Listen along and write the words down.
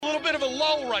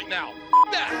lull right now.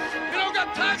 That. We don't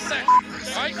got time for that.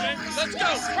 All right, let's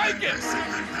go. Crank it.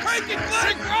 Crank it,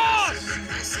 Glenn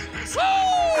Cross.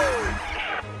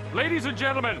 Woo! Ladies and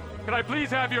gentlemen, can I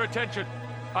please have your attention?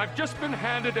 I've just been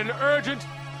handed an urgent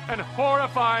and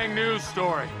horrifying news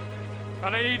story.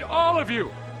 And I need all of you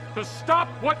to stop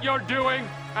what you're doing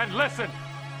and listen.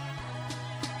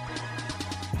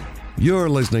 You're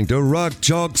listening to Rock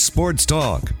Chalk Sports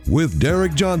Talk with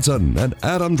Derek Johnson and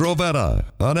Adam Drovetta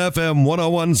on FM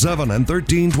 1017 and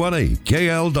 1320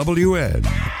 KLWN.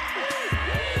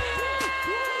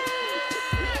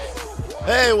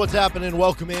 Hey, what's happening?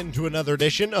 Welcome in to another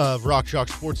edition of Rock Chalk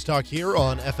Sports Talk here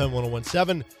on FM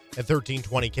 1017 and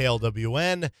 1320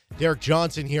 KLWN. Derek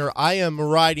Johnson here. I am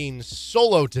riding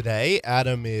solo today.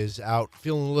 Adam is out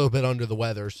feeling a little bit under the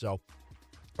weather, so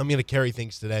I'm going to carry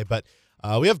things today. But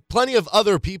we have plenty of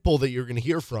other people that you're going to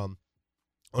hear from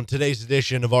on today's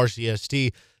edition of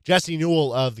RCST. Jesse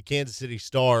Newell of the Kansas City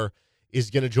Star is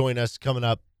going to join us coming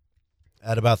up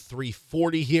at about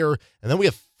 3:40 here. And then we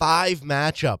have 5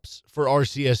 matchups for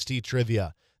RCST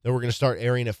trivia that we're going to start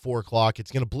airing at 4 o'clock.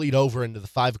 It's going to bleed over into the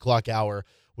 5 o'clock hour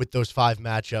with those 5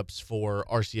 matchups for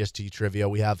RCST trivia.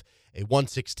 We have a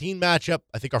 116 matchup.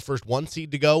 I think our first 1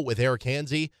 seed to go with Eric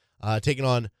Hansey taking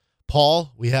on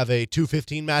Paul. We have a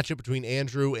 215 matchup between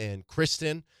Andrew and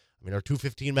Kristen. I mean, our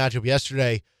 215 matchup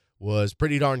yesterday was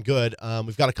pretty darn good.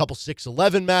 We've got a couple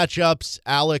 6-11 matchups,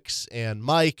 Alex and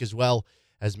Mike, as well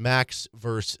as Max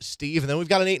versus Steve. And then we've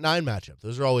got an 8-9 matchup.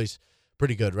 Those are always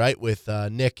pretty good, right, with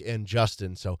Nick and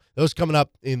Justin. So those coming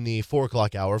up in the 4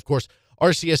 o'clock hour. Of course,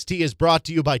 RCST is brought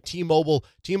to you by T-Mobile.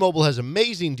 T-Mobile has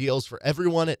amazing deals for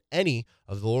everyone at any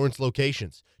of the Lawrence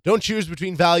locations. Don't choose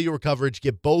between value or coverage.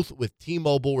 Get both with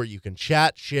T-Mobile, where you can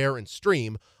chat, share, and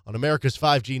stream on America's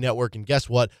 5G network. And guess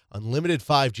what? Unlimited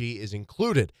 5G is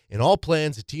included in all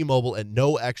plans at T-Mobile at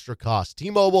no extra cost.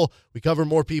 T-Mobile, we cover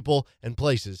more people and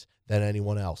places than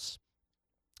anyone else.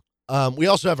 We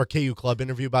also have our KU Club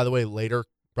interview, by the way, later,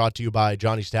 brought to you by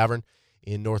Johnny's Tavern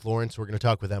in North Lawrence. We're going to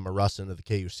talk with Emma Russin of the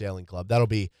KU Sailing Club. That'll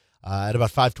be at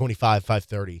about 5:25,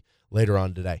 5:30 later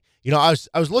on today. You know,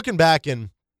 I was looking back and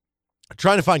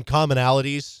trying to find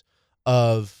commonalities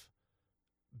of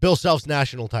Bill Self's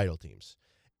national title teams.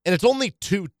 And it's only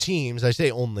 2 teams. I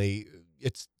say only.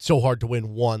 It's so hard to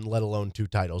win 1, let alone 2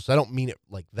 titles. So I don't mean it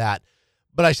like that.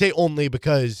 But I say only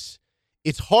because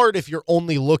it's hard if you're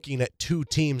only looking at 2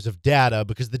 teams of data,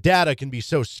 because the data can be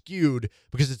so skewed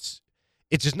because it's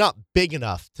just not big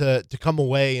enough to come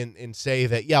away and say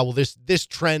that, yeah, well, this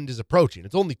trend is approaching.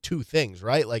 It's only 2 things,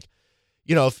 right? Like,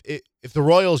 you know, if the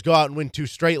Royals go out and win 2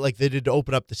 straight like they did to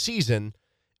open up the season,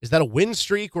 is that a win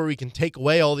streak where we can take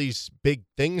away all these big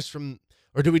things from,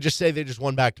 or do we just say they just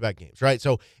won back-to-back games, right?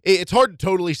 So it's hard to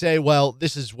totally say, well,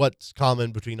 this is what's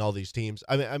common between all these teams.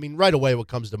 I mean, right away what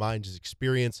comes to mind is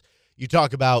experience. You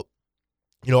talk about,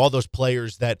 you know, all those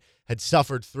players that had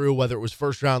suffered through, whether it was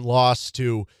first-round loss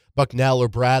to Bucknell or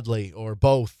Bradley or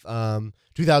both.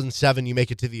 2007, you make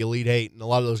it to the Elite Eight, and a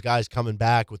lot of those guys coming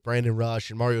back with Brandon Rush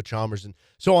and Mario Chalmers and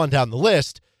so on down the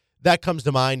list. That comes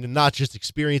to mind, and not just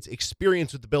experience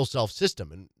with the Bill Self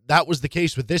system. And that was the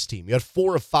case with this team. You had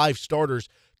 4 of 5 starters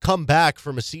come back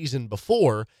from a season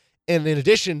before, and in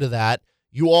addition to that,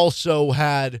 you also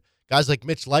had guys like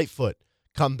Mitch Lightfoot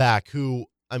come back who,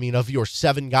 I mean, of your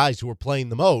 7 guys who were playing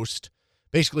the most,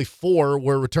 basically 4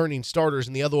 were returning starters,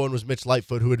 and the other one was Mitch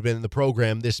Lightfoot, who had been in the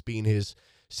program, this being his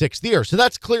 6th year. So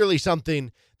that's clearly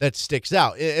something that sticks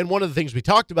out. And one of the things we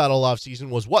talked about all offseason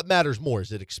was what matters more.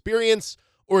 Is it experience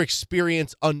or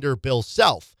experience under Bill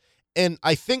Self? And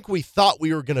I think we thought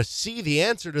we were going to see the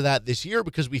answer to that this year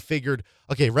because we figured,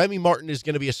 okay, Remy Martin is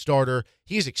going to be a starter.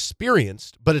 He's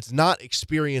experienced, but it's not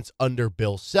experience under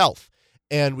Bill Self.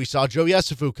 And we saw Joe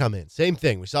Yesufu come in. Same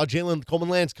thing. We saw Jalen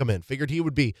Coleman-Lance come in. Figured he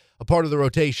would be a part of the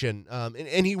rotation.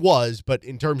 And he was, but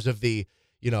in terms of the,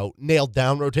 you know, nailed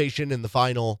down rotation in the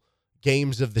final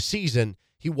games of the season,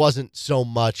 he wasn't so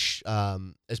much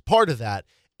as part of that.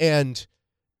 And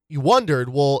you wondered,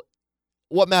 well,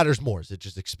 what matters more? Is it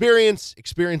just experience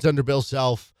under Bill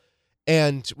Self?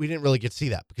 And we didn't really get to see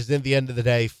that because at the end of the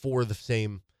day, 4 of the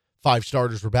same 5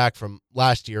 starters were back from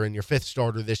last year, and your 5th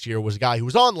starter this year was a guy who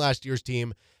was on last year's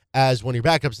team as one of your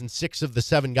backups, and 6 of the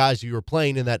 7 guys who you were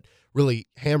playing in that really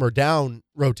hammer down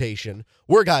rotation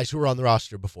were guys who were on the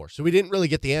roster before. So we didn't really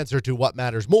get the answer to what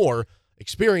matters more,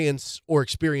 experience or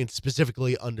experience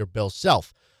specifically under Bill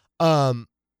Self.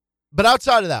 But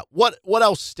outside of that, what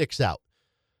else sticks out?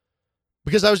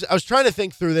 Because I was trying to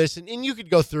think through this, and you could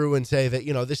go through and say that,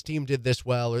 you know, this team did this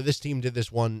well, or this team did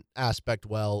this one aspect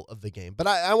well of the game. But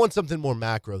I want something more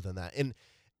macro than that. And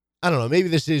I don't know, maybe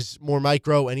this is more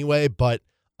micro anyway, but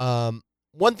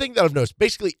one thing that I've noticed,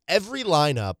 basically every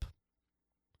lineup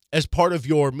as part of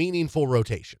your meaningful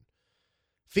rotation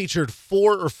featured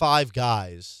 4 or 5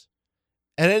 guys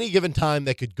at any given time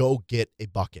that could go get a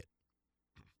bucket.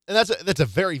 And that's a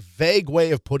very vague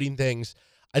way of putting things.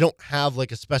 I don't have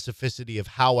like a specificity of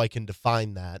how I can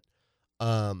define that.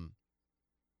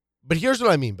 But here's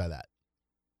what I mean by that.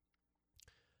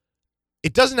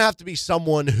 It doesn't have to be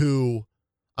someone who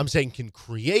I'm saying can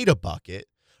create a bucket,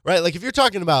 right? Like if you're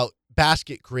talking about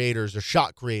basket creators or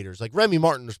shot creators, like Remy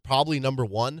Martin was probably number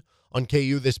 1 on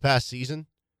KU this past season.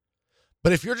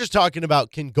 But if you're just talking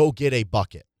about can go get a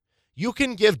bucket, you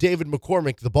can give David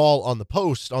McCormick the ball on the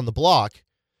post, on the block,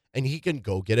 and he can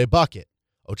go get a bucket.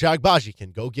 Ochai Agbaji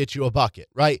can go get you a bucket,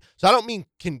 right? So I don't mean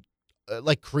can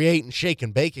like create and shake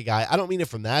and bake a guy. I don't mean it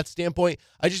from that standpoint.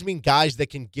 I just mean guys that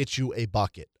can get you a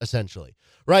bucket, essentially,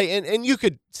 right? And you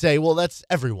could say, well, that's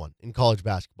everyone in college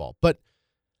basketball. But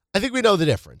I think we know the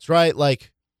difference, right?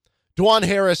 Like DeJuan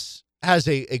Harris has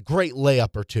a great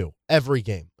layup or two every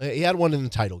game. He had one in the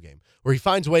title game where he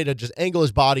finds a way to just angle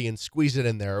his body and squeeze it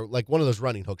in there, like one of those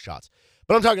running hook shots.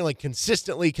 But I'm talking like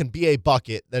consistently can be a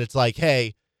bucket that it's like,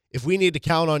 hey, if we need to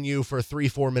count on you for a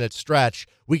 3-4 minute stretch,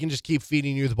 we can just keep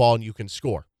feeding you the ball and you can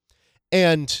score.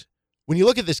 And when you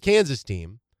look at this Kansas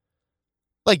team,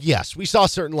 like, yes, we saw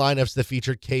certain lineups that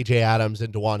featured KJ Adams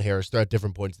and DeJuan Harris throughout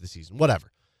different points of the season,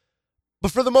 whatever.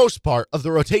 But for the most part, of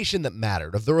the rotation that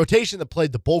mattered, of the rotation that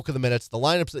played the bulk of the minutes, the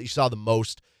lineups that you saw the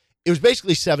most, it was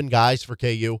basically 7 guys for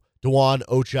KU. DeJuan,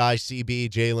 Ochai, CB,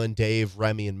 Jalen, Dave,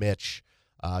 Remy, and Mitch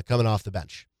coming off the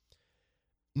bench.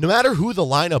 No matter who the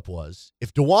lineup was,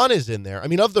 if DeJuan is in there, I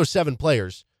mean, of those 7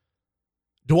 players,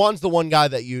 DeJuan's the one guy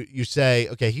that you say,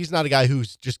 okay, he's not a guy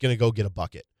who's just going to go get a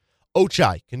bucket.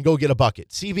 Ochai can go get a bucket.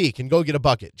 CB can go get a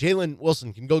bucket. Jalen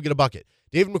Wilson can go get a bucket.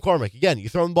 David McCormick, again, you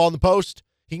throw him the ball in the post,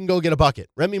 he can go get a bucket.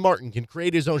 Remy Martin can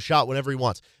create his own shot whenever he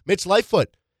wants. Mitch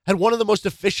Lightfoot had one of the most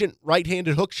efficient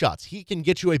right-handed hook shots. He can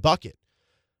get you a bucket.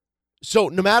 So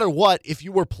no matter what, if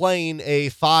you were playing a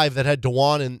 5 that had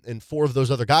DeJuan and 4 of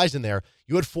those other guys in there,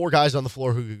 you had 4 guys on the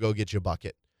floor who could go get you a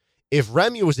bucket. If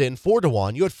Remy was in for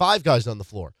DeJuan, you had 5 guys on the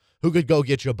floor who could go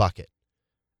get you a bucket.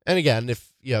 And again,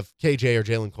 if you have KJ or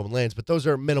Jalen Coleman-Lands, but those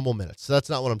are minimal minutes, so that's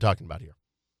not what I'm talking about here.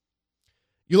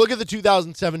 You look at the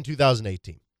 2007-2008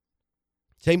 team.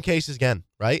 Same case again,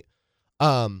 right?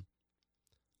 I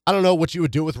don't know what you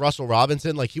would do with Russell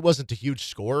Robinson. Like, he wasn't a huge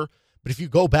scorer. But if you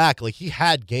go back, like he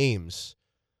had games,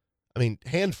 I mean,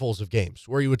 handfuls of games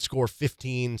where he would score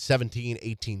 15, 17,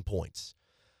 18 points.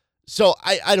 So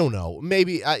I don't know.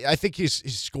 Maybe I think his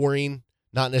scoring,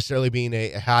 not necessarily being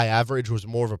a high average, was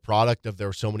more of a product of there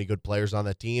were so many good players on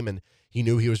that team, and he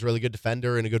knew he was a really good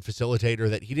defender and a good facilitator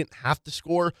that he didn't have to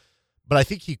score, but I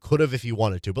think he could have if he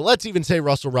wanted to. But let's even say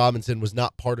Russell Robinson was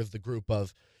not part of the group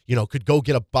of, could go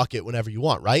get a bucket whenever you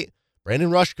want, right? Brandon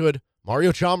Rush could.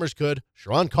 Mario Chalmers could.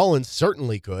 Sharon Collins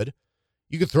certainly could.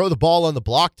 You could throw the ball on the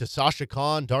block to Sasha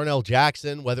Khan, Darnell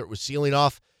Jackson, whether it was sealing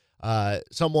off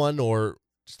someone or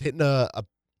just hitting a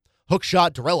hook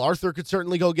shot. Darrell Arthur could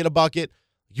certainly go get a bucket.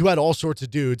 You had all sorts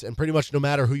of dudes, and pretty much no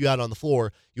matter who you had on the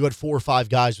floor, you had 4 or 5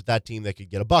 guys with that team that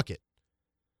could get a bucket.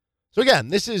 So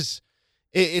again, it's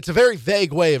a very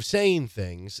vague way of saying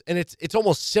things, and it's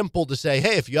almost simple to say,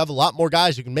 hey, if you have a lot more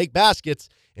guys who can make baskets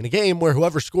in a game where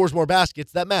whoever scores more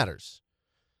baskets, that matters.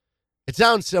 It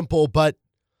sounds simple, but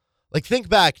like think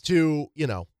back to,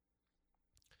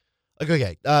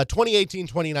 2018,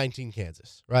 2019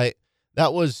 Kansas, right?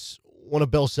 That was one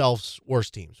of Bill Self's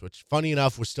worst teams, which funny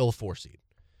enough was still a 4 seed.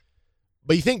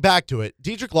 But you think back to it,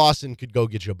 Dedrick Lawson could go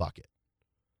get you a bucket.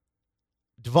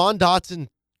 Devon Dotson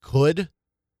could.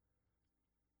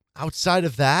 Outside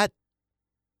of that,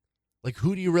 like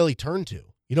who do you really turn to?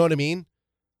 You know what I mean?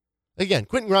 Again,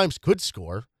 Quentin Grimes could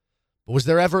score, but was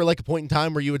there ever like a point in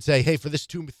time where you would say, hey, for this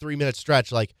 2-3 minute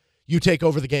stretch, like you take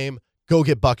over the game, go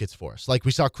get buckets for us, like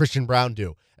we saw Christian Brown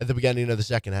do at the beginning of the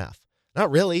second half? Not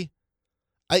really.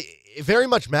 It very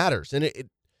much matters, and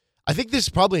I think this is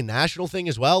probably a national thing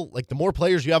as well. Like the more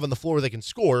players you have on the floor that can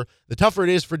score, the tougher it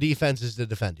is for defenses to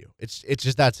defend you. It's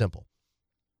just that simple.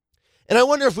 And I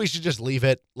wonder if we should just leave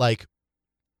it like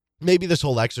maybe this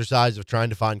whole exercise of trying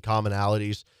to find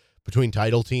commonalities between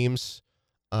title teams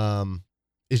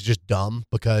is just dumb,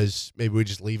 because maybe we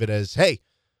just leave it as, hey,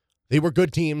 they were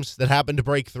good teams that happened to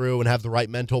break through and have the right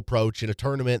mental approach in a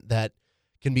tournament that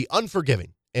can be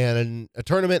unforgiving and a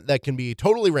tournament that can be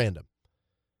totally random.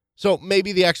 So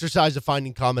maybe the exercise of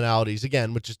finding commonalities,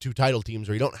 again, which is 2 title teams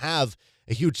where you don't have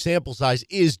a huge sample size,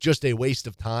 is just a waste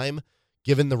of time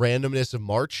given the randomness of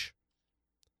March.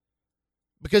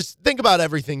 Because think about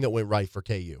everything that went right for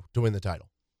KU to win the title.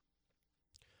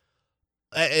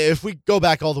 if we go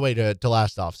back all the way to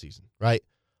last offseason, right?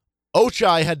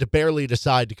 Ochai had to barely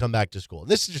decide to come back to school.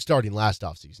 And this is just starting last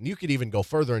offseason. You could even go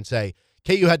further and say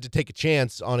KU had to take a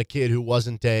chance on a kid who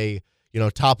wasn't a,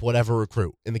 top whatever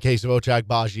recruit. In the case of Ochai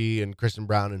Agbaji and Kristen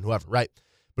Brown and whoever, right?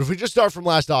 But if we just start from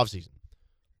last offseason,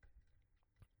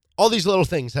 all these little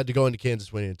things had to go into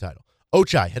Kansas winning a title.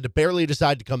 Ochai had to barely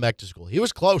decide to come back to school. He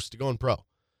was close to going pro.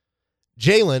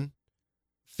 Jalen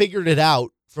figured it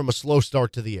out from a slow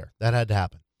start to the year. That had to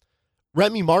happen.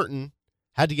 Remy Martin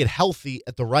had to get healthy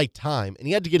at the right time, and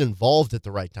he had to get involved at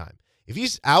the right time. If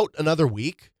he's out another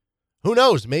week, who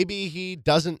knows? Maybe he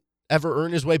doesn't ever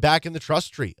earn his way back in the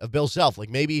trust tree of Bill Self. Like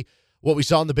maybe what we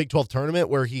saw in the Big 12 tournament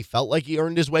where he felt like he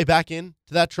earned his way back in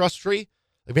to that trust tree.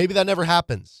 Like maybe that never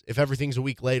happens if everything's a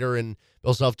week later and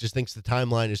Bill Self just thinks the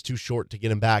timeline is too short to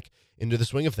get him back into the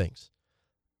swing of things.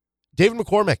 David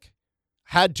McCormick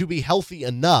had to be healthy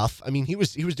enough. I mean, he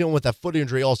was dealing with that foot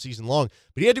injury all season long,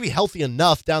 but he had to be healthy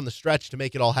enough down the stretch to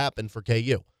make it all happen for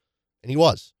KU. And he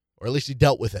was, or at least he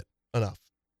dealt with it enough.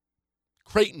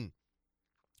 Creighton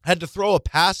had to throw a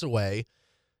pass away,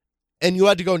 and you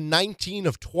had to go 19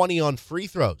 of 20 on free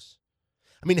throws.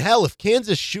 I mean, hell, if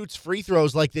Kansas shoots free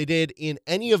throws like they did in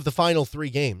any of the final 3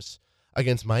 games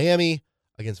against Miami,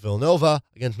 against Villanova,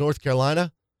 against North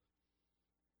Carolina,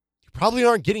 you probably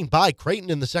aren't getting by Creighton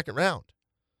in the second round.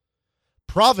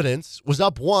 Providence was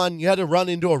up 1. You had to run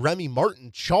into a Remy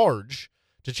Martin charge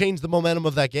to change the momentum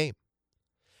of that game.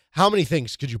 How many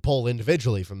things could you pull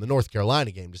individually from the North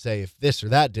Carolina game to say if this or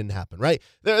that didn't happen, right?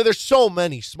 There's so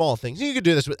many small things. You could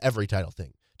do this with every title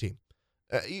team.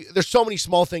 There's so many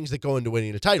small things that go into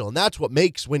winning a title, and that's what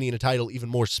makes winning a title even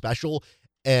more special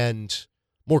and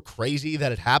more crazy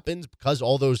that it happens, because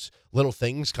all those little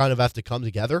things kind of have to come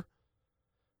together.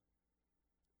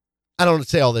 I don't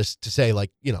say all this to say,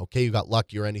 like, KU got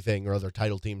lucky or anything, or other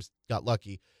title teams got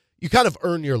lucky. You kind of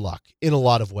earn your luck in a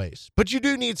lot of ways, but you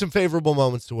do need some favorable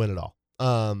moments to win it all.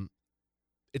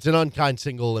 It's an unkind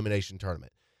single elimination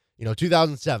tournament.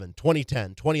 2007,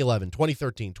 2010, 2011,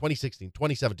 2013, 2016,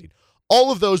 2017. All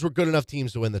of those were good enough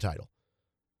teams to win the title.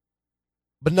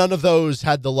 But none of those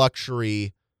had the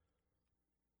luxury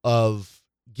of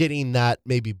getting that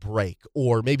maybe break,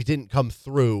 or maybe didn't come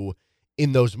through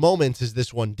in those moments as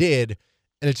this one did.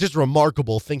 And it's just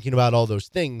remarkable thinking about all those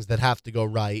things that have to go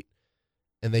right.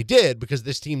 And they did, because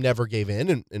this team never gave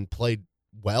in and played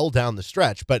well down the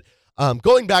stretch. But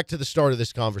going back to the start of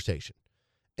this conversation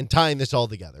and tying this all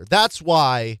together, that's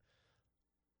why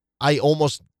I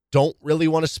almost don't really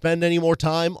want to spend any more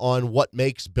time on what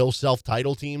makes Bill Self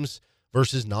title teams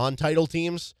versus non-title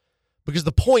teams. Because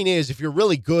the point is, if you're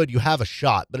really good, you have a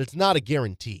shot, but it's not a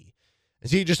guarantee. And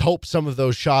so you just hope some of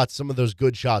those shots, some of those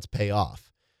good shots pay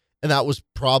off. And that was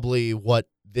probably what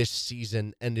this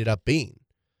season ended up being.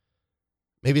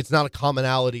 Maybe it's not a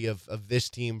commonality of this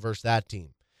team versus that team.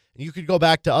 And you could go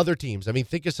back to other teams. I mean,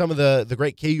 think of some of the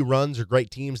great KU runs or great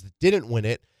teams that didn't win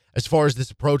it, as far as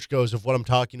this approach goes of what I'm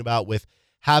talking about with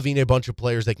having a bunch of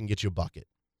players that can get you a bucket.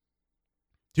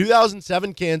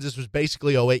 2007 Kansas was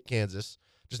basically 08 Kansas,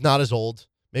 just not as old,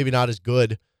 maybe not as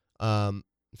good. In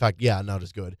fact, yeah, not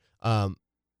as good. But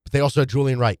they also had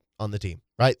Julian Wright on the team,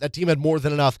 right? That team had more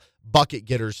than enough bucket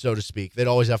getters, so to speak. They'd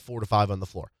always have 4 to 5 on the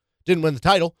floor. Didn't win the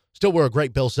title. Still were a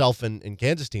great Bill Self and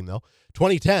Kansas team, though.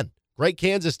 2010, great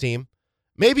Kansas team.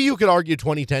 Maybe you could argue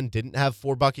 2010 didn't have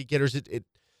 4 bucket getters.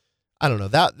 I don't know.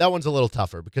 That one's a little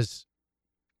tougher, because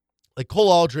like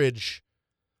Cole Aldridge,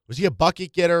 was he a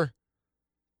bucket getter?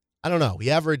 I don't know.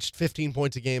 He averaged 15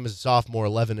 points a game as a sophomore,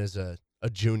 11 as a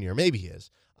junior. Maybe he is.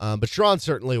 But Sharon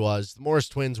certainly was. The Morris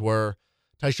twins were.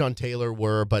 Tyshawn Taylor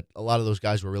were, but a lot of those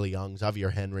guys were really young. Xavier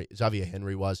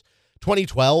Henry was.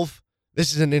 2012,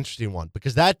 this is an interesting one,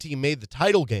 because that team made the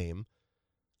title game.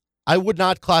 I would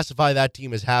not classify that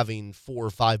team as having 4 or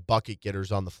 5 bucket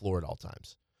getters on the floor at all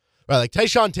times. Right, like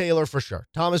Tyshawn Taylor for sure.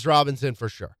 Thomas Robinson for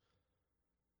sure.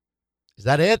 Is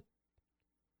that it?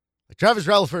 Like Travis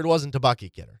Relaford wasn't a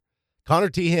bucket getter. Connor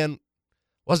Tehan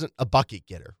wasn't a bucket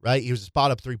getter, right? He was a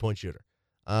spot-up three-point shooter.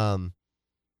 I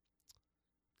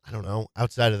don't know.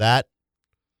 Outside of that,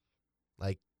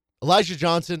 like Elijah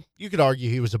Johnson, you could argue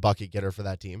he was a bucket getter for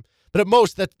that team. But at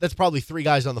most, that's probably 3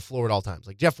 guys on the floor at all times.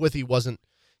 Like Jeff Withey wasn't,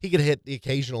 he could hit the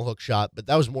occasional hook shot, but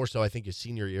that was more so, I think, his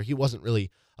senior year. He wasn't really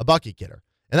a bucket getter.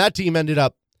 And that team ended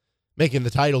up making the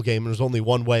title game and was only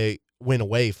one win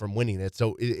away from winning it.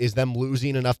 So is them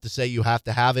losing enough to say you have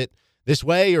to have it this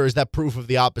way, or is that proof of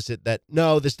the opposite, that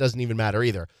no, this doesn't even matter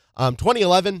either?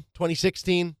 2011,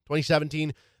 2016,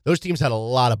 2017, those teams had a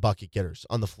lot of bucket getters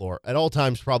on the floor. At all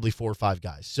times, probably 4 or 5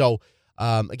 guys. So,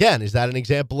 again, is that an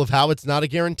example of how it's not a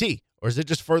guarantee? Or is it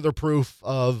just further proof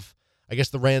of, I guess,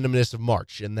 the randomness of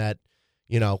March, and that,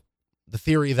 the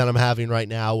theory that I'm having right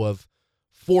now of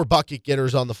 4 bucket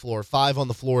getters on the floor, 5 on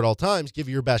the floor at all times, give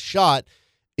you your best shot.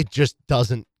 It just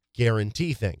doesn't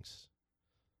guarantee things.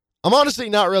 I'm honestly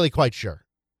not really quite sure.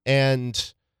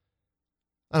 And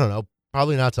I don't know,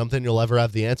 probably not something you'll ever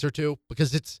have the answer to,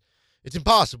 because it's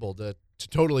impossible to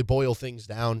totally boil things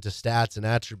down to stats and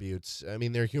attributes. I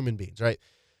mean, they're human beings, right?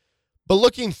 But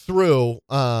looking through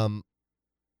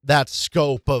that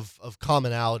scope of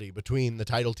commonality between the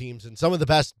title teams and some of the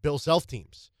best Bill Self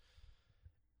teams,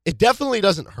 it definitely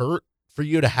doesn't hurt for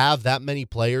you to have that many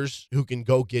players who can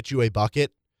go get you a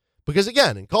bucket. Because,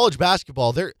 again, in college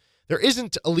basketball, there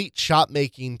isn't elite shot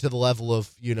making to the level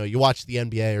of, you watch the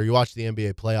NBA or you watch the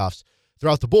NBA playoffs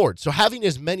throughout the board. So having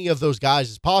as many of those guys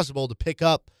as possible to pick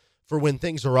up for when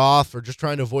things are off, or just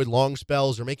trying to avoid long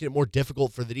spells, or making it more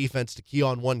difficult for the defense to key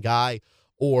on one guy,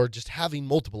 or just having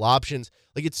multiple options,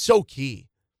 it's so key.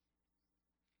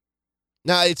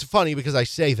 Now, it's funny because I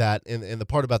say that, and the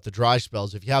part about the dry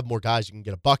spells, if you have more guys, you can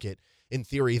get a bucket. In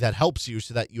theory, that helps you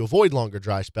so that you avoid longer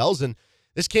dry spells. And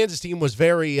this Kansas team was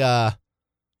very,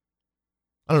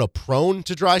 prone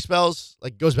to dry spells.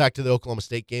 It goes back to the Oklahoma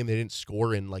State game. They didn't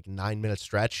score in 9-minute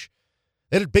stretch.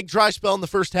 They had a big dry spell in the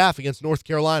first half against North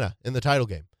Carolina in the title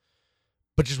game.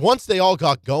 But just once they all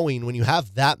got going, when you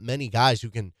have that many guys who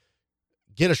can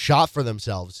get a shot for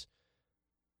themselves,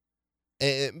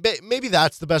 maybe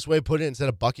that's the best way to put it instead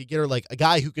of bucket getter, a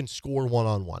guy who can score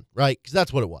one-on-one, right? Because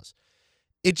that's what it was.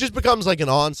 It just becomes like an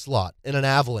onslaught and an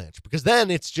avalanche, because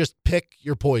then it's just pick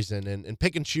your poison and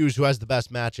pick and choose who has the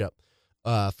best matchup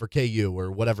for KU or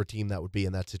whatever team that would be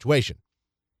in that situation.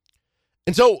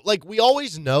 And so, we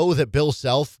always know that Bill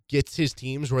Self gets his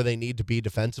teams where they need to be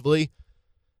defensively.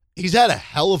 He's had a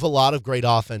hell of a lot of great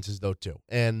offenses, though, too.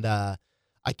 And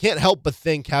I can't help but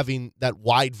think having that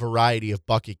wide variety of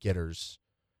bucket getters,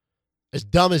 as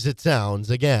dumb as it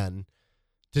sounds, again,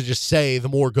 to just say the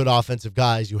more good offensive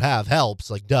guys you have helps,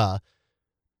 duh.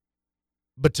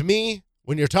 But to me,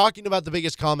 when you're talking about the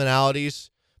biggest commonalities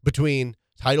between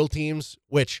title teams,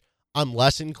 which I'm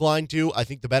less inclined to, I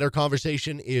think the better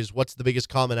conversation is what's the biggest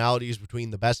commonalities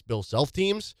between the best Bill Self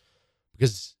teams.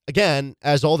 Because, again,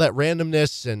 as all that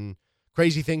randomness and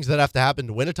crazy things that have to happen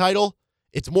to win a title,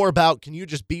 it's more about, can you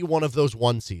just be one of those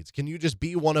 1 seeds? Can you just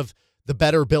be one of the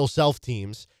better Bill Self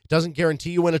teams? It doesn't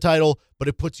guarantee you win a title, but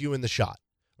it puts you in the shot,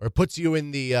 or it puts you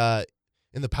in the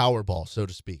Powerball, so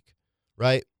to speak,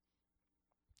 right?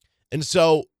 And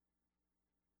so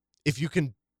if you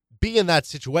can be in that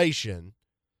situation,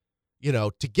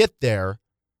 to get there,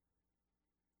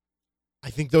 I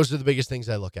think those are the biggest things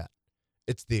I look at.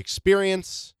 It's the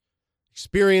experience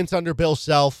under Bill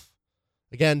Self.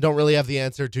 Again, don't really have the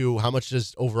answer to how much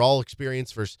does overall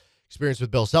experience versus experience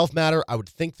with Bill Self matter. I would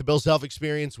think the Bill Self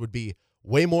experience would be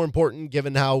way more important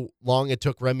given how long it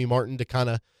took Remy Martin to kind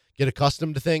of get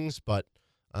accustomed to things. But,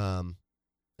 Joe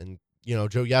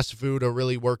Yesufu to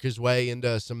really work his way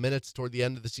into some minutes toward the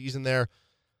end of the season there.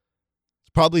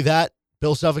 It's probably that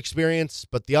Bill Self experience.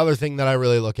 But the other thing that I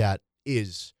really look at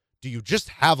is, do you just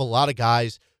have a lot of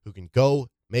guys who can go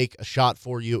make a shot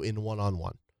for you in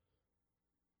one-on-one?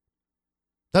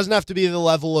 Doesn't have to be the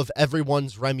level of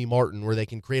everyone's Remy Martin where they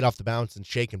can create off the bounce and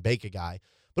shake and bake a guy.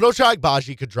 But Ochai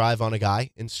Agbaji could drive on a guy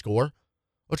and score.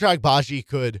 Ochai Agbaji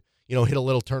could, hit a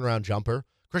little turnaround jumper.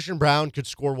 Christian Brown could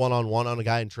score one-on-one on a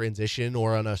guy in transition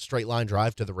or on a straight line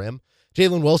drive to the rim.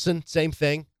 Jalen Wilson, same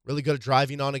thing. Really good at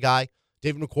driving on a guy.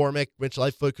 David McCormick, Mitch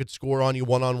Lightfoot could score on you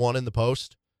one-on-one in the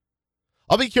post.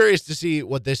 I'll be curious to see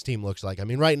what this team looks like. I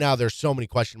mean, right now there's so many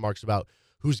question marks about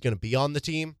who's going to be on the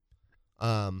team.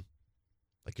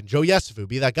 Can Joe Yesufu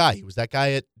be that guy? He was that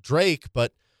guy at Drake,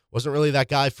 but wasn't really that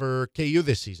guy for KU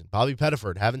this season. Bobby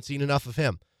Pettiford, haven't seen enough of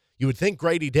him. You would think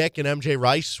Grady Dick and MJ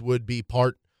Rice would be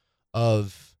part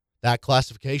of that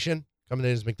classification, coming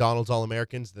in as McDonald's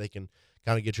All-Americans. They can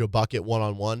kind of get you a bucket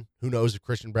one-on-one. Who knows if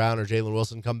Christian Brown or Jalen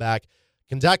Wilson come back.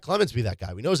 Can Zach Clemens be that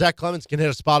guy? We know Zach Clemens can hit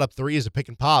a spot-up 3 as a pick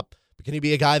and pop, but can he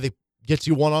be a guy that gets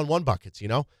you one-on-one buckets,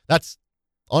 That's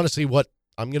honestly what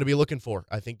I'm going to be looking for,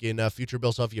 I think, in future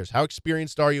Bill Self years. How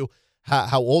experienced are you?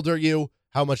 How old are you?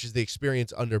 How much is the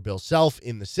experience under Bill Self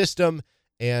in the system?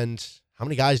 And how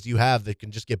many guys do you have that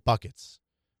can just get buckets?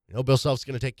 Bill Self's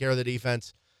going to take care of the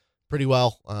defense pretty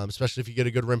well, especially if you get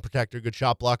a good rim protector, good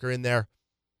shot blocker in there.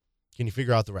 Can you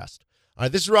figure out the rest? All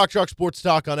right, this is Rock Chalk Sports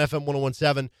Talk on FM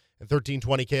 101.7 and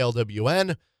 1320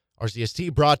 KLWN.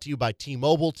 RCST brought to you by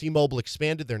T-Mobile. T-Mobile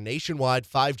expanded their nationwide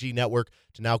 5G network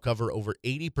to now cover over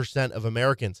 80% of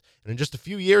Americans. And in just a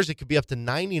few years, it could be up to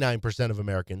 99% of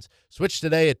Americans. Switch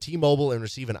today at T-Mobile and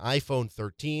receive an iPhone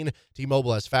 13.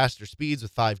 T-Mobile has faster speeds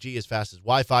with 5G as fast as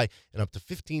Wi-Fi and up to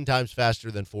 15 times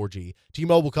faster than 4G.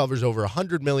 T-Mobile covers over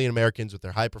 100 million Americans with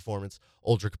their high-performance,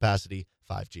 ultra-capacity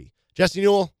 5G. Jesse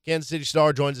Newell, Kansas City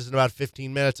Star, joins us in about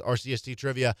 15 minutes. RCST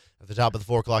Trivia at the top of the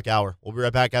 4 o'clock hour. We'll be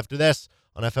right back after this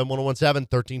on FM 1017,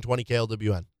 1320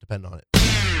 KLWN. Depend on it.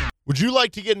 Would you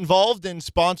like to get involved in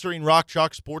sponsoring Rock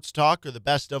Chalk Sports Talk or the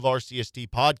Best of RCST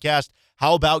podcast?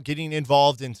 How about getting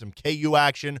involved in some KU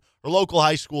action or local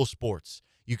high school sports?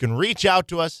 You can reach out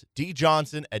to us,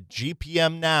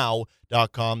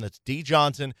 djohnson@gpmnow.com. That's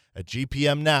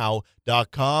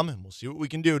djohnson@gpmnow.com, and we'll see what we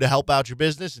can do to help out your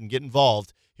business and get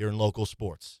involved here in local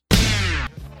sports.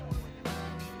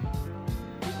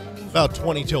 About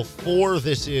 20 till 4,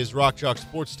 this is Rock Chalk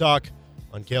Sports Talk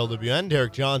on KLWN.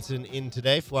 Derek Johnson in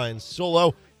today, flying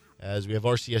solo, as we have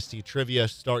RCST Trivia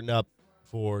starting up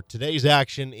for today's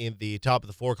action in the top of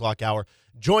the 4 o'clock hour.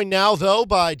 Joined now, though,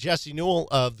 by Jesse Newell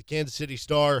of the Kansas City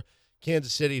Star,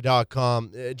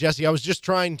 kansascity.com. Jesse, I was just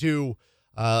trying to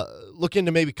look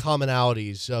into maybe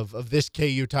commonalities of this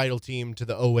KU title team to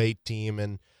the 08 team,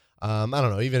 and I don't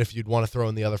know, even if you'd want to throw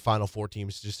in the other Final Four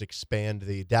teams, just expand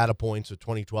the data points of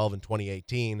 2012 and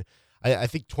 2018. I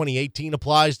think 2018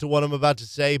 applies to what I'm about to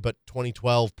say, but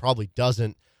 2012 probably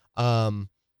doesn't.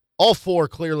 All four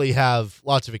clearly have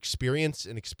lots of experience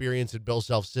in Bill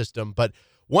Self's system, but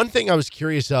one thing I was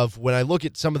curious of when I look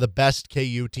at some of the best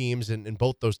KU teams in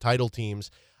both those title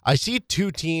teams, I see two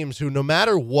teams who, no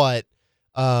matter what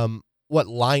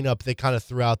lineup they kind of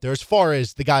threw out there, as far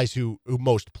as the guys who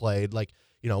most played, like,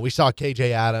 you know, we saw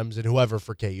KJ Adams and whoever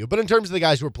for KU. But in terms of the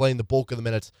guys who were playing the bulk of the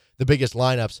minutes, the biggest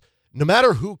lineups, no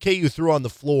matter who KU threw on the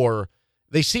floor,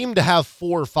 they seemed to have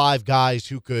 4 or 5 guys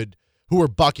who were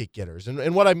bucket getters.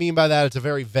 And what I mean by that, it's a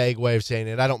very vague way of saying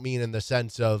it. I don't mean in the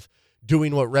sense of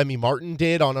doing what Remy Martin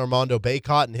did on Armando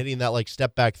Bacot and hitting that like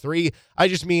step back 3. I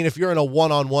just mean if you're in a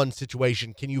one-on-one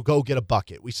situation, can you go get a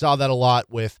bucket? We saw that a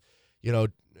lot with, you know,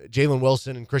 Jalen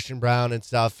Wilson and Christian Brown and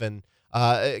stuff, and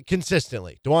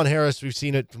consistently. DeJuan Harris, we've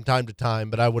seen it from time to time,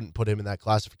 but I wouldn't put him in that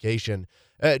classification.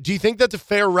 Do you think that's a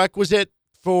fair requisite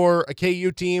for a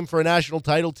KU team, for a national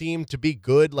title team to be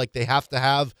good? Like, they have to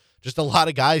have just a lot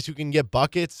of guys who can get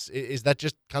buckets? Is that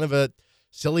just kind of a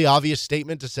silly, obvious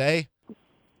statement to say?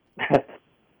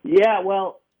 Yeah,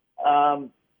 well,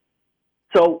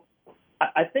 so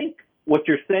I think what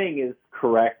you're saying is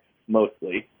correct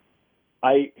mostly.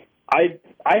 I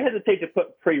hesitate to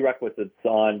put prerequisites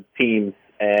on teams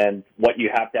and what you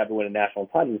have to have to win a national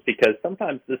title because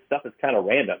sometimes this stuff is kind of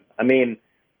random. I mean,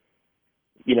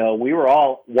 you know, we were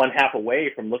all one half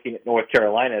away from looking at North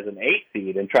Carolina as an 8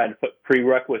 seed and trying to put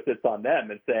prerequisites on them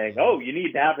and saying, oh, you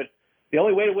need to have it. The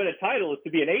only way to win a title is to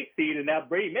be an 8 seed and have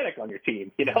Brady Minnick on your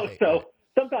team, you know? Right. So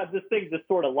sometimes this thing just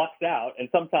sort of lucks out, and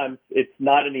sometimes it's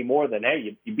not any more than,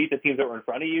 hey, you beat the teams that were in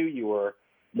front of you. You were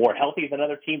more healthy than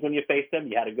other teams when you faced them.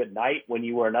 You had a good night when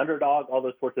you were an underdog, all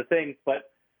those sorts of things.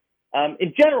 But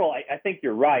in general, I think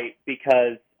you're right,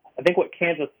 because I think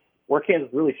where Kansas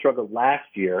really struggled last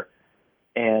year,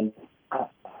 and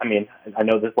I mean, I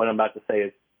know this what I'm about to say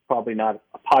is probably not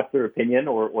a popular opinion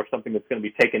or something that's going to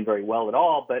be taken very well at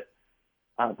all, but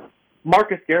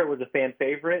Marcus Garrett was a fan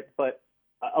favorite, but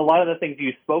a lot of the things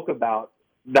you spoke about,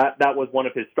 that was one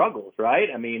of his struggles, right?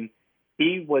 I mean,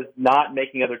 he was not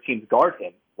making other teams guard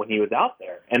him when he was out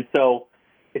there. And so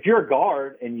if you're a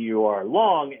guard and you are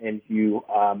long and you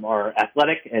are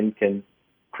athletic and can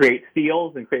create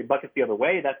steals and create buckets the other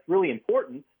way, that's really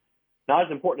important. Not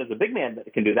as important as a big man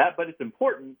that can do that, but it's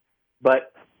important.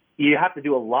 But you have to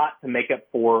do a lot to make up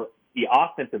for the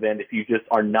offensive end if you just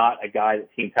are not a guy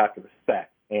that teams have to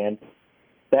respect. And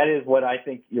that is what I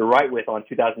think you're right with on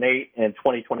 2008 and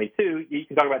 2022. You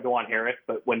can talk about DeJuan Harris,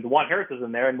 but when DeJuan Harris was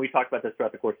in there, and we talked about this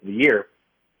throughout the course of the year,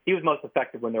 he was most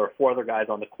effective when there were 4 other guys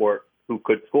on the court who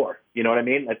could score. You know what I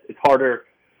mean? It's harder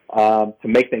to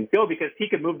make things go because he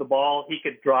could move the ball, he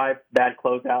could drive bad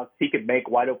closeouts, he could make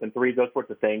wide open threes, those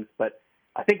sorts of things. But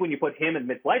I think when you put him and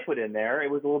Mitch Lightfoot in there, it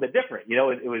was a little bit different. You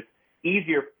know, it was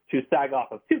easier to sag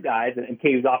off of 2 guys, and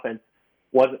KU's offense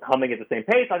wasn't humming at the same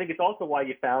pace. I think it's also why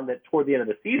you found that toward the end of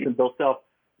the season, Bill Self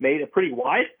made a pretty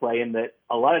wise play in that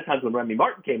a lot of times when Remy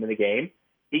Martin came in the game,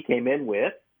 he came in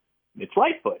with Mitch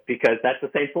Lightfoot, because that's the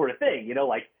same sort of thing. You know,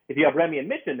 like if you have Remy and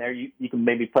Mitch in there, you can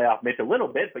maybe play off Mitch a little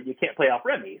bit, but you can't play off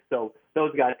Remy. So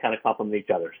those guys kind of complement each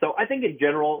other. So I think in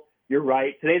general, you're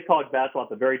right. Today's college basketball at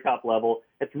the very top level,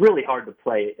 it's really hard to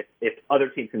play if other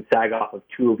teams can sag off of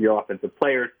 2 of your offensive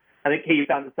players. I think KU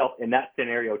found itself in that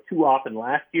scenario too often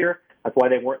last year. That's why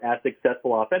they weren't as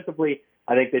successful offensively.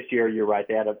 I think this year, you're right,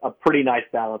 they had a pretty nice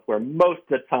balance where most of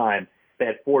the time they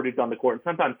had 4 dudes on the court and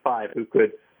sometimes 5 who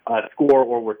could score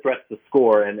or were threats to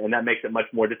score, and that makes it much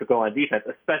more difficult on defense,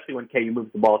 especially when KU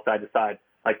moves the ball side to side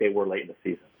like they were late in the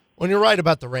season. Well, you're right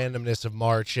about the randomness of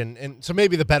March, and so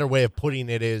maybe the better way of putting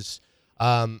it is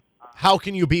how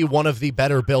can you be one of the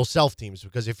better Bill Self teams?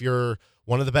 Because if you're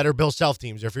one of the better Bill Self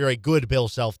teams, or if you're a good Bill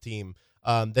Self team,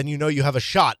 then you know you have a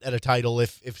shot at a title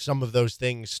if some of those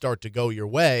things start to go your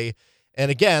way. And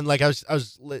again, like I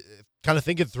was kind of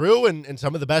thinking through, and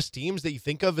some of the best teams that you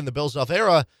think of in the Bill Self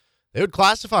era, they would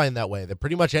classify in that way. That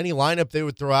pretty much any lineup they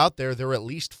would throw out there were at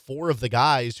least 4 of the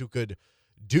guys who could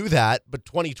do that. But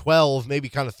 2012 maybe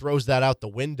kind of throws that out the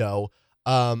window.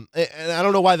 And I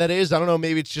don't know why that is. I don't know.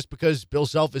 Maybe it's just because Bill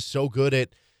Self is so good at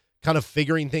kind of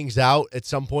figuring things out at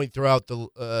some point throughout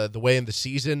the way in the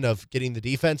season of getting the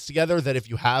defense together, that if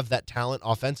you have that talent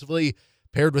offensively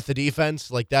paired with the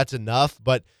defense, like that's enough.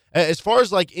 But as far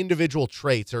as like individual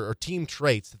traits or team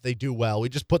traits that they do well, we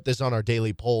just put this on our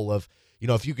daily poll of,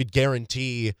 if you could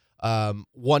guarantee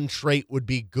one trait would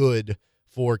be good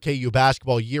for KU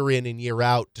basketball year in and year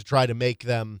out to try to make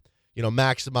them,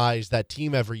 maximize that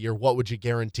team every year, what would you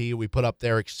guarantee? We put up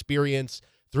their experience,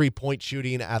 3-point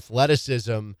shooting,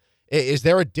 athleticism. Is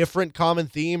there a different common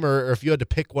theme, or if you had to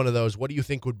pick one of those, what do you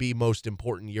think would be most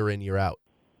important year in, year out?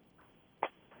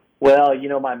 Well,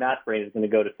 my math brain is going to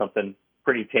go to something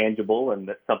pretty tangible, and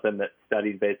that's something that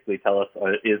studies basically tell us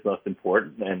is most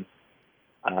important.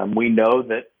 And we know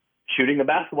that shooting the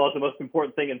basketball is the most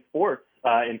important thing in sports,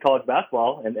 in college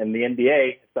basketball and the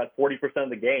NBA. It's about 40% of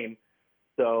the game.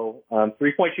 So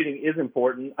 3-point shooting is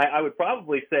important. I would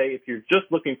probably say if you're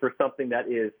just looking for something that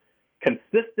is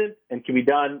consistent and can be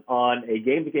done on a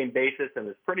game-to-game basis and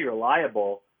is pretty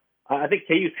reliable, I think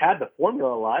KU's had the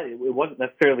formula a lot. It wasn't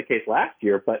necessarily the case last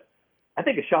year, but I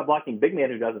think a shot-blocking big man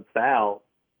who doesn't foul,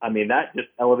 that just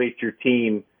elevates your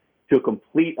team to a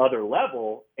complete other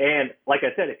level. And like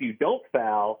I said, if you don't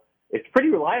foul, it's pretty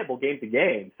reliable game to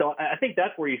game. So I think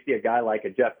that's where you see a guy like a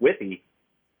Jeff Withey.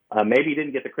 Maybe he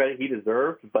didn't get the credit he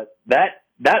deserved, but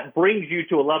that brings you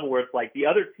to a level where it's like the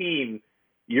other team,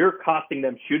 you're costing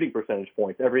them shooting percentage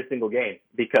points every single game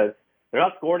because they're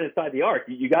not scoring inside the arc.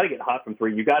 You got to get hot from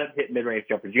 3. You got to hit mid-range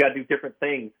jumpers. You got to do different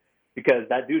things because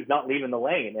that dude's not leaving the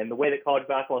lane. And the way that college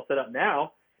basketball is set up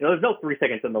now, there's no 3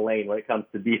 seconds in the lane when it comes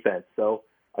to defense. So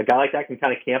a guy like that can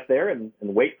kind of camp there and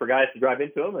wait for guys to drive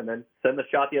into him and then send the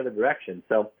shot the other direction.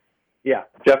 So, yeah,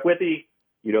 Jeff Withey,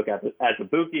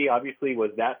 Azubuike obviously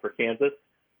was that for Kansas,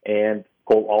 and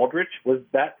Cole Aldrich was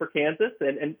that for Kansas.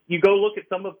 And you go look at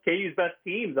some of KU's best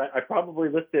teams, I probably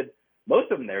listed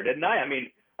most of them there, didn't I?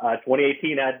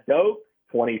 2018 had Doak,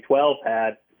 2012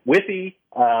 had Withey,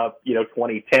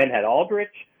 2010 had Aldrich.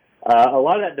 A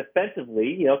lot of that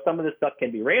defensively, some of this stuff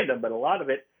can be random, but a lot of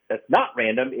it that's not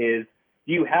random is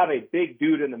you have a big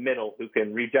dude in the middle who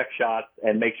can reject shots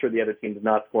and make sure the other team is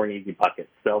not scoring easy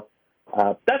buckets. So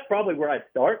that's probably where I'd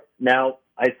start. Now,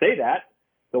 I say that.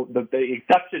 So the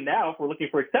exception now, if we're looking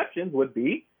for exceptions, would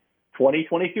be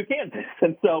 2022 Kansas.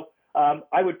 And so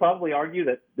I would probably argue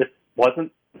that this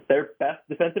wasn't their best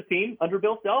defensive team under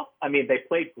Bill Self. They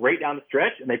played great down the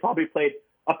stretch, and they probably played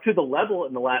up to the level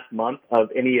in the last month of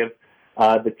any of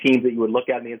the teams that you would look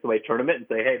at in the NCAA tournament and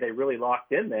say, hey, they really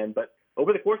locked in then. But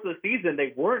over the course of the season,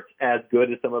 they weren't as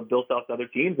good as some of Bill Self's other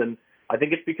teams, and I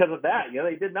think it's because of that.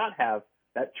 They did not have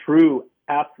that true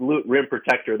absolute rim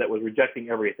protector that was rejecting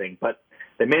everything. But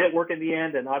they made it work in the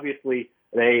end, and obviously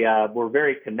they were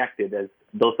very connected, as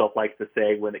Bill Self likes to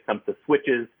say, when it comes to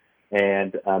switches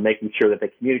and making sure that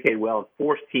they communicate well and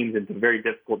force teams into very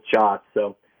difficult shots.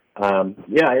 So,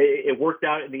 it worked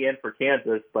out in the end for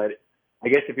Kansas. But I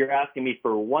guess if you're asking me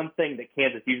for one thing that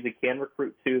Kansas usually can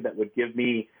recruit to that would give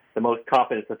me the most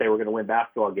confidence that they were going to win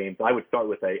basketball games, I would start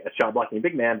with a shot-blocking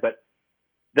big man. But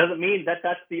doesn't mean that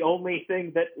that's the only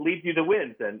thing that leads you to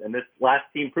wins. And this last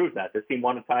team proves that. This team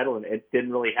won a title, and it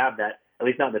didn't really have that, at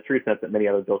least not in the true sense that many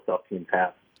other Bill Self teams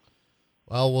have.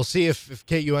 Well, we'll see if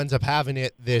KU ends up having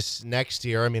it this next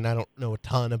year. I don't know a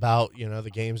ton about,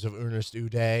 the games of Ernest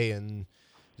Uday and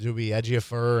Zuby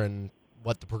Ejiofor and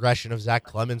what the progression of Zach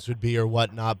Clemens would be or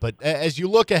whatnot. But as you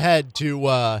look ahead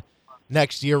to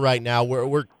next year right now,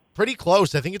 we're pretty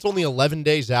close. I think it's only 11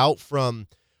 days out from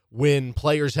when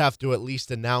players have to at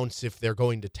least announce if they're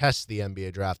going to test the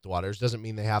NBA draft waters. Doesn't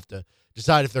mean they have to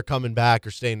decide if they're coming back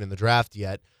or staying in the draft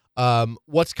yet.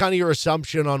 What's kind of your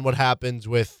assumption on what happens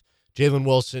with Jalen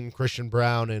Wilson, Christian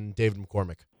Brown, and David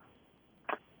McCormick?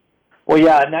 Well,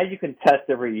 yeah, now you can test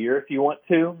every year if you want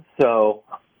to. So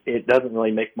it doesn't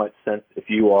really make much sense if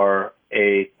you are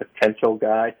a potential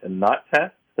guy to not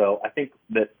test. So I think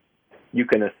that you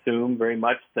can assume very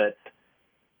much that,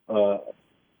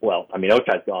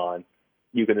 Ochai's gone.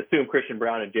 You can assume Christian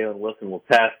Braun and Jalen Wilson will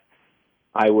test.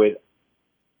 I would,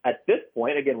 at this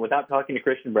point, again, without talking to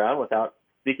Christian Braun, without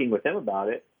speaking with him about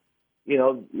it,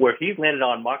 where he's landed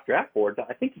on mock draft boards,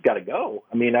 I think you got to go.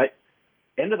 I mean,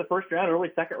 end of the first round, early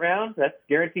second round, that's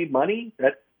guaranteed money.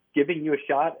 That's giving you a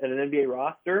shot at an NBA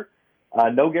roster.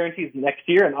 No guarantees next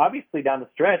year, and obviously down the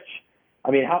stretch.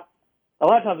 I mean, a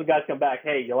lot of times when guys come back,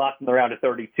 hey, you lost in the round of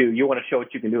 32. You want to show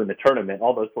what you can do in the tournament,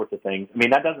 all those sorts of things. I mean,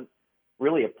 that doesn't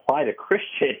really apply to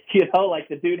Christian. Like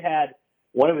the dude had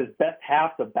one of his best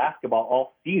halves of basketball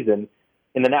all season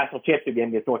in the national championship game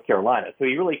against North Carolina. So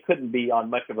he really couldn't be on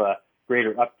much of a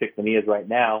greater uptick than he is right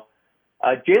now.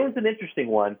 Jalen's an interesting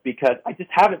one because I just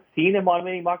haven't seen him on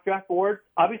many mock draft boards.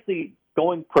 Obviously,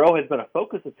 going pro has been a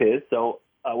focus of his, so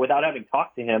without having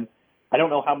talked to him, I don't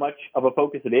know how much of a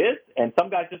focus it is. And some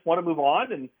guys just want to move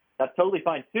on, and that's totally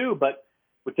fine too. But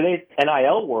with today's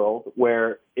NIL world,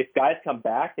 where if guys come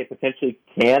back, they potentially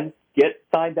can get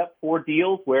signed up for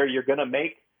deals where you're going to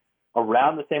make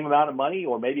around the same amount of money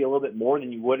or maybe a little bit more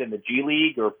than you would in the G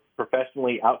League or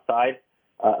professionally outside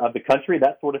of the country,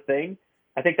 that sort of thing.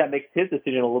 I think that makes his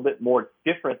decision a little bit more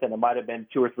different than it might have been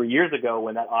 2 or 3 years ago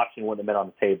when that option wouldn't have been on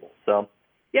the table. So,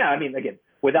 yeah, I mean, again,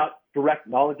 without direct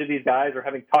knowledge of these guys or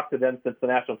having talked to them since the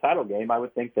national title game, I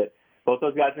would think that both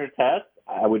those guys are in test.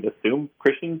 I would assume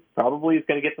Christian probably is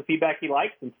going to get the feedback he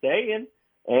likes and stay in.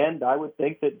 And I would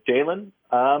think that Jalen,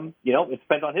 it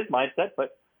depends on his mindset,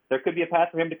 but there could be a path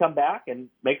for him to come back and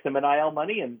make some NIL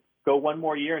money and go one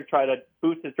more year and try to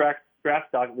boost his draft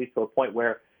stock at least to a point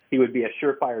where he would be a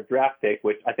surefire draft pick,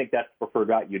 which I think that's the preferred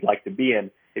route you'd like to be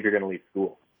in if you're going to leave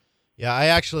school. Yeah,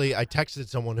 I texted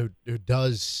someone who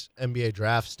does NBA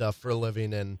draft stuff for a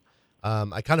living, and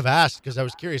I kind of asked because I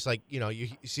was curious, you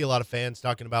see a lot of fans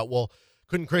talking about, well,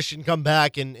 couldn't Christian come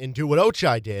back and do what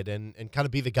Ochai did and kind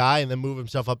of be the guy and then move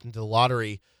himself up into the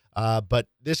lottery? But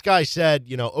this guy said,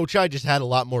 Ochai just had a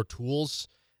lot more tools,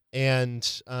 and,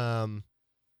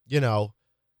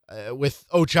 with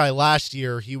Ochai last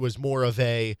year, he was more of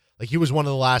he was one of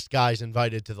the last guys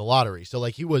invited to the lottery. So,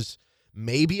 he was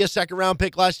maybe a second-round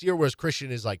pick last year, whereas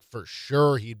Christian is, for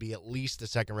sure he'd be at least a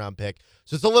second-round pick.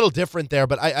 So it's a little different there.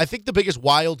 But I think the biggest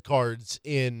wild cards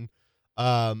in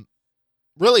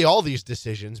really all these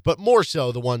decisions, but more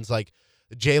so the ones like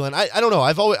Jalen. I don't know.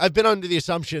 I've been under the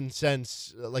assumption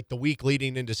since, the week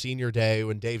leading into senior day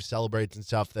when Dave celebrates and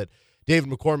stuff that David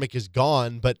McCormick is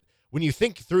gone. But when you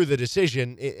think through the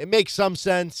decision, it makes some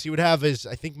sense. He would have his,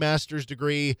 I think, master's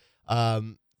degree.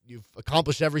 You've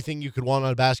accomplished everything you could want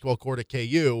on a basketball court at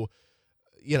KU.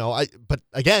 But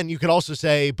again, you could also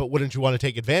say, but wouldn't you want to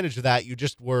take advantage of that? You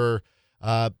just were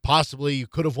possibly you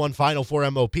could have won Final Four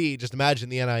MOP. Just imagine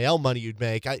the NIL money you'd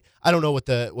make. I don't know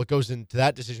what goes into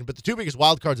that decision, but the two biggest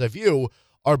wild cards I view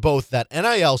are both that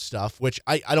NIL stuff, which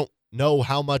I don't know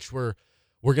how much we're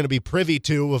going to be privy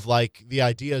to of the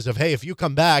ideas of, hey, if you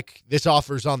come back, this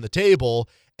offer's on the table.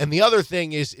 And the other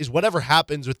thing is whatever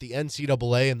happens with the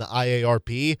NCAA and the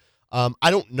IARP.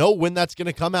 I don't know when that's going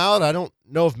to come out. I don't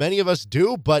know if many of us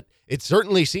do, but it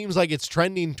certainly seems like it's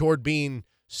trending toward being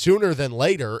sooner than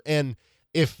later. And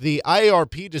if the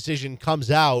IARP decision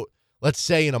comes out, let's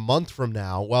say in a month from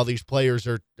now, while these players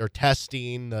are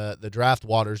testing the draft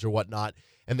waters or whatnot,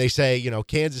 and they say,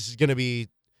 Kansas is going to be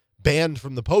banned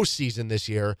from the postseason this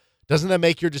year, doesn't that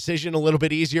make your decision a little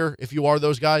bit easier if you are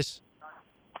those guys?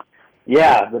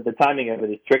 Yeah, but the timing of it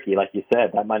is tricky. Like you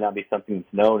said, that might not be something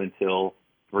that's known until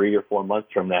 3 or 4 months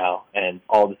from now, and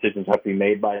all decisions have to be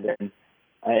made by then.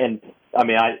 And I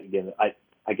mean,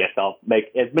 I guess I'll make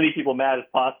as many people mad as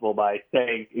possible by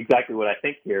saying exactly what I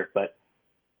think here. But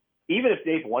even if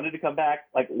Dave wanted to come back,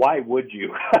 why would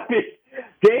you? I mean,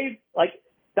 Dave,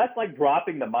 that's like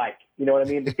dropping the mic. You know what I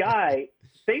mean? The guy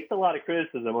faced a lot of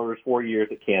criticism over his 4 years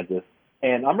at Kansas,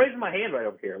 and I'm raising my hand right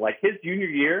over here. His junior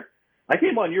year, I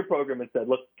came on your program and said,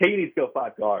 look, KU needs to go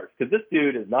 5 guards because this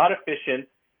dude is not efficient.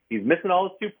 He's missing all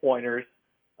his 2-pointers.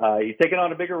 He's taking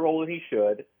on a bigger role than he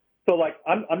should. So,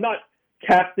 I'm not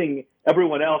casting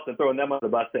everyone else and throwing them on the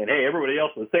bus saying, hey, everybody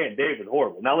else was saying Dave is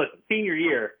horrible. Now, listen, senior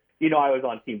year, I was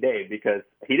on Team Dave because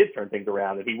he did turn things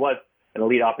around and he was an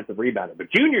elite offensive rebounder.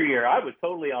 But junior year, I was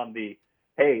totally on the,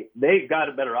 hey, they've got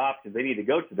a better option. They need to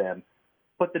go to them.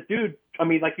 But the dude, I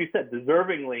mean, like you said,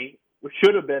 deservingly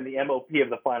should have been the MOP of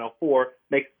the Final Four,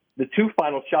 makes the 2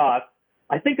 final shots.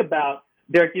 I think about,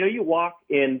 Derek, you walk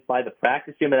in by the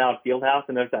practice gym at Allen Fieldhouse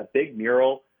and there's that big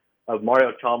mural of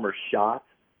Mario Chalmers' shot.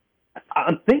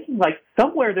 I'm thinking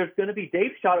somewhere there's going to be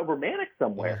Dave's shot over Manick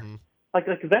somewhere. Mm-hmm.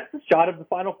 Cause that's the shot of the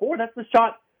Final Four. That's the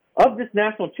shot of this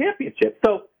national championship.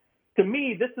 So to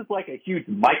me, this is like a huge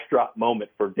mic drop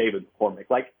moment for David McCormick.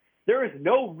 Like, there is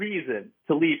no reason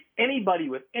to leave anybody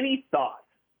with any thought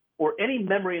or any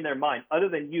memory in their mind other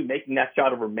than you making that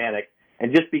shot over Manick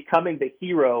and just becoming the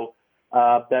hero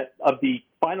of the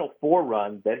Final Four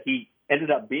run that he ended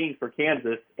up being for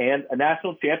Kansas, and a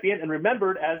national champion, and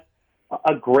remembered as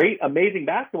a great, amazing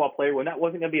basketball player when that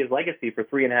wasn't going to be his legacy for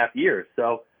 3.5 years.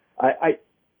 So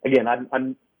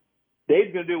I'm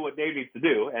Dave's going to do what Dave needs to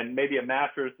do, and maybe a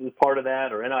Masters is part of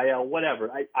that, or NIL,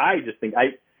 whatever. I just think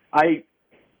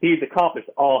he's accomplished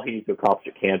all he needs to accomplish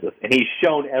at Kansas, and he's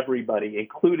shown everybody,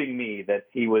 including me, that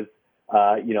he was,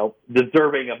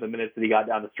 deserving of the minutes that he got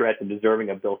down the stretch and deserving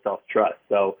of Bill Self's trust.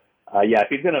 So, if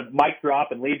he's going to mic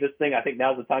drop and leave this thing, I think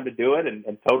now's the time to do it,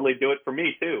 and totally do it for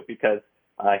me too, because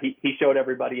he showed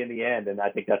everybody in the end, and I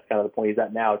think that's kind of the point he's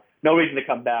at now. No reason to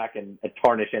come back and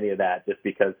tarnish any of that, just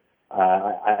because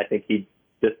I think he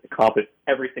just accomplished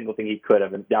every single thing he could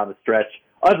have down the stretch,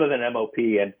 other than MOP.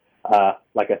 And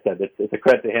like I said, it's a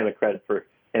credit to him and credit for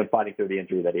him fighting through the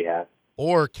injury that he had.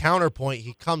 Or counterpoint,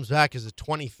 he comes back as a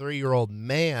 23-year-old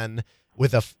man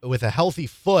with a healthy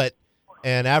foot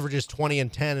and averages 20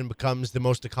 and 10 and becomes the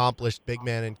most accomplished big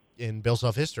man in Bill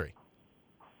Self history.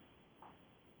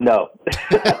 No.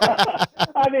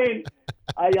 I mean,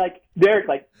 Derek,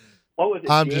 what was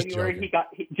it? I'm January just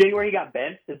joking. January he got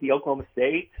benched at the Oklahoma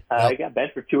State. Yep. He got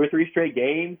benched for 2 or 3 straight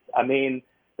games. I mean,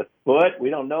 the foot, we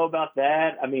don't know about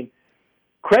that. I mean,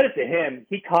 credit to him.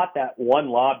 He caught that one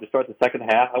lob to start the second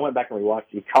half. I went back and rewatched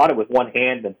it. He caught it with one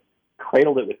hand and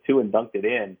cradled it with 2 and dunked it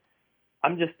in.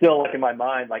 I'm just still in my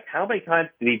mind, how many times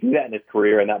did he do that in his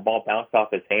career and that ball bounced off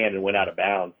his hand and went out of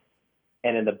bounds?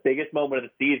 And in the biggest moment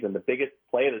of the season, the biggest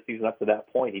play of the season up to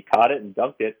that point, he caught it and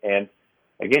dunked it. And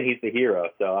again, he's the hero.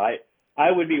 So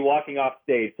I would be walking off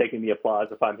stage taking the applause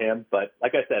if I'm him. But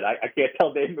like I said, I can't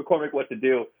tell Dave McCormick what to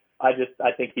do. I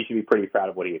think he should be pretty proud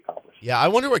of what he accomplished. Yeah, I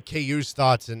wonder what KU's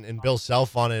thoughts and Bill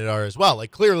Self on it are as well.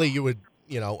 Clearly you would,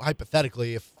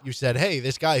 hypothetically, if you said, hey,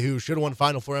 this guy who should have won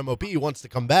Final Four MOP wants to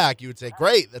come back, you would say,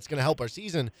 great, that's going to help our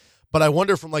season. But I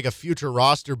wonder from a future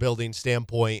roster building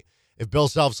standpoint, if Bill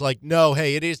Self's like, no,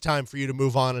 hey, it is time for you to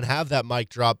move on and have that mic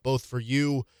drop, both for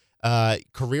you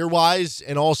career-wise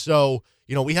and also,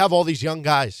 we have all these young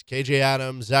guys, KJ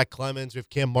Adams, Zach Clemens, we have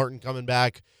Cam Martin coming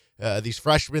back, these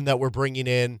freshmen that we're bringing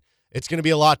in. It's going to be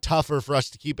a lot tougher for us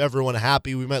to keep everyone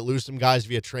happy. We might lose some guys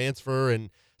via transfer and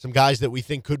some guys that we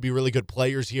think could be really good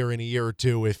players here in a year or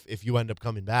two if you end up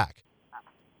coming back.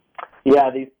 Yeah,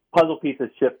 these puzzle pieces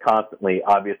shift constantly,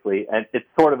 obviously. And it's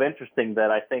sort of interesting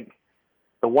that I think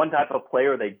the one type of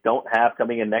player they don't have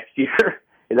coming in next year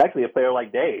is actually a player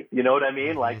like Dave. You know what I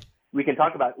mean? Mm-hmm. We can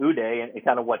talk about Uday and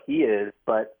kind of what he is,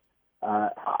 but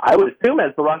I would assume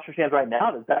as the roster stands right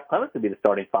now that Zach Clemens would be the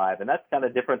starting 5, and that's kind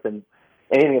of different than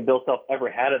anything that Bill Self ever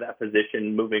had at that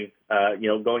position moving,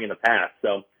 going in the past.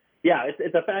 So, yeah,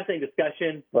 it's a fascinating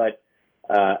discussion, but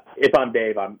if I'm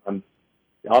Dave, I'm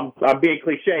being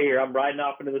cliche here. I'm riding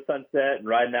off into the sunset and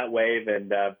riding that wave,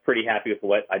 and pretty happy with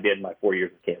what I did in my 4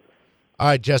 years at Kansas. All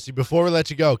right, Jesse, before we let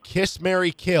you go, kiss,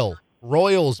 marry, kill.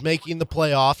 Royals making the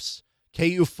playoffs,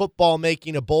 KU football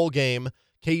making a bowl game,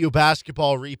 KU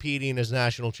basketball repeating as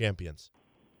national champions.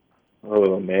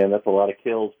 Oh, man, that's a lot of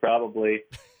kills, probably.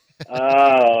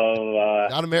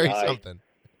 Gotta marry something.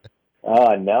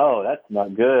 Oh, no, that's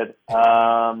not good.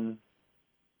 Yikes.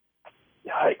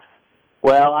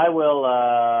 Well, I will.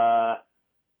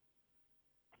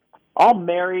 I'll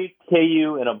marry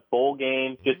KU in a bowl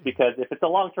game just because if it's a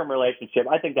long-term relationship,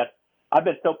 I think I've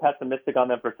been so pessimistic on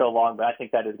them for so long, but I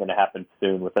think that is going to happen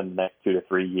soon within the next 2 to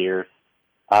 3 years.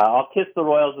 I'll kiss the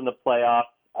Royals in the playoffs.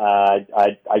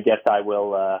 I guess I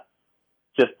will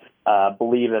just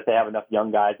believe that they have enough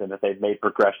young guys and that they've made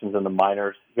progressions in the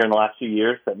minors here in the last few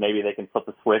years that maybe they can flip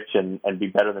the switch and be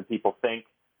better than people think.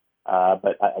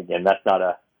 But again, that's not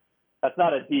a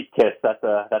deep kiss. That's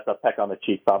a peck on the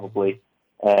cheek probably.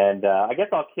 And I guess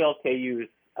I'll kill KU's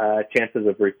chances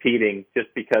of repeating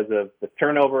just because of the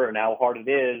turnover and how hard it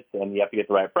is, and you have to get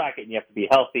the right bracket and you have to be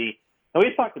healthy. And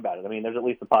we've talked about it. I mean, there's at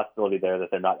least a possibility there that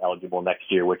they're not eligible next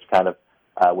year, which kind of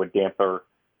would damper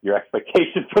your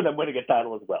expectations for them winning a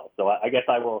title as well. So I guess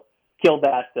I will kill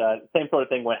that. Same sort of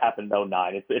thing when it happened in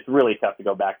 2009. It's really tough to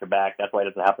go back-to-back. That's why it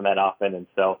doesn't happen that often. And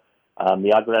so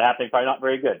the odds of that happening probably not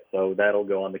very good. So that'll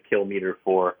go on the kill meter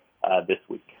for this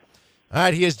week. All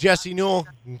right, he is Jesse Newell.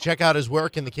 You can check out his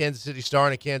work in the Kansas City Star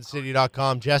and at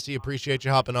kansascity.com. Jesse, appreciate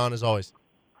you hopping on as always.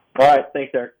 All right,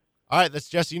 thanks, Eric. All right, that's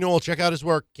Jesse Newell. Check out his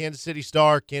work, Kansas City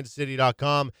Star,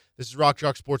 kansascity.com. This is Rock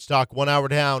Chalk Sports Talk, 1 hour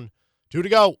down. 2 to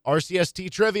go. RCST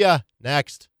Trivia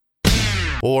next.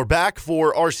 Well, we're back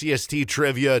for RCST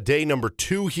Trivia, day number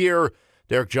 2 here.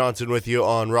 Derek Johnson with you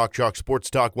on Rock Chalk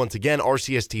Sports Talk. Once again,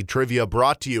 RCST Trivia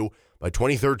brought to you by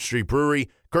 23rd Street Brewery,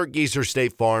 Kurt Gieser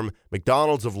State Farm,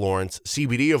 McDonald's of Lawrence,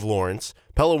 CBD of Lawrence,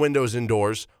 Pella Windows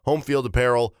Indoors, Home Field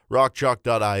Apparel,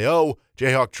 RockChalk.io,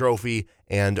 Jayhawk Trophy,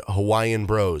 and Hawaiian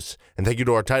Bros. And thank you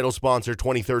to our title sponsor,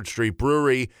 23rd Street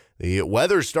Brewery. The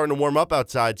weather's starting to warm up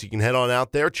outside, so you can head on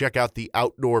out there. Check out the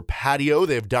outdoor patio.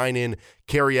 They have dine-in,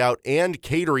 carry-out, and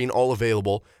catering all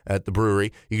available at the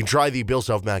brewery. You can try the Bill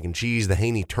Self Mac and Cheese, the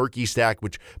Haney Turkey Stack,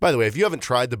 which, by the way, if you haven't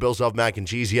tried the Bill Self Mac and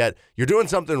Cheese yet, you're doing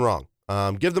something wrong.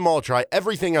 Give them all a try.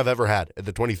 Everything I've ever had at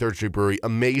the 23rd Street Brewery,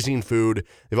 amazing food.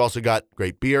 They've also got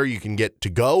great beer you can get to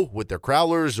go with their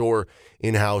crowlers or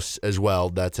in-house as well.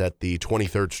 That's at the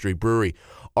 23rd Street Brewery.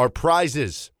 Our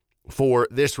prizes for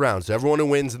this round. So everyone who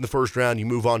wins in the first round, you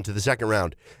move on to the second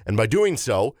round. And by doing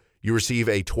so, you receive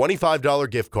a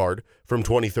 $25 gift card from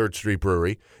 23rd Street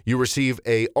Brewery. You receive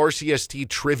a RCST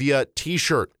Trivia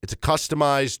t-shirt. It's a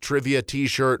customized trivia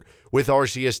t-shirt with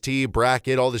RCST,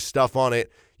 bracket, all this stuff on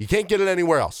it. You can't get it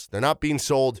anywhere else. They're not being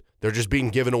sold. They're just being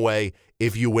given away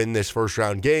if you win this first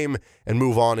round game and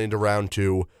move on into round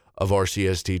 2 of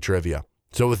RCST Trivia.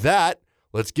 So with that,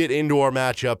 let's get into our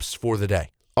matchups for the day.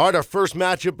 All right, our first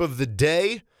matchup of the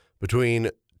day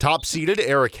between top-seeded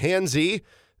Eric Hansey,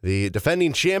 the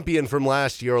defending champion from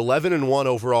last year, 11-1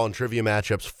 overall in trivia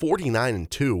matchups,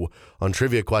 49-2 on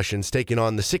trivia questions, taking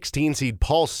on the 16-seed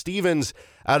Paul Stevens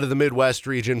out of the Midwest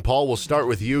region. Paul, we'll start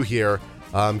with you here.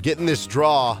 Getting this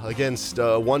draw against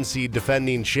 1-seed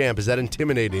defending champ, is that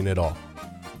intimidating at all?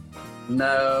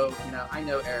 No, I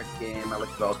know Eric's game. I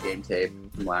looked at all his game tape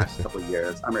from the last couple of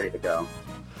years. I'm ready to go.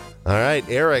 All right,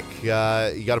 Eric, you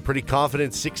got a pretty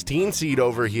confident 16-seed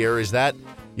over here. Is that,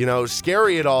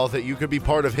 scary at all that you could be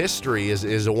part of history is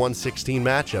a 1-16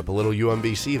 matchup, a little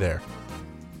UMBC there?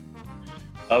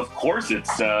 Of course,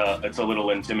 it's a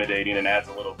little intimidating and adds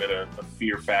a little bit of a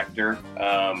fear factor.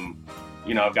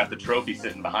 I've got the trophy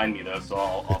sitting behind me, though, so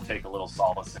I'll take a little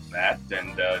solace in that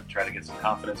and try to get some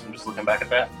confidence from just looking back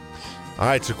at that. All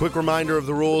right, so quick reminder of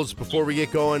the rules before we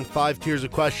get going. 5 tiers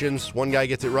of questions. One guy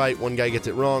gets it right, one guy gets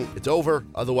it wrong. It's over.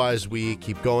 Otherwise, we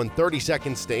keep going. 30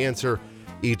 seconds to answer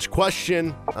each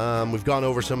question. We've gone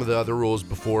over some of the other rules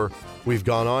before we've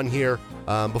gone on here.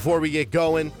 Before we get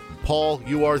going, Paul,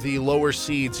 you are the lower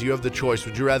seed, so you have the choice.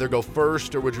 Would you rather go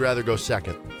first or would you rather go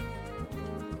second?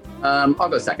 I'll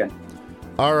go second.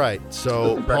 All right,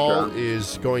 so Paul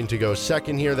is going to go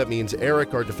second here. That means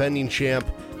Eric, our defending champ,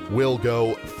 will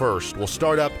go first. We'll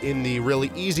start up in the really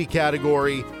easy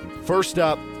category. First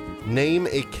up, name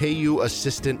a KU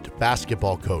assistant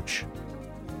basketball coach.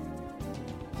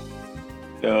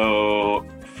 So,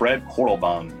 Fred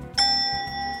Kortelbaum.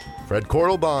 Fred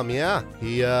Kortelbaum, yeah.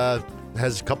 He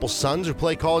has a couple sons who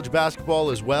play college basketball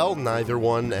as well, neither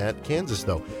one at Kansas,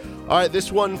 though. All right,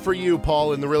 this one for you,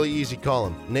 Paul, in the really easy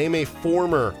column. Name a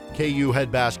former KU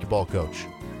head basketball coach.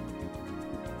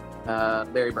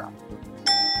 Larry Brown.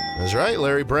 That's right,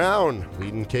 Larry Brown,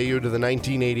 leading KU to the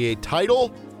 1988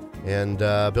 title. And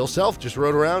Bill Self just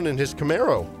rode around in his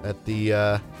Camaro at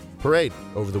the parade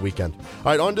over the weekend.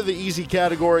 All right, on to the easy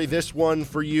category. This one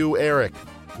for you, Eric.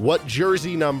 What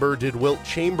jersey number did Wilt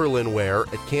Chamberlain wear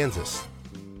at Kansas?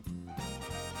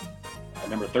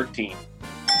 Number 13.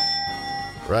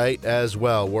 Right, as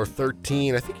well. Wore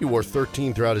 13. I think he wore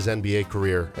 13 throughout his NBA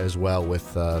career as well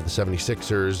with the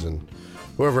 76ers and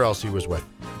whoever else he was with.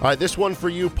 All right, this one for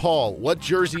you, Paul. What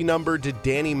jersey number did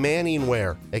Danny Manning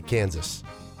wear at Kansas?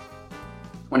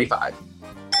 25.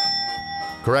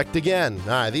 Correct again. All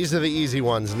right, these are the easy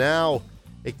ones. Now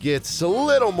it gets a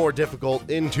little more difficult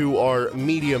into our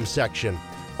medium section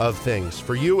of things.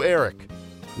 For you, Eric,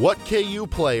 what KU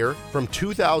player from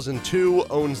 2002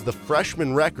 owns the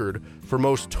freshman record for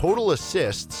most total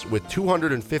assists with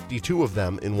 252 of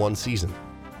them in one season?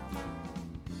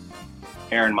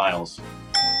 Aaron Miles.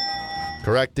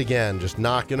 Correct again. Just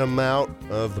knocking them out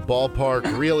of the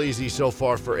ballpark. Real easy so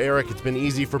far for Eric. It's been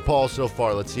easy for Paul so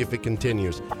far. Let's see if it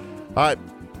continues. All right,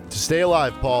 to stay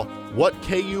alive, Paul, what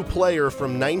KU player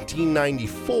from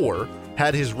 1994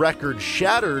 had his record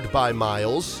shattered by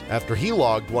Miles after he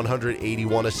logged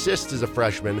 181 assists as a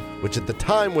freshman, which at the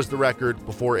time was the record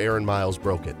before Aaron Miles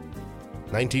broke it?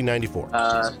 1994.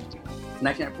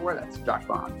 1994, that's Josh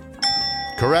Bond.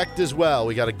 Correct as well.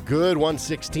 We got a good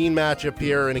 116 matchup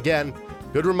here. And again,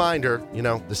 good reminder,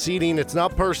 the seeding, it's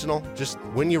not personal, just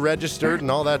when you registered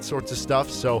and all that sorts of stuff.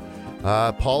 So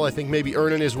Paul, I think, maybe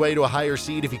earning his way to a higher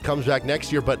seed if he comes back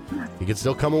next year, but he could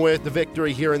still come away with the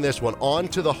victory here in this one. On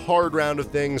to the hard round of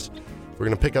things. We're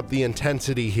going to pick up the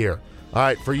intensity here. All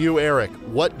right, for you, Eric,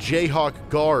 what Jayhawk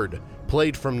guard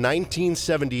played from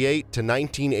 1978 to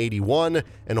 1981,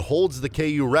 and holds the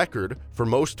KU record for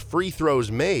most free throws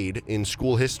made in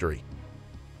school history?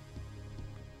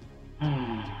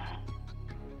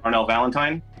 Arnell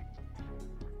Valentine.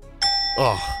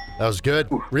 Oh, that was good.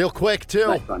 Real quick, too.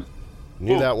 Nice one.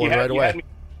 Knew that one right away.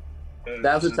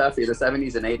 That was a toughie. The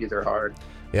 70s and 80s are hard.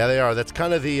 Yeah, they are. That's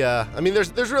kind of the,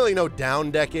 there's really no down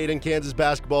decade in Kansas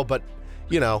basketball, but,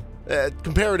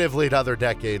 comparatively to other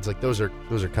decades, like those are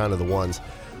kind of the ones.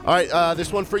 All right,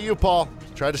 this one for you, Paul.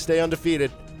 Try to stay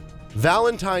undefeated.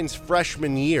 Valentine's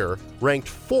freshman year ranked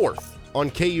 4th on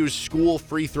KU's school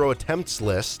free throw attempts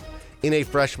list in a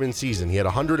freshman season. He had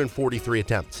 143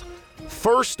 attempts.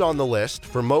 First on the list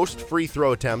for most free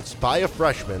throw attempts by a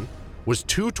freshman was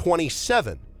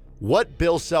 227. What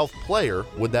Bill Self player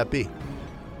would that be?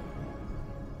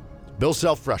 Bill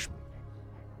Self, freshman.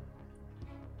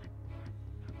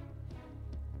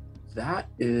 That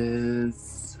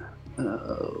is...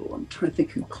 I'm trying to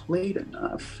think who played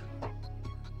enough.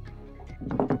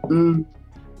 I'm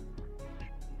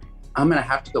going to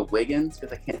have to go Wiggins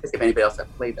because I can't think of anybody else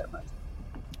that played that much.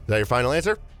 Is that your final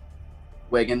answer?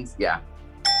 Wiggins, yeah.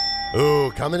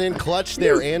 Ooh, coming in clutch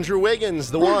there. Andrew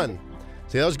Wiggins, the one.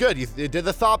 See, that was good. You did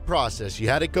the thought process. You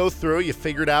had it go through. You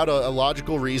figured out a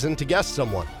logical reason to guess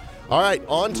someone. All right,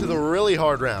 on to the really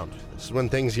hard round. This is when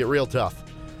things get real tough.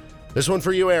 This one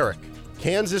for you, Eric.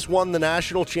 Kansas won the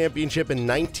national championship in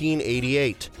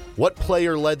 1988. What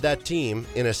player led that team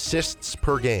in assists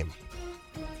per game?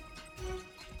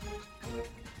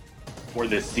 For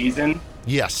this season?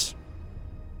 Yes.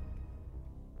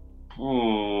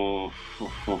 Oh,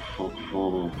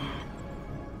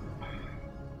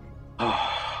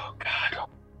 God.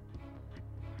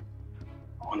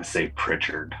 I want to say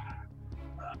Pritchard.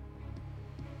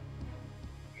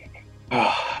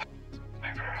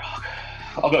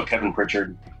 I'll go Kevin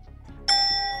Pritchard.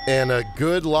 And a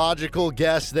good logical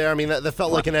guess there. I mean, that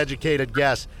felt like an educated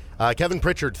guess. Kevin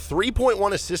Pritchard,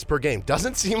 3.1 assists per game.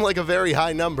 Doesn't seem like a very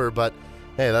high number, but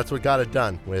hey, that's what got it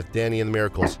done with Danny and the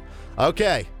Miracles.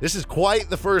 Okay, this is quite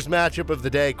the first matchup of the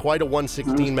day, quite a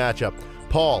 116 matchup.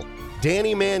 Paul,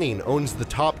 Danny Manning owns the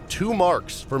top 2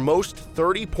 marks for most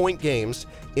 30-point games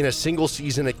in a single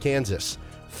season at Kansas.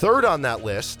 Third on that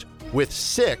list, with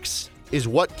 6, is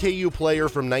what KU player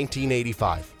from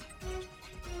 1985?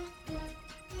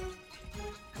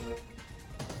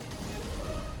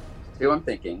 Who I'm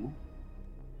thinking.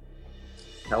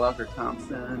 Kellogg or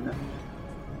Thompson.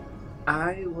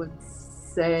 I would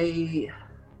say,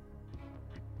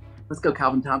 let's go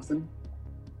Calvin Thompson.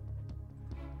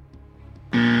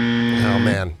 Oh,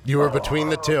 man. You were between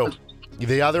the two.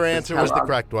 The other answer was the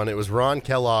correct one. It was Ron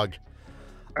Kellogg.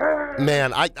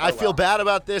 Man, I feel bad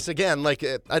about this. Again, like,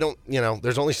 I don't,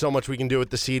 there's only so much we can do with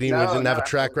the seeding. We didn't have a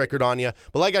track record on you.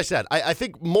 But like I said, I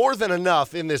think more than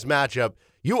enough in this matchup.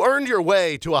 You earned your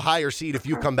way to a higher seed if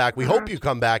you come back. We hope you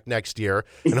come back next year,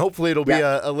 and hopefully it'll be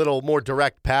a little more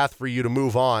direct path for you to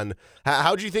move on.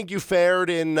 How do you think you fared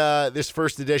in this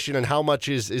first edition, and how much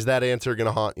is that answer going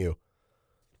to haunt you?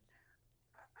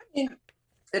 I mean,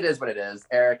 it is what it is.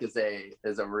 Eric is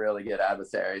a really good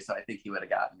adversary, so I think he would have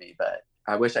gotten me, but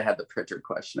I wish I had the Pritchard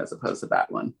question as opposed to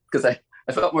that one, because I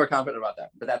felt more confident about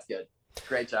that, but that's good.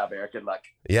 Great job, Eric. Good luck.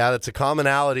 Yeah, that's a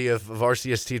commonality of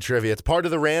RCST trivia. It's part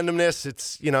of the randomness.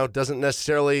 It's, doesn't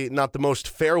necessarily, not the most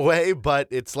fair way, but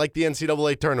it's like the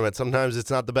NCAA tournament. Sometimes it's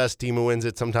not the best team who wins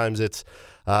it. Sometimes it's,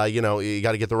 you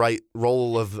got to get the right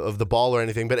roll of the ball or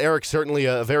anything. But Eric's certainly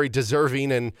a very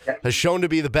deserving and has shown to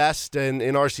be the best in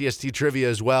RCST trivia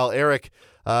as well. Eric,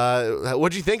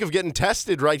 what'd you think of getting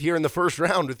tested right here in the first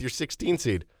round with your 16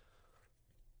 seed?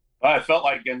 Well, it felt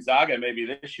like Gonzaga maybe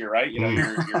this year, right?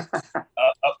 You're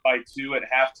up by 2 at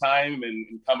halftime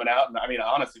and coming out. And I mean,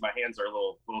 honestly, my hands are a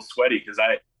little sweaty because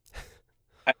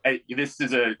this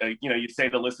is you say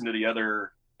to listen to the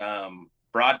other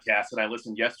broadcast, and I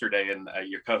listened yesterday, and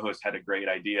your co-host had a great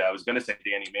idea. I was going to say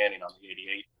Danny Manning on the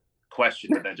 88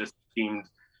 question, but that just seemed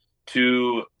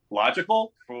too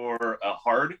logical for a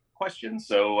hard question.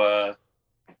 So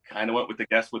kind of went with the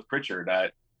guess with Pritchard.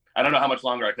 I don't know how much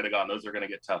longer I could have gone. Those are going to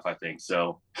get tough, I think.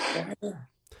 So,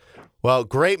 well,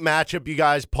 great matchup, you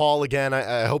guys. Paul, again,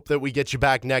 I hope that we get you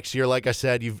back next year. Like I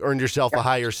said, you've earned yourself a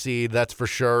higher seed, that's for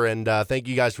sure. And thank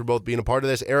you guys for both being a part of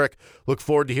this. Eric, look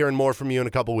forward to hearing more from you in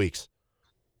a couple weeks.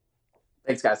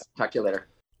 Thanks, guys. Talk to you later.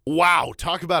 Wow,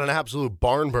 talk about an absolute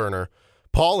barn burner.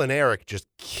 Paul and Eric just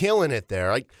killing it there.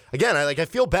 I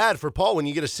feel bad for Paul when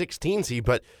you get a 16 seed,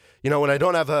 but when I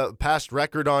don't have a past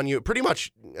record on you, pretty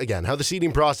much, again, how the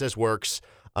seeding process works,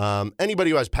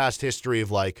 anybody who has past history of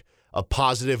like a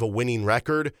positive, a winning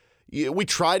record, we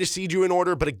try to seed you in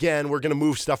order, but again, we're going to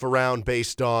move stuff around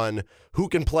based on who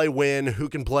can play win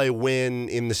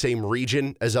in the same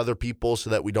region as other people so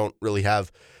that we don't really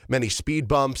have many speed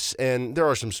bumps. And there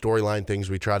are some storyline things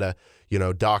we try to,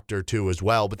 doctor too as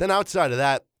well. But then outside of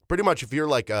that, pretty much if you're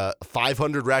like a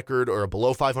 500 record or a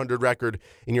below 500 record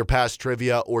in your past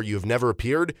trivia or you've never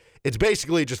appeared, it's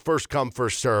basically just first come,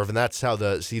 first serve, and that's how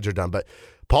the seeds are done. But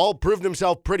Paul proved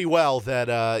himself pretty well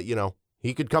that,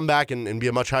 he could come back and be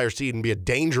a much higher seed and be a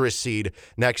dangerous seed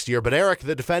next year. But Eric,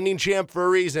 the defending champ for a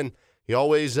reason, he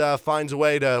always finds a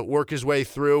way to work his way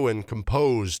through and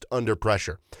composed under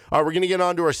pressure. All right, we're going to get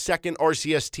on to our second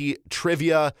RCST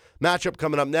trivia matchup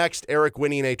coming up next. Eric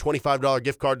winning a $25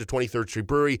 gift card to 23rd Street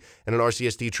Brewery and an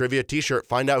RCST trivia t-shirt.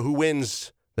 Find out who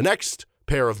wins the next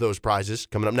pair of those prizes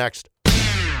coming up next.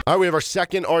 All right, we have our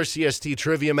second RCST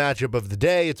trivia matchup of the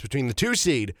day. It's between the 2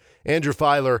 seed, Andrew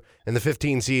Filer, and the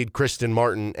 15 seed, Kristen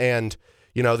Martin. And,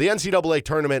 the NCAA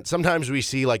tournament, sometimes we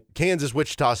see like Kansas,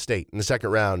 Wichita State in the second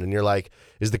round, and you're like,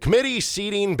 is the committee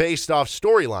seeding based off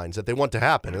storylines that they want to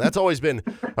happen? And that's always been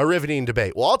a riveting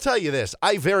debate. Well, I'll tell you this.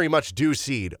 I very much do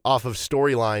seed off of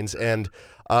storylines. And,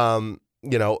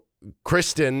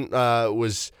 Kristen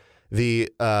was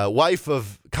the wife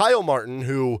of Kyle Martin,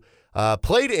 who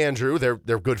played Andrew.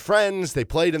 They're good friends. They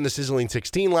played in the Sizzling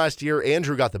 16 last year.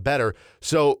 Andrew got the better.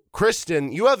 So,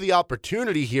 Kristen, you have the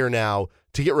opportunity here now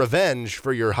to get revenge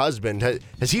for your husband.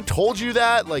 Has he told you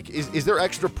that? Like, is there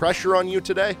extra pressure on you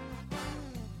today?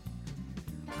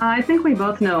 I think we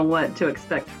both know what to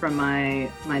expect from my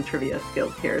trivia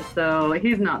skills here, so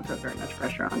he's not put very much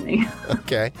pressure on me.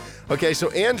 Okay, so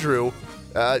Andrew,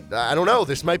 I don't know.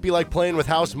 This might be like playing with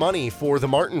house money for the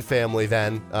Martin family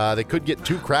then. They could get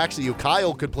 2 cracks at you.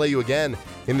 Kyle could play you again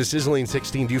in the Sizzling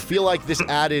 16. Do you feel like this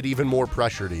added even more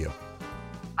pressure to you?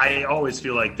 I always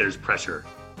feel like there's pressure.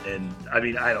 And, I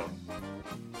don't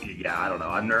know.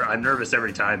 I'm nervous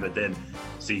every time, but then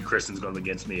see Kristen's going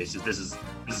against me. It's just, this is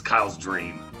Kyle's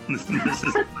dream. this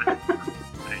is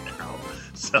right now.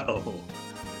 So,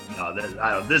 no,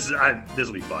 this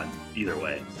will be fun either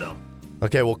way, so.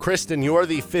 Okay, well, Kristen, you are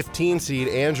the 15 seed.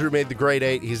 Andrew made the grade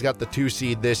 8. He's got the 2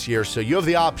 seed this year. So you have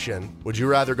the option. Would you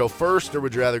rather go first or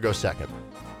would you rather go second?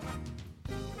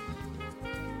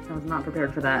 I was not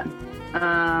prepared for that.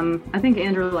 I think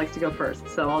Andrew likes to go first,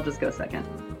 so I'll just go second.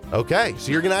 Okay,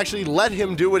 so you're going to actually let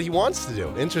him do what he wants to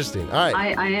do. Interesting. All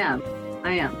right. I am.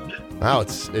 Wow,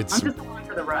 it's. I'm just along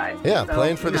for the ride. Yeah, so,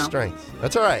 playing for the strength.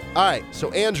 That's all right. All right,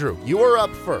 so Andrew, you are up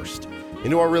first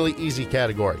into our really easy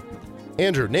category.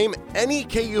 Andrew, name any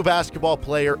KU basketball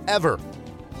player ever.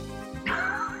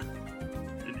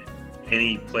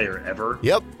 Any player ever?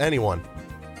 Yep, anyone.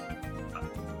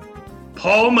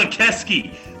 Paul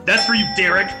McKeskey. That's for you,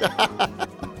 Derek.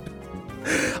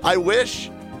 I wish.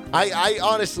 I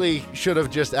honestly should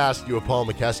have just asked you a Paul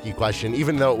McKeskey question,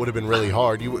 even though it would have been really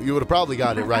hard. You would have probably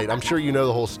got it right. I'm sure you know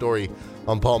the whole story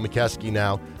on Paul McKeskey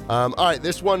now. All right,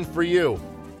 this one for you,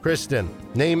 Kristen.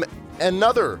 Name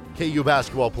another KU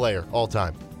basketball player all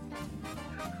time.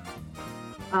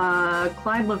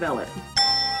 Clyde Lovellette.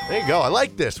 There you go. I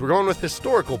like this. We're going with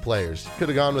historical players. Could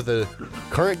have gone with a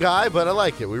current guy, but I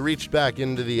like it. We reached back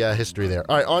into the history there.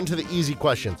 All right, on to the easy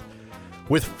questions.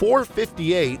 With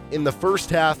 4:58 in the first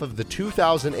half of the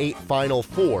 2008 Final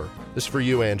Four, this is for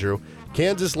you, Andrew,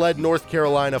 Kansas led North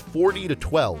Carolina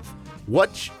 40-12.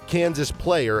 What Kansas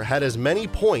player had as many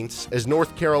points as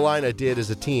North Carolina did as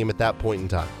a team at that point in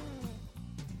time?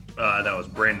 That was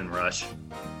Brandon Rush.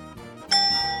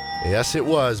 Yes, it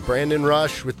was. Brandon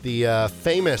Rush with the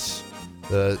famous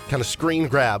kind of screen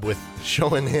grab with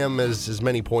showing him as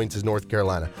many points as North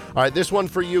Carolina. All right, this one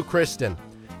for you, Kristen.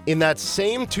 In that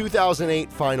same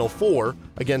 2008 Final Four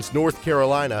against North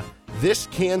Carolina, this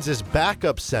Kansas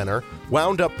backup center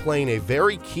wound up playing a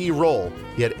very key role.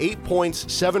 He had 8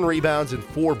 points, 7 rebounds, and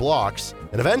 4 blocks,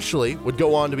 and eventually would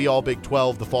go on to be All Big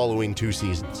 12 the following 2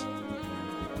 seasons.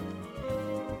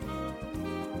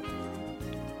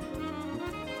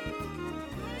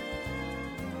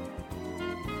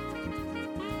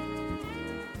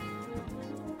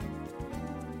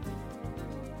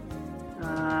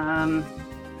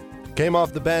 Came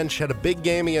off the bench, had a big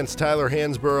game against Tyler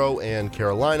Hansborough and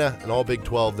Carolina, and All Big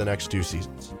 12 the next 2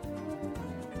 seasons.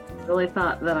 Really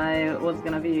thought that I was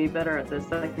going to be better at this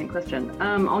second question.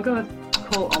 I'll go with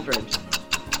Cole Aldridge.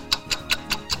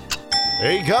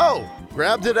 There you go.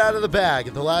 Grabbed it out of the bag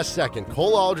at the last second.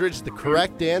 Cole Aldridge, the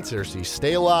correct answer, so you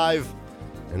stay alive.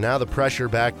 And now the pressure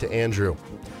back to Andrew.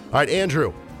 All right,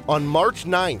 Andrew, on March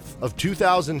 9th of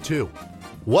 2002,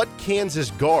 what Kansas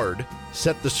guard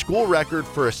set the school record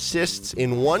for assists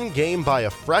in one game by a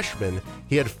freshman?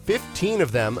 He had 15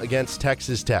 of them against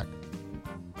Texas Tech.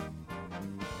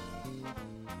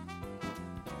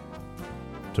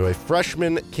 So a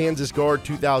freshman Kansas guard,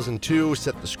 2002,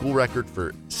 set the school record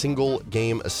for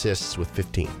single-game assists with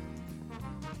 15.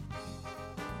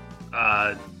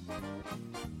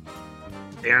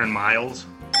 Aaron Miles.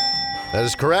 That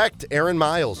is correct. Aaron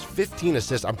Miles, 15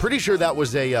 assists. I'm pretty sure that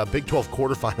was a Big 12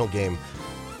 quarterfinal game.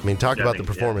 I mean, talk about the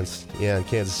performance. Yeah, in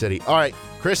Kansas City. All right,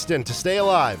 Kristen, to stay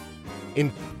alive.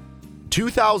 In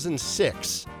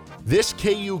 2006, this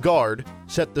KU guard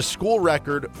set the school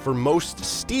record for most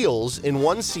steals in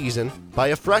one season by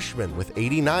a freshman with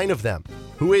 89 of them.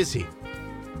 Who is he?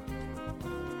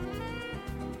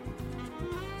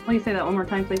 Will you say that one more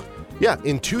time, please? Yeah,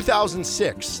 in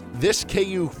 2006, this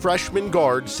KU freshman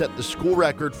guard set the school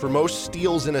record for most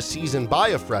steals in a season by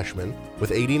a freshman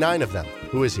with 89 of them.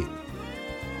 Who is he?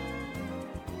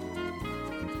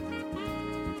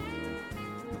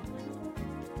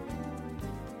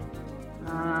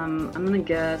 I'm going to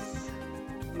guess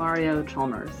Mario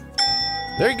Chalmers.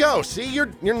 There you go. See,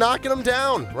 you're knocking them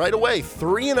down right away.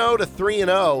 3-0 to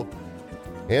 3-0.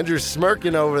 Andrew's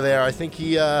smirking over there. I think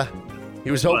he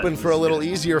was hoping for a little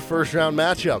easier first-round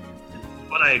matchup.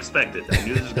 What I expected. I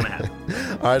knew this was going to happen.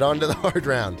 All right, on to the hard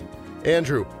round.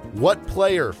 Andrew, what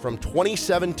player from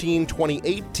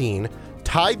 2017-2018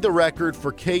 tied the record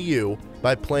for KU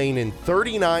by playing in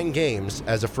 39 games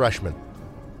as a freshman?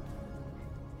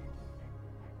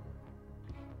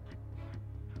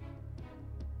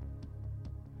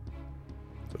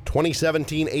 So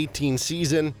 2017-18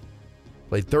 season,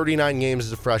 played 39 games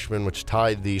as a freshman, which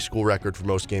tied the school record for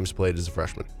most games played as a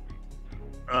freshman.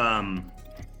 I'm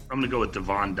going to go with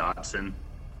Devon Dotson.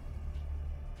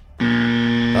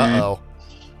 Uh-oh.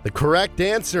 The correct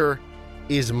answer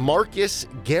is Marcus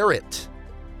Garrett.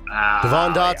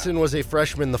 Devon Dotson was a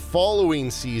freshman the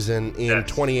following season in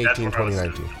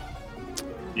 2018-2019.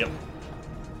 Yep.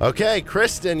 Okay,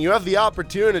 Kristen, you have the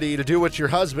opportunity to do what your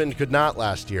husband could not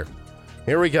last year.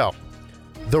 Here we go.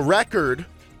 The record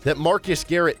that Marcus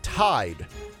Garrett tied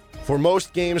for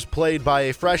most games played by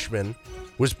a freshman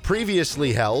was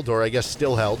previously held, or I guess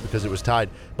still held because it was tied,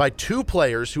 by two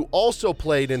players who also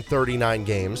played in 39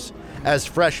 games as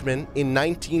freshmen in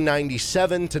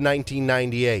 1997 to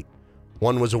 1998.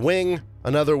 One was a wing,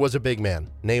 another was a big man.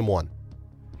 Name one.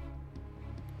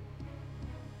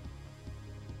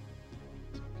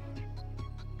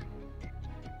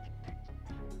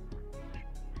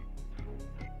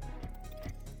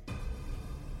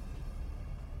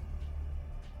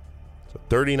 So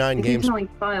 39 games. You can only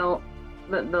file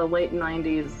the late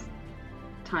 90s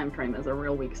time frame is a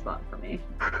real weak spot for me.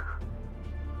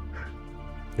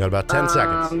 Got about 10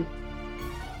 seconds.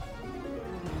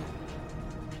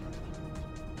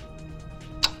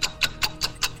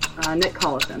 Nick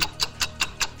Collison.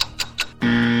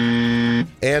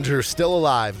 Andrew, still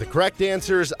alive. The correct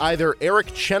answer is either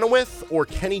Eric Chenoweth or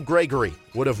Kenny Gregory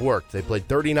would have worked. They played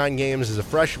 39 games as a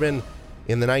freshman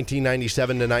in the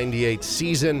 1997-98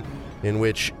 season, in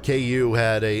which KU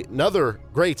had another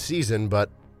great season, but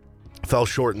fell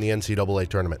short in the NCAA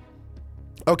tournament.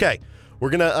 Okay, we're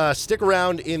going to stick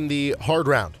around in the hard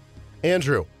round.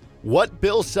 Andrew, what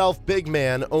Bill Self big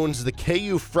man owns the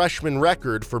KU freshman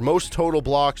record for most total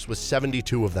blocks with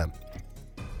 72 of them?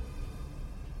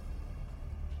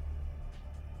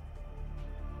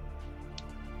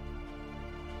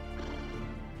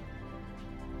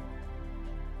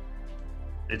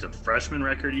 It's a freshman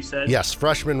record, you said? Yes,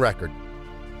 freshman record.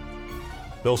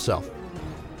 Bill Self.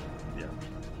 Yeah.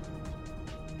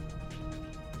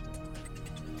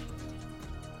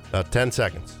 About 10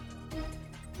 seconds.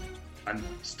 I'm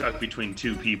stuck between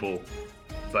two people,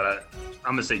 but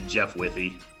I'm going to say Jeff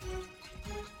Withey.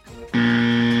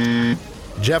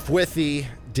 Jeff Withey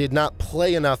did not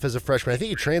play enough as a freshman. I think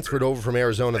he transferred over from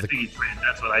Arizona. I think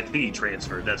he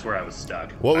transferred. That's where I was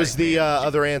stuck. What was the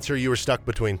other answer you were stuck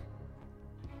between?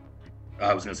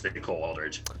 I was going to say Cole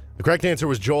Aldridge. The correct answer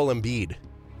was Joel Embiid. He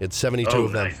had 72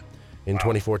 of them in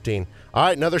 2014. All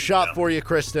right, another shot for you,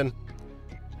 Kristen.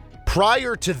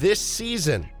 Prior to this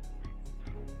season,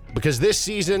 because this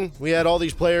season we had all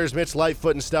these players, Mitch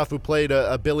Lightfoot and stuff, who played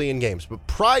a billion games. But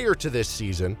prior to this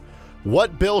season,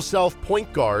 what Bill Self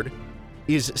point guard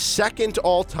is second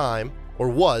all-time, or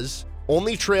was,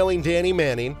 only trailing Danny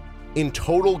Manning, in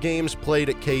total games played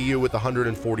at KU with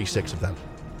 146 of them?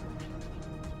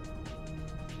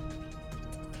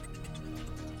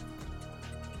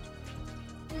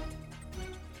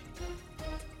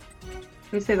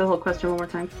 Can you say the whole question one more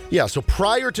time? Yeah, so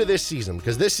prior to this season,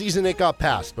 because this season it got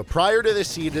passed, but prior to this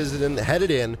season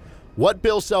headed in, what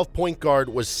Bill Self point guard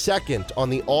was second on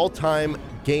the all-time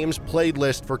games played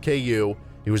list for KU?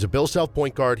 He was a Bill Self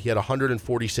point guard. He had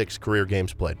 146 career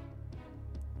games played.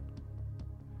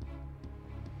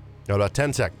 Got about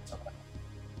 10 seconds.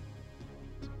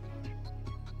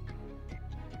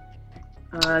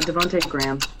 Devontae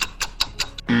Graham.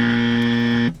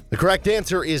 The correct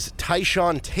answer is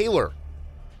Tyshawn Taylor.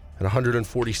 At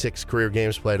 146 career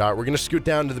games played. All right, we're going to scoot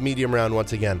down to the medium round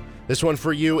once again. This one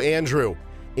for you, Andrew.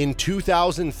 In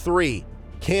 2003,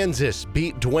 Kansas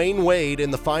beat Dwayne Wade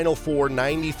in the Final Four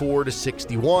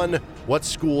 94-61. What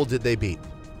school did they beat?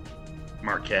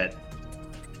 Marquette.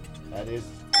 That is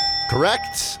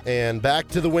correct. And back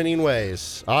to the winning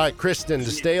ways. All right, Kristen, to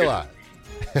stay alive.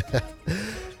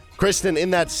 Kristen,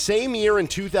 in that same year in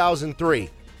 2003,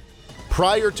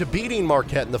 prior to beating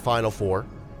Marquette in the Final Four,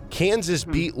 Kansas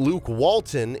beat Luke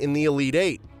Walton in the Elite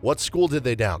Eight. What school did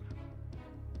they down?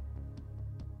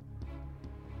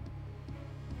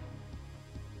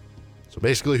 So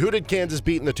basically, who did Kansas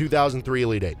beat in the 2003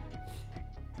 Elite Eight?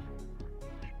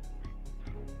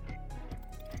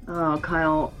 Oh,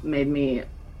 Kyle made me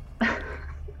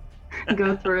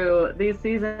go through these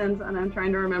seasons, and I'm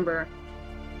trying to remember.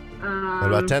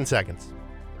 About 10 seconds.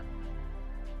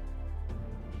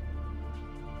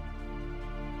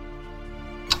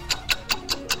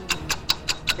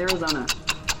 Arizona.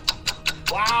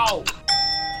 Wow.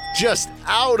 Just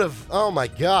out of, oh my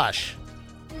gosh.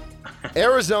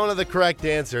 Arizona, the correct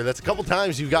answer. That's a couple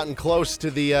times you've gotten close to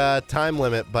the time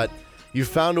limit, but you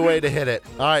found a way to hit it.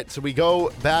 All right, so we go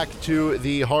back to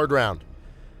the hard round.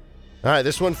 All right,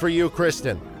 this one for you,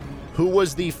 Kristen. Who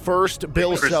was the first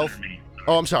Bill Self?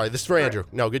 Oh, I'm sorry. This is for Andrew.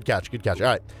 No, good catch. Good catch. All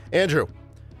right, Andrew.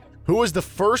 Who was the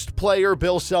first player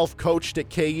Bill Self coached at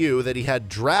KU that he had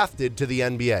drafted to the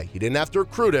NBA? He didn't have to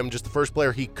recruit him, just the first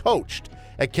player he coached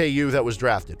at KU that was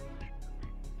drafted.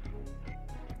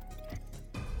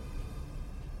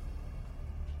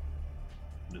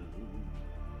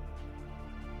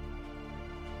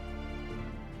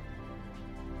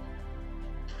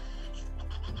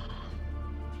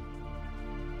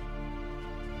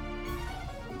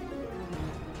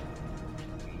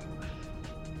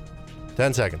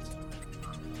 Ten seconds.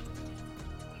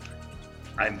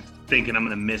 I'm thinking I'm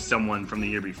going to miss someone from the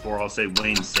year before. I'll say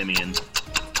Wayne Simeon.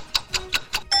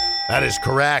 That is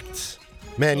correct.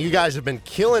 Man, you guys have been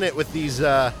killing it with these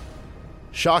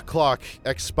shot clock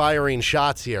expiring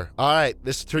shots here. All right,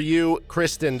 this is for you,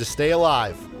 Kristen, to stay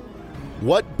alive.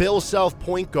 What Bill Self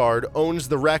point guard owns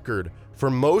the record for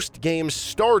most games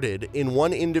started in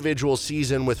one individual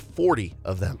season with 40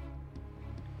 of them?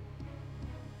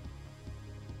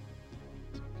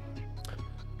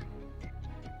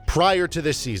 Prior to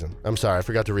this season. I'm sorry, I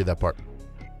forgot to read that part.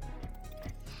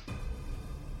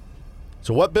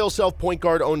 So what Bill Self point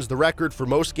guard owns the record for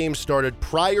most games started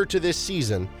prior to this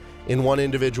season in one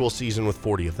individual season with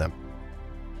 40 of them?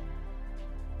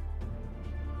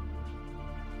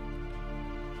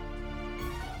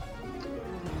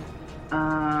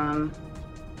 I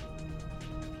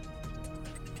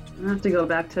have to go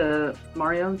back to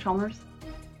Mario Chalmers.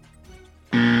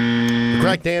 The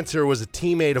correct answer was a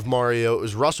teammate of Mario. It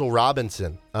was Russell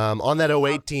Robinson. On that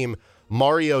 08 team,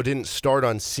 Mario didn't start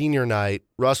on senior night.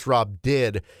 Russ Rob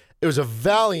did. It was a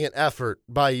valiant effort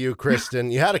by you,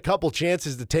 Kristen. You had a couple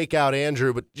chances to take out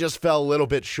Andrew, but just fell a little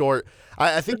bit short.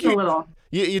 I think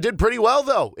you did pretty well,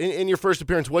 though, in your first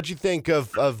appearance. What'd you think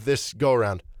of this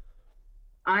go-around?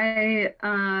 I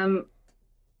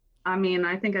mean,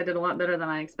 I think I did a lot better than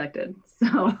I expected.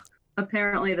 So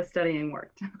apparently the studying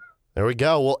worked. There we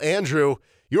go. Well, Andrew,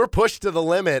 you were pushed to the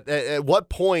limit. At what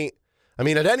point, I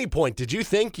mean, at any point, did you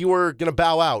think you were going to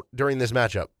bow out during this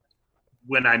matchup?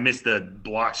 When I missed the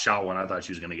block shot one, I thought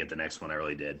she was going to get the next one. I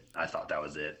really did. I thought that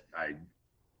was it.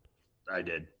 I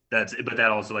did. But that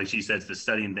also, like she said, it's the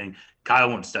studying thing. Kyle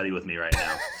won't study with me right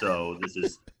now. So this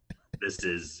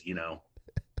is, you know,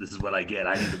 this is what I get.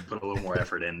 I need to put a little more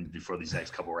effort in before these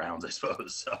next couple rounds, I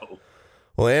suppose. So.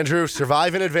 Well, Andrew,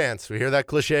 survive in advance. We hear that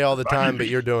cliche all the time, but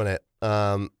you're doing it.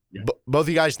 Both of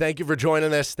you guys, thank you for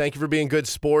joining us. Thank you for being good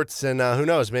sports. And who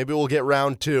knows, maybe we'll get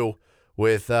round two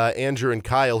with Andrew and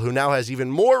Kyle, who now has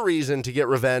even more reason to get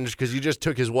revenge because you just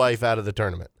took his wife out of the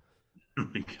tournament. There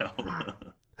we go.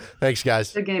 Thanks,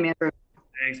 guys. Good game, Andrew.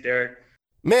 Thanks, Derek.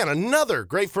 Man, another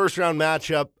great first-round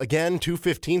matchup. Again,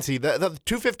 215 seed. The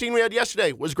 215 we had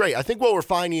yesterday was great. I think what we're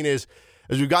finding is,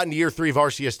 as we've gotten to year 3 of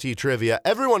RCST trivia,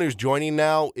 everyone who's joining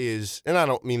now is, and I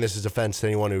don't mean this as offense to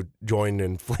anyone who joined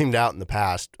and flamed out in the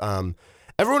past,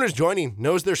 everyone who's joining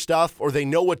knows their stuff or they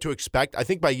know what to expect. I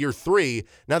think by year 3,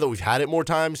 now that we've had it more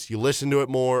times, you listen to it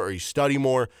more or you study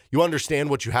more, you understand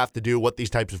what you have to do, what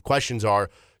these types of questions are.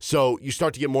 So you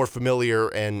start to get more familiar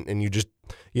and you just,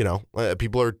 you know,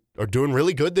 people are doing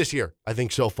really good this year, I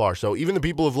think, so far. So even the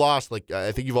people who've lost, like,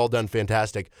 I think you've all done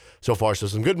fantastic so far. So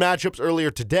some good matchups earlier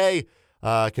today.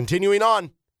 Continuing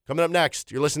on, coming up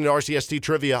next, you're listening to RCST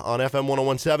Trivia on FM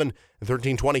 1017 and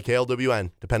 1320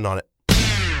 KLWN. Depend on it.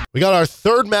 We got our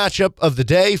third matchup of the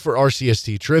day for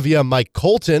RCST Trivia. Mike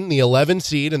Colton, the 11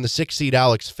 seed, and the 6 seed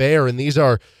Alex Fair. And these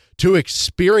are two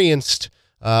experienced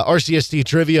RCST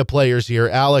Trivia players here.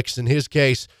 Alex, in his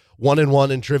case,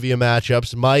 1-1 in trivia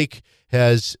matchups. Mike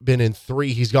has been in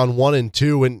 3. He's gone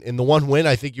 1-2. And in the one win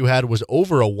I think you had was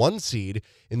over a 1 seed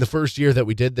in the first year that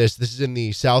we did this. This is in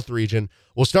the South region.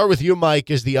 We'll start with you,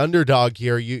 Mike, as the underdog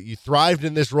here. You thrived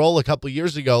in this role a couple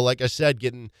years ago, like I said,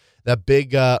 getting that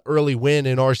big early win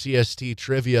in RCST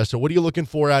Trivia. So what are you looking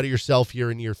for out of yourself here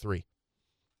in year 3?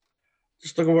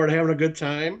 Just looking forward to having a good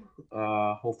time.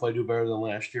 Hopefully I do better than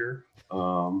last year.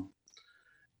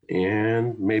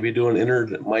 And maybe do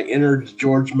my inner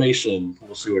George Mason.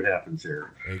 We'll see what happens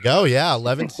here. There you go. Yeah,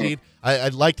 11 seed. I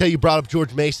liked how you brought up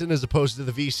George Mason as opposed to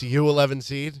the VCU 11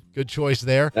 seed. Good choice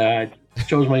there. I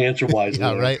chose my answer wisely.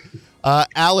 Yeah, right.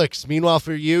 Alex, meanwhile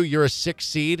for you, you're a 6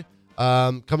 seed.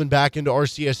 Coming back into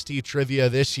RCST Trivia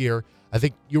this year. I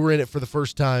think you were in it for the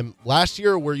first time last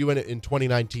year, or were you in it in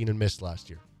 2019 and missed last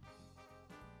year?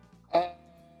 I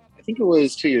think it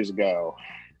was 2 years ago.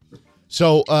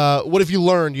 So what have you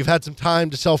learned? You've had some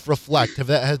time to self-reflect.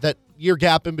 Has that year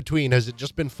gap in between, has it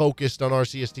just been focused on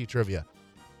RCST Trivia?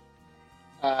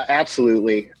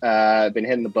 Absolutely. I've been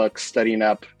hitting the books, studying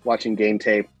up, watching game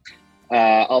tape.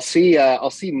 I'll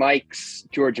see Mike's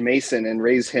George Mason and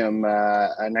raise him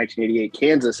 1988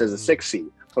 Kansas as a 6 seed.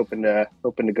 Hoping to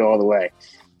go all the way.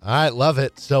 All right, love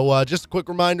it. So just a quick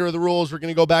reminder of the rules. We're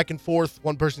going to go back and forth.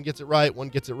 One person gets it right, one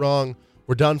gets it wrong.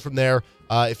 We're done from there.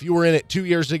 If you were in it 2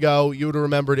 years ago, you would have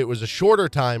remembered it was a shorter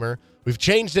timer. We've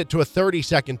changed it to a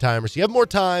 30-second timer, so you have more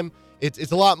time.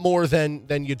 It's a lot more than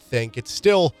you'd think. It's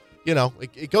still,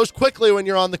 it goes quickly when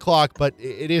you're on the clock, but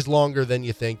it is longer than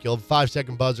you think. You'll have a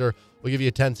 5-second buzzer. We'll give you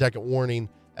a 10-second warning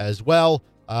as well.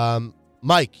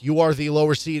 Mike, you are the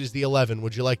lower seed as the 11.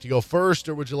 Would you like to go first,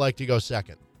 or would you like to go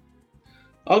second?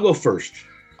 I'll go first.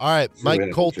 All right,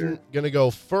 Mike Colton going to go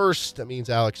first. That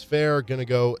means Alex Fair going to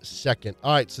go second.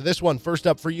 All right, so this one, first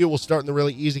up for you, we'll start in the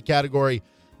really easy category.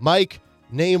 Mike,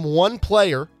 name one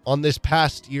player on this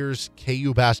past year's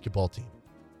KU basketball team.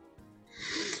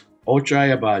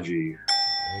 Ochai Agbaji.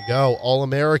 There you go,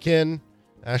 All-American,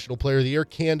 National Player of the Year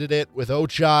candidate with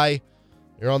Ochai.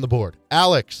 You're on the board.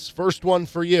 Alex, first one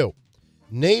for you.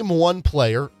 Name one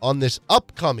player on this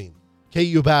upcoming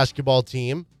KU basketball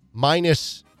team,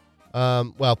 minus... add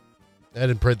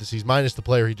in parentheses, minus the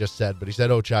player he just said, but he said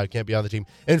Ochai can't be on the team.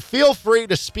 And feel free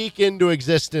to speak into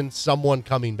existence someone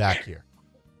coming back here.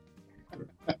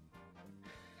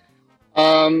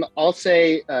 I'll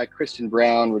say Christian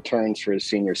Brown returns for his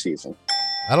senior season.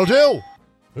 That'll do.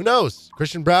 Who knows?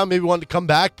 Christian Brown maybe wanted to come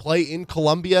back, play in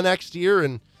Columbia next year,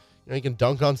 and he can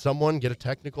dunk on someone, get a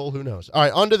technical. Who knows? All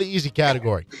right, on to the easy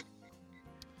category.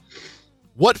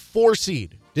 What 4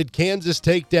 seed did Kansas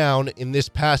take down in this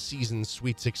past season's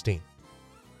Sweet 16?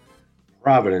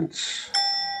 Providence,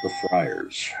 the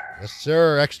Friars. Yes,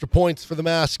 sir. Extra points for the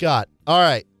mascot. All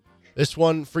right. This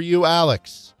one for you,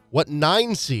 Alex. What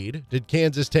 9 seed did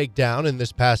Kansas take down in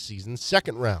this past season's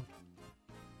second round?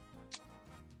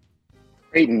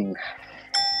 Creighton.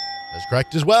 That's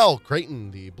correct as well.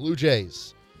 Creighton, the Blue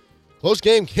Jays. Close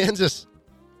game. Kansas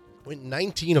went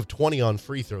 19 of 20 on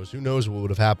free throws. Who knows what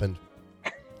would have happened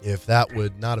if that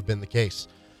would not have been the case.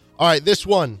 All right, this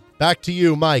one, back to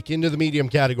you, Mike, into the medium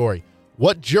category.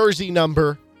 What jersey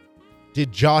number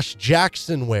did Josh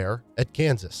Jackson wear at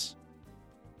Kansas?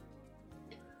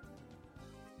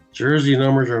 Jersey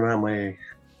numbers are not my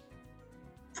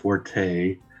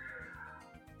forte.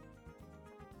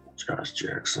 Josh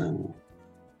Jackson.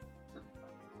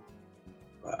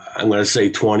 I'm going to say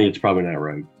 20. It's probably not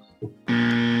right.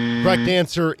 Correct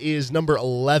answer is number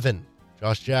 11.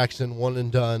 Josh Jackson, one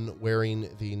and done, wearing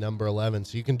the number 11.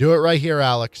 So you can do it right here,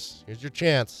 Alex. Here's your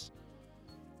chance.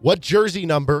 What jersey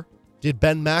number did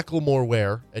Ben McLemore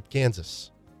wear at Kansas?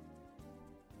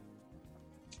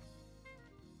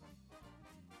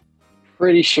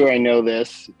 Pretty sure I know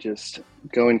this. Just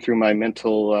going through my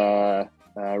mental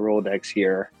Rolodex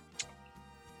here.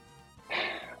 I'm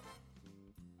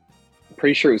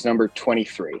pretty sure it was number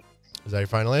 23. Is that your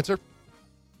final answer?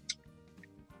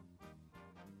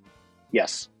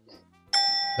 Yes.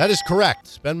 That is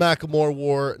correct. Ben McLemore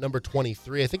wore number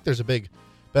 23. I think there's a big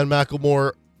Ben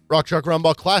McLemore Rock Chalk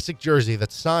Roundball Classic jersey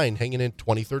that's signed hanging in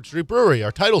 23rd Street Brewery,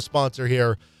 our title sponsor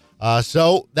here.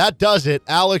 So that does it.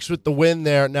 Alex with the win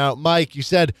there. Now, Mike, you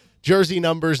said jersey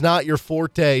numbers not your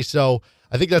forte, so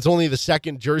I think that's only the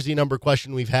second jersey number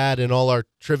question we've had in all our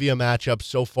trivia matchups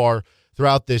so far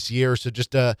throughout this year. So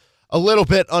just a little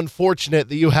bit unfortunate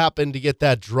that you happened to get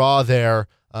that draw there.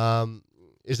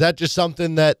 Is that just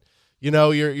something that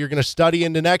you're going to study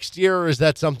into next year, or is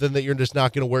that something that you're just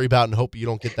not going to worry about and hope you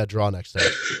don't get that draw next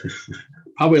time?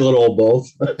 Probably a little of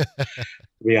both, to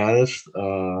be honest.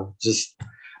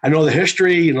 I know the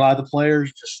history and a lot of the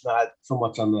players, just not so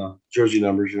much on the jersey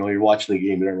numbers. You're watching the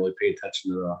game, you don't really pay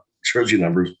attention to the jersey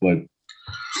numbers, but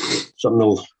something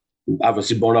to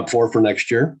obviously bone up for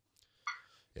next year.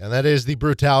 And that is the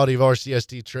brutality of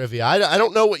RCST trivia. I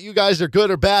don't know what you guys are good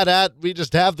or bad at. We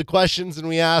just have the questions and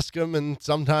we ask them, and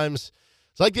sometimes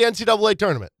it's like the NCAA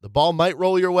tournament. The ball might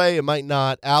roll your way, it might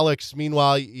not. Alex,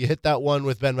 meanwhile, you hit that one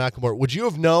with Ben McLemore. Would you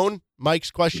have known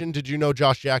Mike's question? Did you know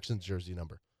Josh Jackson's jersey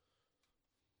number?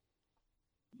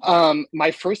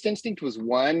 My first instinct was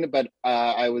 1, but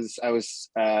I was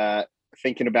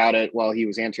thinking about it while he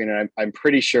was answering it. I'm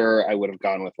pretty sure I would have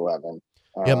gone with 11.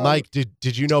 Yeah, Mike,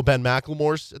 did you know Ben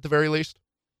McLemore's at the very least?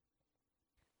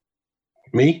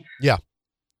 Me? Yeah.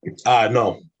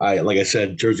 No. Like I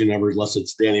said, jersey numbers, unless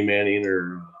it's Danny Manning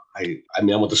or I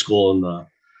went to school in the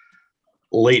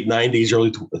late 90s,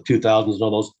 early 2000s. Know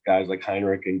those guys like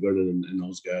Heinrich and Gooden and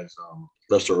those guys.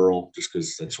 Lester Earl, just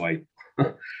because that's why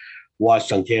I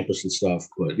watched on campus and stuff.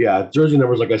 But yeah, jersey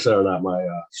numbers, like I said, are not my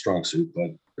strong suit.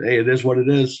 But hey, it is what it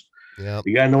is. Yeah,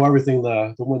 you gotta know everything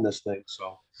to win this thing.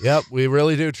 So. Yep, we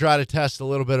really do try to test a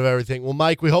little bit of everything. Well,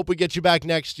 Mike, we hope we get you back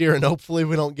next year, and hopefully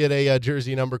we don't get a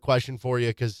jersey number question for you,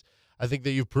 because I think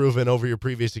that you've proven over your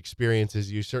previous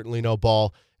experiences you certainly know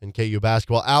ball and KU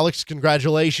basketball. Alex,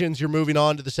 congratulations. You're moving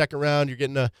on to the second round. You're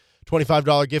getting a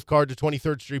 $25 gift card to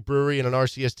 23rd Street Brewery and an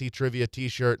RCST Trivia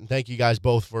t-shirt. And thank you guys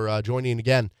both for joining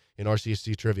again in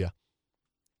RCST Trivia.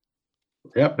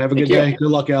 Yep, have a good day.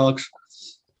 Good luck, Alex.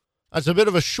 That's a bit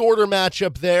of a shorter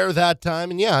matchup there that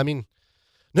time. And, yeah, I mean,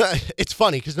 no, it's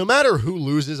funny because no matter who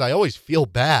loses, I always feel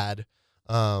bad.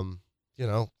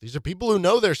 These are people who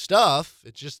know their stuff.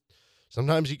 It's just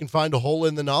sometimes you can find a hole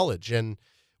in the knowledge. And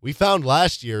we found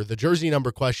last year the jersey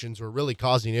number questions were really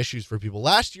causing issues for people.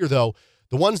 Last year, though,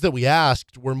 the ones that we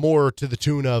asked were more to the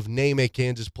tune of name a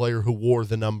Kansas player who wore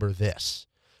the number this.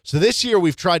 So this year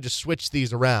we've tried to switch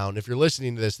these around. If you're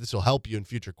listening to this will help you in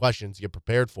future questions to get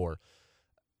prepared for.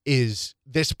 Is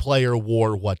this player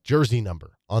wore what jersey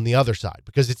number on the other side?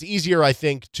 Because it's easier, I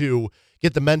think, to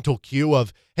get the mental cue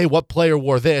of, hey, what player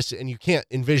wore this? And you can't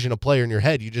envision a player in your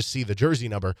head. You just see the jersey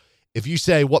number. If you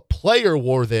say what player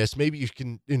wore this, maybe you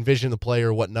can envision the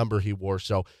player, what number he wore.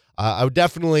 So I would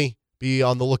definitely be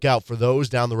on the lookout for those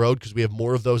down the road because we have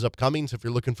more of those upcoming. So if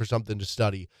you're looking for something to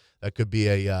study, that could be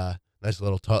a nice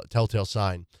little telltale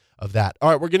sign of that. All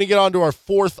right, we're going to get on to our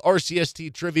fourth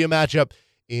RCST trivia matchup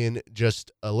in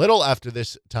just a little after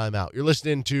this timeout. You're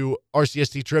listening to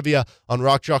RCST Trivia on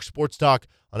Rock Chalk Sports Talk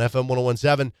on FM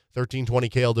 1017, 1320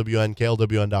 KLWN,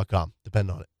 KLWN.com. Depend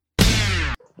on it.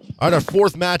 All right, our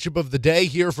fourth matchup of the day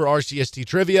here for RCST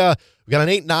Trivia. We got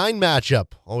an 8-9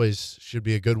 matchup. Always should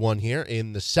be a good one here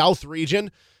in the South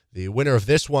region. The winner of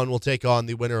this one will take on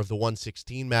the winner of the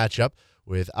 116 matchup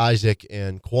with Isaac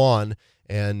and Quan.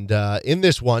 And in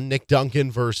this one, Nick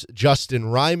Duncan versus Justin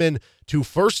Ryman, two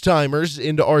first-timers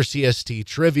into RCST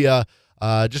Trivia.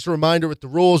 Just a reminder with the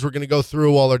rules, we're going to go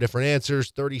through all our different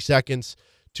answers, 30 seconds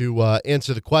to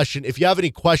answer the question. If you have any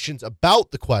questions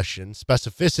about the question,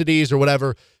 specificities or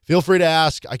whatever, feel free to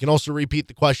ask. I can also repeat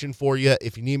the question for you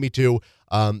if you need me to.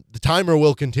 The timer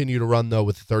will continue to run, though,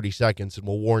 with the 30 seconds, and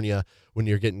we'll warn you when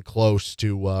you're getting close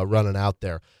to running out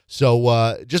there.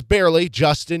 So just barely,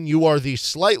 Justin, you are the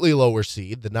slightly lower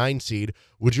seed, the 9 seed.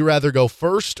 Would you rather go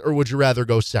first or would you rather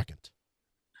go second?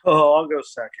 Oh, I'll go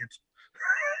second.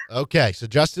 Okay, so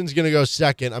Justin's going to go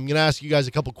second. I'm going to ask you guys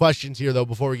a couple questions here, though,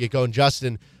 before we get going.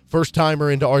 Justin, first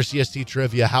timer into RCST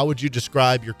Trivia, how would you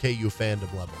describe your KU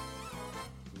fandom level?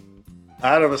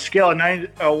 Out of a scale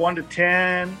of 1 to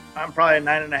 10, I'm probably a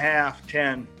 9.5,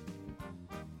 10.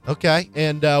 Okay,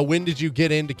 and when did you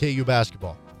get into KU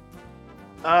basketball?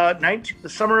 The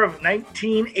summer of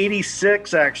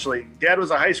 1986, actually. Dad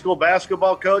was a high school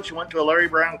basketball coach. He went to a Larry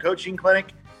Brown coaching clinic,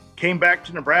 came back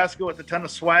to Nebraska with a ton of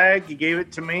swag. He gave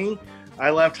it to me. I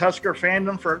left Husker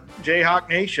fandom for Jayhawk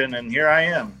Nation, and here I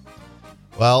am.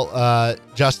 Well,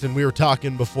 Justin, we were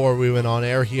talking before we went on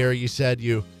air here. You said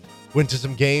you went to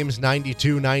some games,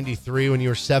 92, 93, when you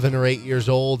were 7 or 8 years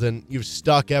old, and you've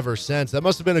stuck ever since. That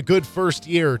must have been a good first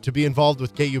year to be involved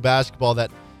with KU basketball,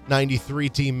 that 93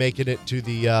 team making it to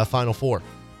the Final Four.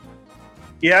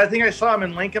 Yeah, I think I saw him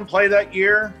in Lincoln play that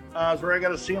year. Is where I got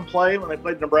to see him play when they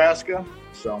played Nebraska.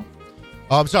 So,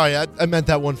 oh, I'm sorry. I meant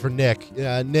that one for Nick.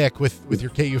 Nick, with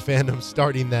your KU fandom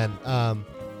starting then.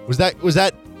 Was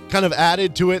that kind of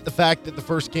added to it, the fact that the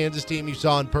first Kansas team you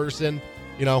saw in person,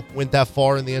 went that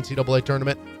far in the NCAA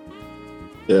tournament?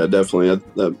 Yeah, definitely.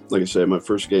 Like I said, my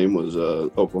first game was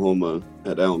Oklahoma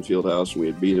at Allen Fieldhouse, and we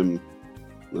had beat them.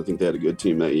 I think they had a good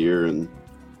team that year, and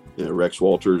Rex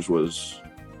Walters was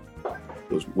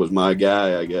my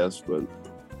guy, I guess, but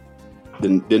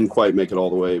didn't quite make it all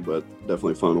the way, but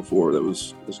definitely Final Four. It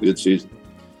was a good season.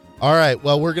 All right,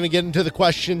 well, we're going to get into the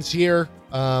questions here.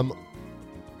 I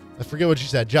forget what you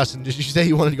said. Justin, did you say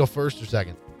you wanted to go first or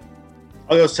second?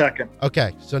 I'll go second.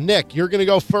 Okay, so Nick, you're going to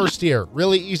go first here.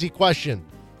 Really easy question.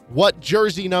 What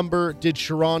jersey number did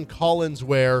Sherron Collins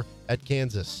wear at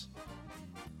Kansas?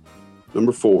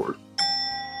 Number 4.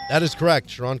 That is correct.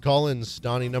 Sherron Collins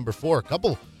donning number 4. A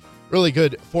couple really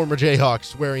good former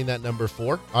Jayhawks wearing that number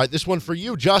 4. All right, this one for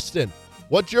you, Justin.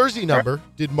 What jersey number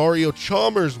did Mario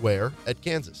Chalmers wear at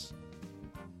Kansas?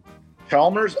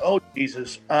 Chalmers? Oh,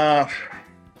 Jesus. I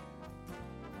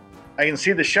can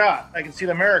see the shot. I can see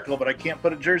the miracle, but I can't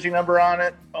put a jersey number on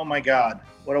it. Oh, my God.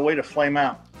 What a way to flame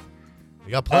out.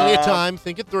 We got plenty of time.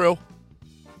 Think it through.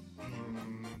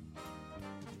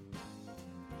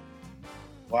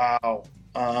 Wow.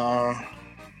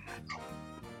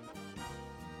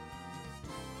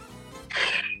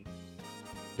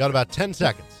 Got about 10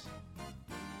 seconds.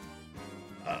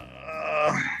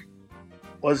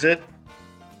 Was it?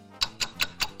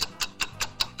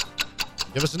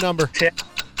 Give us a number. 10.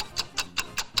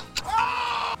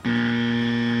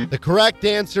 The correct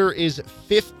answer is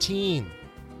 15.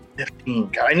 15.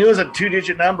 God, I knew it was a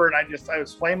 2-digit number, and I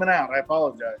was flaming out. I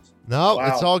apologize. No,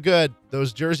 Wow. It's all good.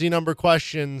 Those jersey number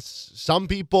questions, some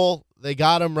people, they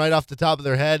got them right off the top of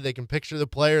their head. They can picture the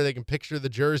player. They can picture the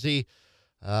jersey.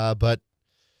 But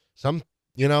some,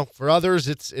 for others,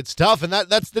 it's tough. And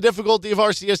that's the difficulty of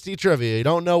RCST trivia. You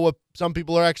don't know what some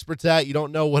people are experts at. You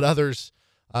don't know what others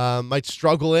might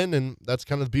struggle in. And that's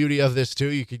kind of the beauty of this, too.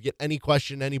 You could get any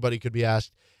question. Anybody could be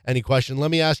asked any question.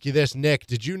 Let me ask you this, Nick.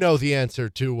 Did you know the answer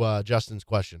to Justin's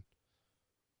question?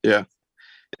 Yeah,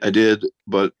 I did.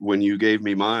 But when you gave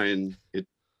me mine,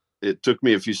 it took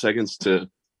me a few seconds to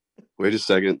wait a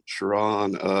second.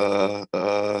 Sherron,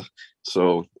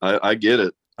 so I get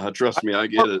it. Trust me, I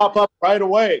get it. Pop up right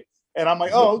away. And I'm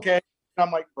like, oh, okay. I'm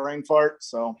like, brain fart.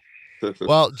 So,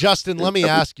 well, Justin, let me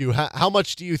ask you, how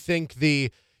much do you think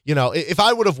if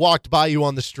I would have walked by you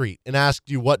on the street and asked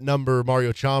you what number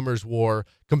Mario Chalmers wore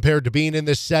compared to being in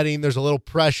this setting, there's a little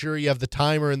pressure, you have the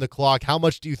timer and the clock. How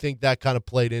much do you think that kind of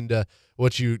played into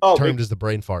what you termed as the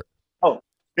brain fart? Oh,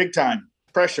 big time.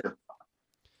 Pressure.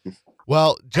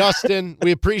 Well, Justin,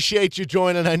 we appreciate you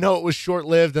joining. I know it was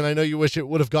short-lived, and I know you wish it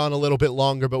would have gone a little bit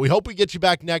longer, but we hope we get you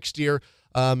back next year,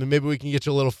 and maybe we can get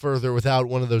you a little further without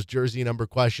one of those jersey number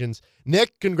questions.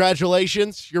 Nick,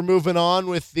 congratulations. You're moving on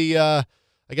with the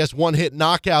one-hit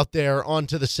knockout there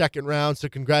onto the second round. So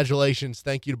congratulations.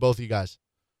 Thank you to both of you guys.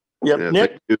 Yep. Yeah,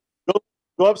 Nick,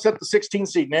 go upset the 16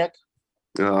 seed, Nick.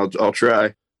 I'll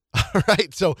try. All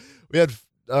right. So we had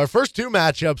our first two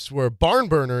matchups were barn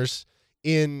burners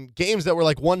in games that were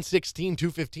like 116,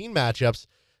 215 matchups.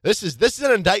 This is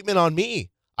an indictment on me.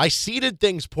 I seeded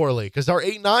things poorly because our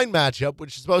 8-9 matchup,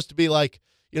 which is supposed to be like,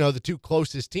 the two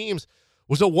closest teams,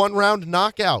 was a one-round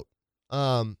knockout.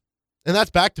 And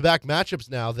that's back-to-back matchups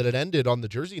now that it ended on the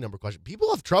jersey number question. People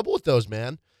have trouble with those,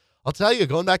 man. I'll tell you,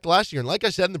 going back to last year, and like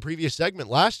I said in the previous segment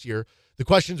last year, the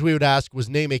questions we would ask was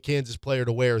name a Kansas player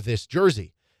to wear this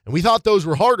jersey. And we thought those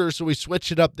were harder, so we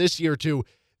switched it up this year to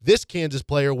this Kansas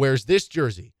player wears this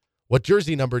jersey. What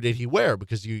jersey number did he wear?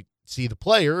 Because you see the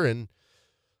player, and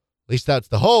at least that's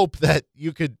the hope, that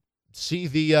you could see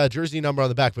the jersey number on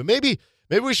the back. But maybe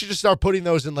we should just start putting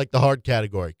those in like the hard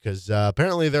category, because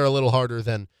apparently they're a little harder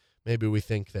than maybe we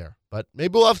think there. But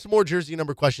maybe we'll have some more jersey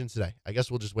number questions today. I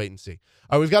guess we'll just wait and see.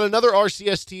 All right, we've got another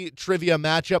RCST trivia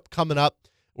matchup coming up.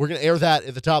 We're going to air that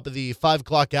at the top of the 5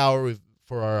 o'clock hour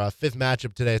for our fifth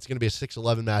matchup today. It's going to be a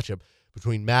 6-11 matchup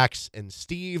between Max and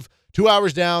Steve. 2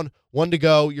 hours down, 1 to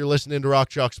go. You're listening to Rock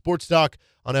Chalk Sports Talk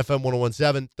on FM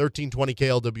 1017, 1320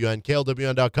 KLWN,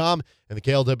 KLWN.com, and the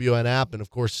KLWN app. And, of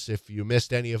course, if you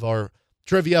missed any of our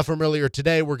trivia from earlier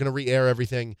today, we're going to re-air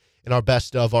everything in our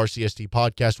Best of RCST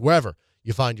podcast, wherever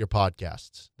you find your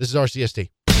podcasts. This is RCST.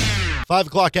 5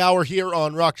 o'clock hour here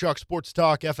on Rock Chalk Sports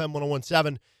Talk, FM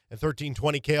 1017 and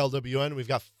 1320 KLWN. We've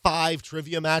got 5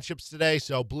 trivia matchups today,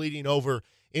 so bleeding over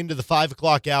into the 5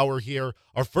 o'clock hour here.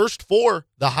 Our first 4,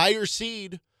 the higher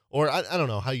seed, or I don't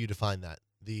know how you define that.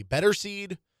 The better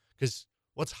seed, because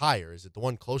what's higher? Is it the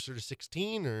one closer to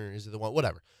 16, or is it the one,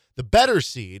 whatever. The better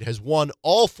seed has won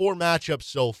all 4 matchups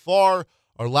so far.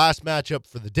 Our last matchup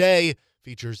for the day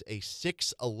features a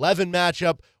 6-11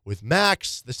 matchup with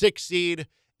Max, the 6 seed,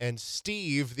 and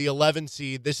Steve, the 11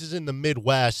 seed. This is in the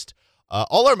Midwest.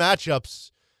 All our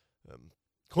matchups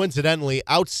coincidentally,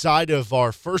 outside of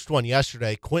our first one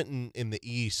yesterday, Quinton in the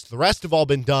East, the rest have all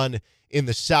been done in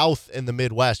the South and the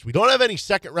Midwest. We don't have any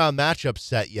second-round matchups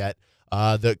set yet.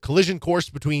 The collision course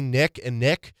between Nick and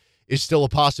Nick is still a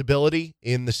possibility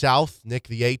in the South. Nick,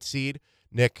 the 8th seed.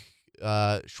 Nick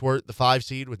Schwert, the 5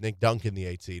 seed, with Nick Duncan, the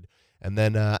 8 seed. And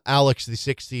then Alex, the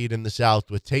 6 seed in the South,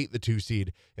 with Tate, the 2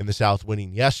 seed in the South,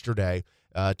 winning yesterday.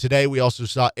 Today, we also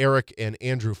saw Eric and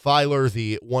Andrew Filer,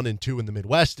 the 1 and 2 in the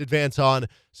Midwest, advance on.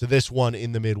 So this one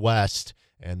in the Midwest,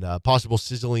 and possible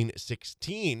sizzling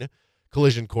 16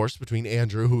 collision course between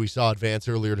Andrew, who we saw advance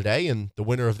earlier today, and the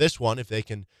winner of this one, if they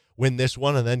can win this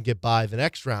one and then get by the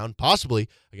next round, possibly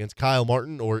against Kyle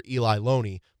Martin or Eli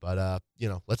Loney. But,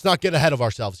 let's not get ahead of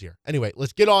ourselves here. Anyway,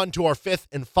 let's get on to our 5th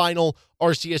and final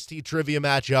RCST trivia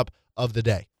matchup of the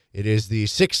day. It is the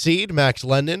 6 seed, Max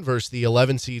Lendon, versus the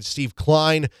 11 seed, Steve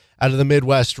Klein, out of the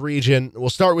Midwest region. We'll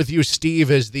start with you, Steve,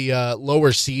 as the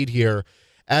lower seed here,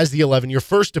 as the 11. Your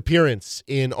first appearance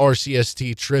in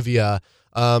RCST trivia.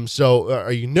 So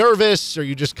are you nervous? Are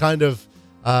you just kind of,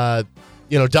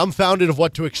 dumbfounded of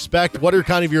what to expect? What are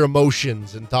kind of your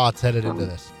emotions and thoughts headed into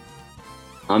this?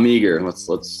 I'm eager. Let's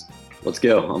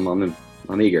go.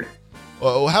 I'm eager.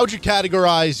 Well, how would you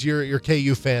categorize your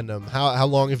KU fandom? How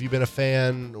long have you been a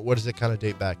fan? What does it kind of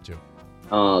date back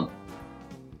to?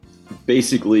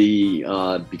 Basically,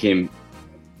 became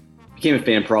a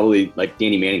fan probably like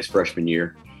Danny Manning's freshman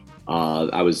year.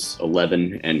 I was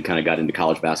 11 and kind of got into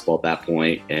college basketball at that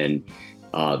point, and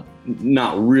not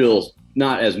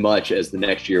as much as the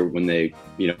next year when they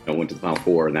went to the Final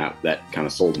Four, and that kind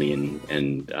of sold me.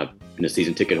 And I've been a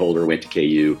season ticket holder. Went to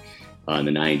KU in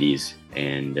the 90s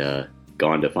and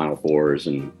gone to Final Fours,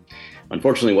 and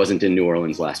unfortunately wasn't in New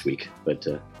Orleans last week, but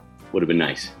would have been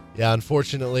nice. Yeah,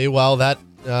 unfortunately. Well, that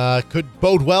could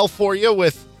bode well for you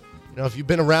with, if you've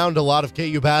been around a lot of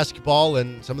KU basketball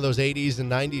and some of those 80s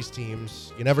and 90s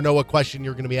teams, you never know what question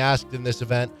you're going to be asked in this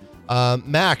event.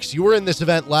 Max, you were in this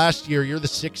event last year. You're the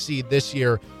 6th seed this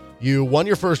year. You won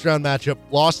your first round matchup,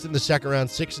 lost in the second round,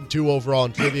 6-2 overall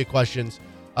in trivia questions.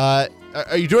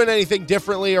 Are you doing anything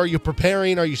differently? Are you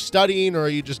preparing? Are you studying? Or are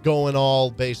you just going all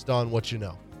based on what you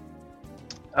know?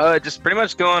 Just pretty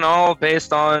much going all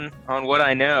based on what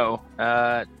I know.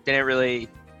 Didn't really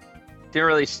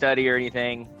study or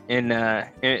anything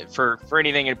for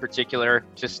anything in particular.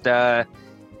 Just kind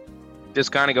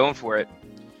of going for it.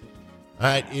 All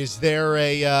right. Is there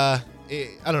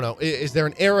is there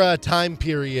an era, time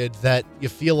period that you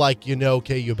feel like you know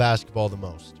KU basketball the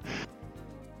most?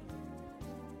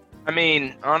 I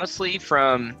mean, honestly,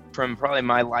 from probably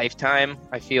my lifetime,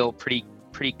 I feel pretty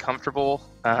comfortable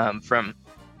from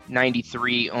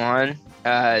 93 on.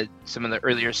 Some of the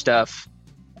earlier stuff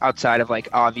outside of like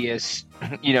obvious,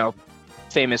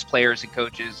 famous players and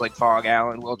coaches like Fogg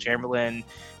Allen, Will Chamberlain,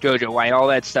 JoJo White, all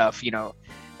that stuff,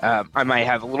 I might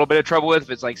have a little bit of trouble with if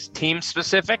it's like team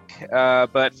specific.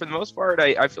 But for the most part,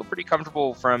 I feel pretty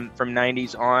comfortable from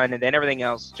 90s on, and then everything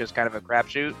else is just kind of a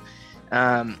crapshoot.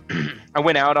 I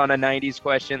went out on a 90s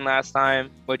question last time,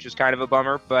 which was kind of a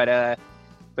bummer, but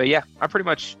yeah,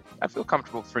 I feel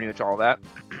comfortable with pretty much all that.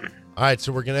 All right,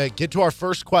 so we're going to get to our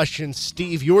first question.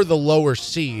 Steve, you're the lower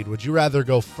seed. Would you rather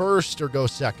go first or go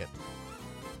second?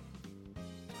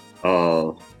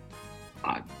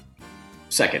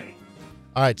 Second.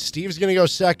 All right, Steve's going to go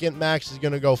second. Max is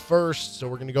going to go first. So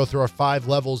we're going to go through our 5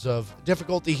 levels of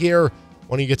difficulty here.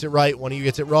 One of you gets it right, one of you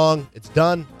gets it wrong. It's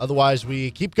done. Otherwise,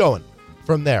 we keep going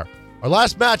from there. Our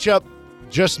last matchup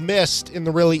just missed in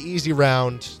the really easy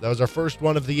round. That was our first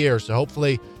one of the year, so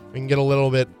hopefully we can get a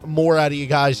little bit more out of you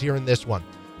guys here in this one.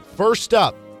 First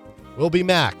up will be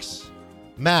Max.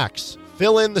 Max,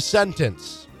 fill in the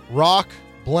sentence. Rock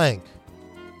blank.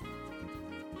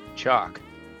 Chalk.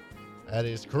 That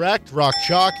is correct. Rock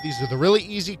chalk. These are the really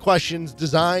easy questions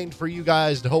designed for you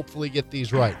guys to hopefully get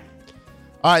these right.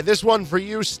 All right, this one for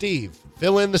you, Steve.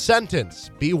 Fill in the sentence.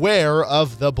 Beware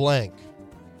of the blank.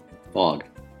 Fog.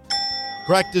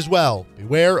 Correct as well.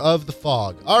 Beware of the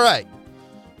fog. All right.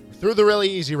 Through the really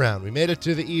easy round. We made it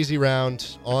to the easy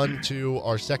round. On to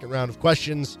our second round of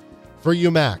questions for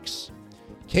you, Max.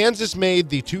 Kansas made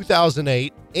the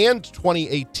 2008 and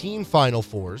 2018 Final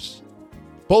Fours,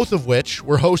 both of which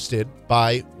were hosted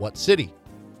by what city?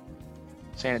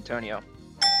 San Antonio.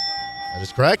 That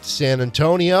is correct. San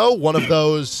Antonio. One of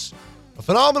those, a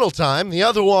phenomenal time. The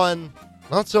other one,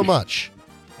 not so much.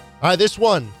 All right, this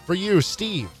one for you,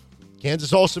 Steve.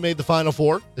 Kansas also made the Final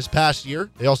Four this past year.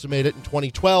 They also made it in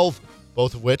 2012,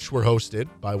 both of which were hosted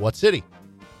by what city?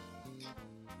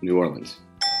 New Orleans.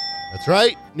 That's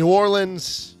right. New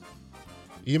Orleans.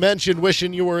 You mentioned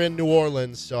wishing you were in New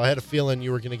Orleans, so I had a feeling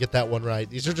you were going to get that one right.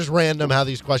 These are just random how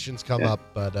these questions come up.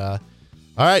 But all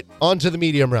right, on to the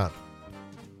medium round.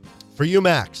 For you,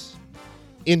 Max,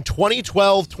 in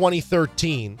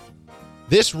 2012-2013,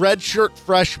 this redshirt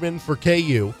freshman for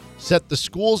KU set the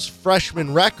school's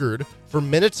freshman record for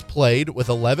minutes played with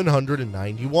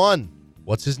 1,191.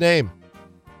 What's his name?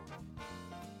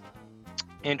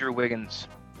 Andrew Wiggins.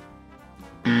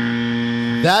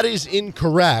 That is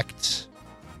incorrect.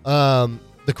 The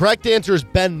correct answer is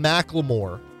Ben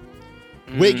McLemore.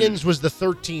 Wiggins was the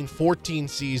 13-14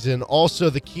 season. Also,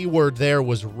 the key word there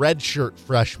was redshirt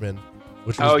freshman,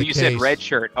 which was you said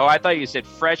redshirt. Oh, I thought you said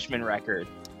freshman record.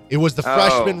 It was the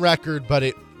freshman record, but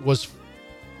it was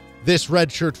this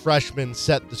redshirt freshman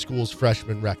set the school's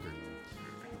freshman record.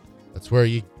 That's where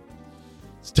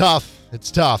it's tough.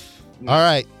 It's tough. All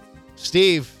right,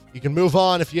 Steve, you can move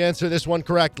on if you answer this one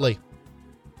correctly.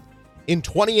 In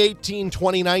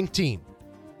 2018-2019,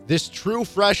 this true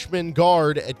freshman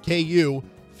guard at KU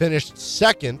finished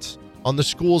second on the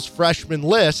school's freshman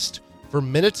list for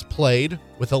minutes played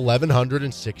with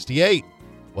 1,168.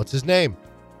 What's his name?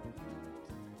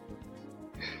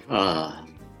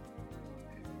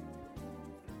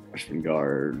 Freshman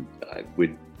guard.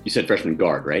 You said freshman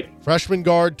guard, right? Freshman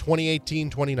guard,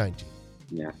 2018-2019.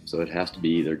 Yeah, so it has to be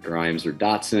either Grimes or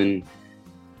Dotson.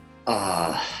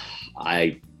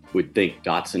 I would think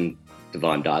Devon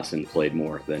Dotson played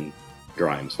more than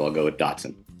Grimes, so I'll go with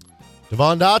Dotson.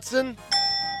 Devon Dotson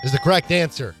is the correct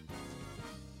answer.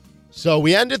 So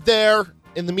we end it there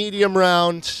in the medium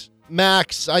round.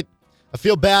 Max, I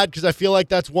feel bad because I feel like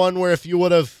that's one where if you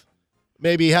would have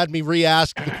maybe had me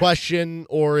re-ask the question,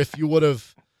 or if you would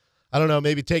have, I don't know,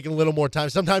 maybe taken a little more time.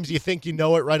 Sometimes you think you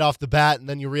know it right off the bat, and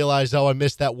then you realize, I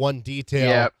missed that one detail.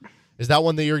 Yep. Is that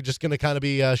one that you're just going to kind of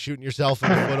be shooting yourself in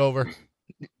the foot over?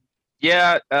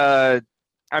 Yeah, I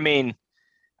mean,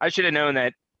 I should have known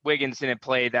that Wiggins didn't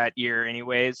play that year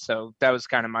anyways, so that was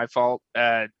kind of my fault.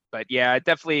 But yeah, I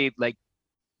definitely,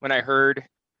 when I heard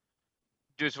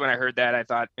that, I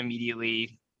thought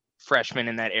immediately freshman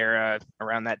in that era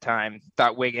around that time,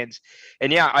 thought Wiggins.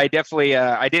 And yeah, I definitely,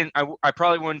 I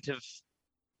probably wouldn't have,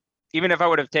 even if I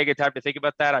would have taken time to think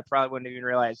about that, I probably wouldn't have even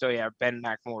realized, Ben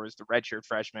McLemore was the redshirt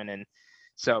freshman. And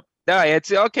so,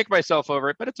 I'll kick myself over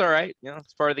it, but it's all right.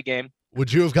 It's part of the game.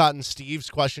 Would you have gotten Steve's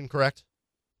question correct?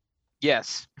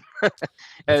 Yes.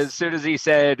 As soon as he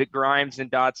said Grimes and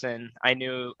Dotson, I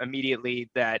knew immediately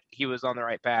that he was on the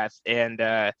right path. And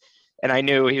I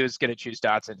knew he was going to choose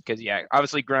Dotson because,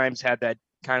 obviously Grimes had that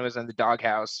kind of was in the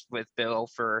doghouse with Bill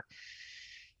for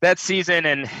that season.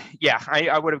 And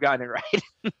I would have gotten it right.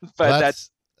 But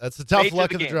that's the tough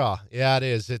luck of the draw. Yeah, it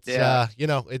is. It's,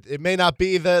 it may not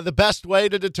be the best way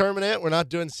to determine it. We're not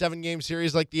doing 7-game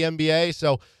series like the NBA,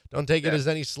 so don't take it as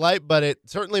any slight, but it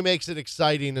certainly makes it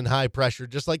exciting and high pressure,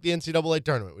 just like the NCAA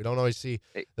tournament. We don't always see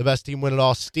the best team win it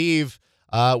all. Steve,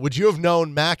 would you have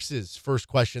known Max's first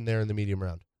question there in the medium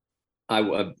round?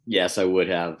 Yes, I would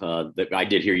have. I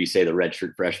did hear you say the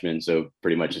redshirt freshman, so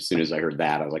pretty much as soon as I heard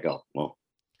that, I was like, oh, well,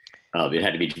 it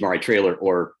had to be Jamari Traylor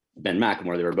or Ben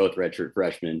McLemore. They were both redshirt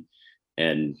freshmen,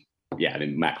 and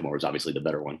McLemore was obviously the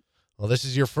better one. Well, this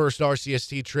is your first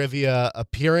RCST trivia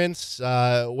appearance.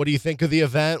 What do you think of the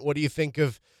event? What do you think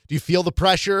of? Do you feel the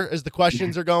pressure as the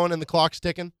questions are going and the clock's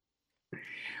ticking?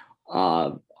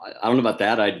 I don't know about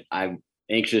that. I'm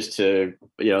anxious to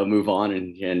move on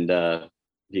and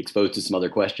be exposed to some other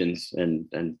questions,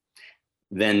 and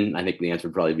then I think the answer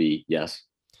would probably be yes.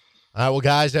 All right, well,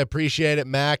 guys, I appreciate it.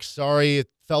 Max, sorry it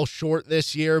fell short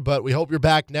this year, but we hope you're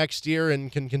back next year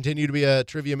and can continue to be a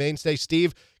trivia mainstay.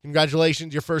 Steve,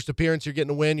 congratulations, your first appearance. You're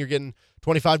getting a win. You're getting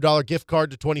 $25 gift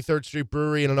card to 23rd Street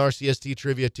Brewery and an RCST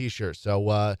trivia t-shirt.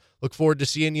 So look forward to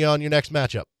seeing you on your next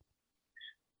matchup.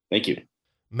 Thank you.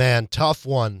 Man, tough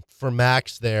one for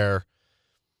Max there.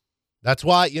 That's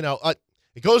why,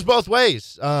 it goes both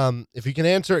ways. If you can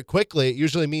answer it quickly, it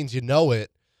usually means you know it,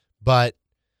 but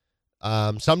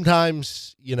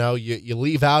sometimes, you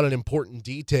leave out an important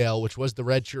detail, which was the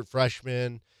redshirt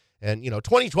freshman, and,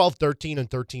 2012-13 and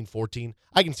 13-14.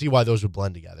 I can see why those would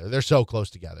blend together. They're so close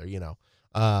together,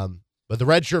 but the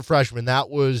redshirt freshman, that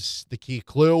was the key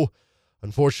clue.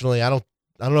 Unfortunately, I don't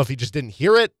know if he just didn't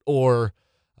hear it or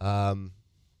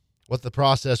what the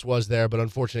process was there, but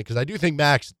unfortunate, because I do think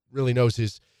Max really knows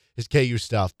his KU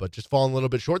stuff, but just falling a little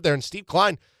bit short there. And Steve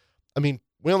Klein,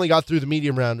 we only got through the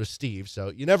medium round with Steve, so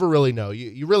you never really know.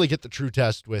 You really get the true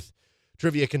test with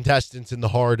trivia contestants in the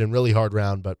hard and really hard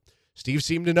round, but Steve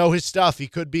seemed to know his stuff. He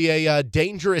could be a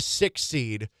dangerous 6th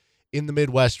seed in the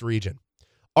Midwest region.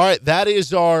 All right, that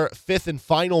is our 5th and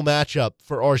final matchup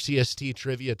for RCST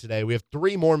trivia today. We have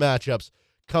 3 more matchups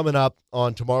coming up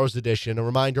on tomorrow's edition. A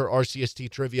reminder, RCST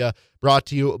Trivia brought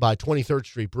to you by 23rd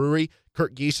Street Brewery,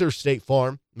 Kurt Gieser, State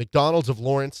Farm, McDonald's of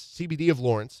Lawrence, CBD of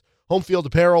Lawrence, Home Field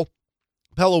Apparel,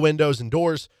 Pella Windows and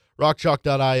Doors,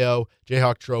 RockChalk.io,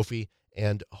 Jayhawk Trophy,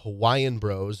 and Hawaiian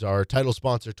Bros. Our title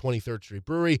sponsor, 23rd Street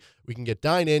Brewery. We can get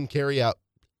dine-in, carry-out,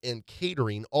 and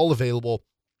catering all available.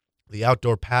 The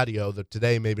outdoor patio, that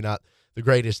today maybe not the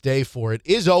greatest day for it,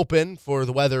 is open for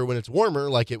the weather when it's warmer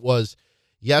like it was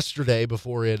yesterday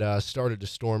before it started to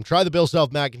storm. Try the Bill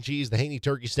Self mac and cheese, the Haney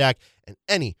turkey stack, and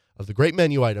any of the great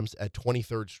menu items at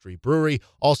 23rd Street Brewery.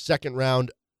 All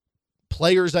second-round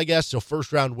players, I guess, so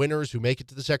first-round winners who make it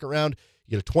to the second round,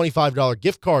 you get a $25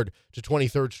 gift card to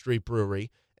 23rd Street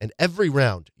Brewery, and every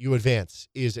round you advance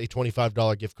is a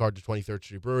 $25 gift card to 23rd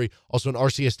Street Brewery. Also an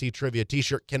RCST Trivia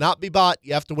t-shirt. Cannot be bought.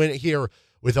 You have to win it here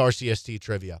with RCST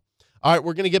Trivia. All right,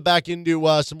 we're going to get back into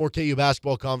some more KU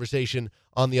basketball conversation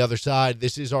on the other side.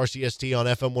 This is RCST on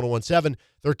FM 1017,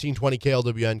 1320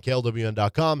 KLWN,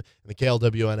 KLWN.com, and the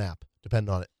KLWN app. Depend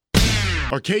on it.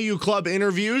 Our KU Club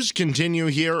interviews continue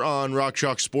here on Rock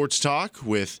Chalk Sports Talk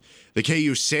with the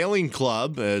KU Sailing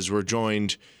Club, as we're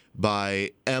joined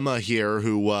by Emma here,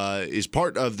 who is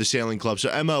part of the Sailing Club. So,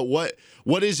 Emma, what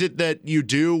is it that you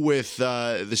do with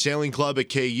the Sailing Club at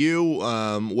KU?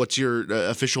 What's your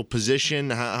official position?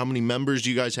 How many members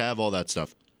do you guys have? All that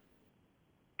stuff.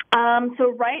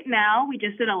 So right now, we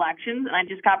just did elections, and I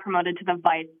just got promoted to the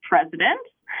vice president.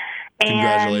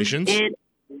 Congratulations.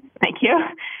 Thank you.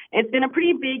 It's been a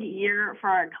pretty big year for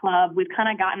our club. We've kind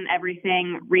of gotten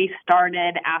everything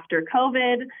restarted after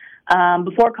COVID.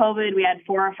 Before COVID, we had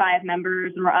 4 or 5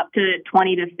 members, and we're up to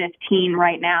 20 to 15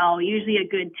 right now. Usually a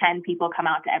good 10 people come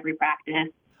out to every practice.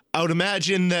 I would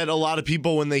imagine that a lot of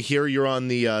people, when they hear you're on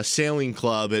the sailing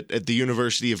club at the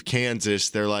University of Kansas,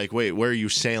 they're like, wait, where are you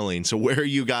sailing? So where are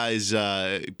you guys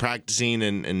practicing,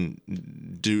 and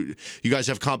do you guys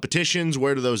have competitions?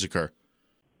 Where do those occur?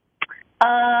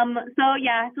 So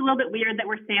yeah, it's a little bit weird that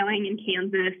we're sailing in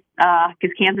Kansas,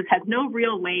 because Kansas has no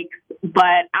real lakes,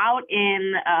 but out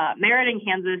in Meriden,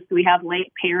 Kansas, we have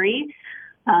Lake Perry.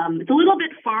 It's a little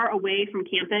bit far away from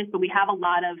campus, but we have a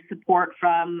lot of support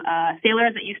from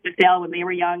sailors that used to sail when they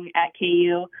were young at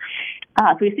KU.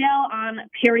 So we sail on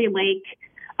Perry Lake.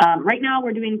 Right now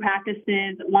we're doing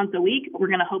practices once a week. We're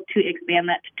going to hope to expand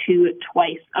that to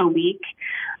twice a week.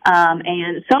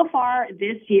 And so far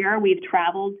this year, we've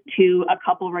traveled to a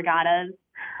couple regattas.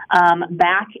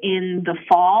 Back in the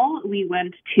fall, we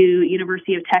went to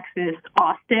University of Texas,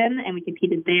 Austin, and we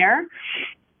competed there.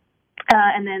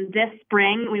 And then this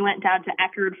spring, we went down to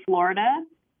Eckerd, Florida,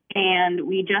 and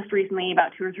we just recently,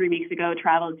 about 2 or 3 weeks ago,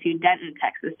 traveled to Denton,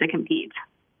 Texas to compete.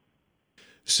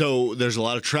 So there's a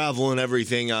lot of travel and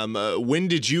everything. When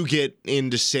did you get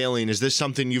into sailing? Is this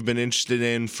something you've been interested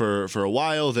in for a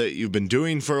while, that you've been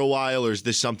doing for a while, or is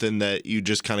this something that you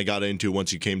just kind of got into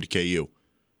once you came to KU?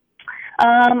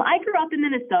 I grew up in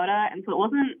Minnesota, and so it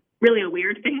wasn't really a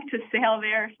weird thing to sail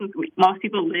there, since most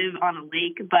people live on a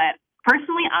lake. But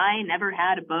personally, I never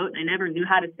had a boat. I never knew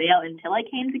how to sail until I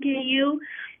came to KU.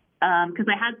 Because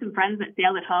I had some friends that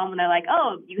sailed at home, and they're like,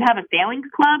 oh, you have a sailing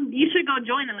club? You should go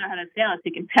join and learn how to sail so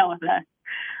you can sail with us.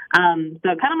 So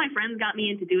kind of my friends got me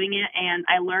into doing it, and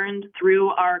I learned through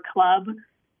our club.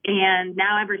 And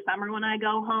now every summer when I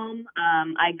go home,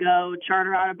 I go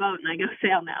charter out a boat, and I go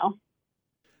sail now.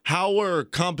 How are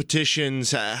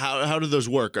competitions? How do those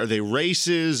work? Are they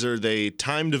races? Are they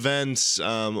timed events?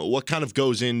 What kind of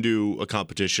goes into a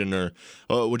competition, or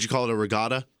would you call it a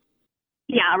regatta?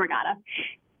 Yeah, a regatta.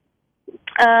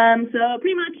 So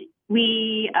pretty much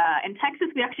in Texas,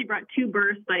 we actually brought 2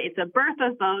 berths, but it's a berth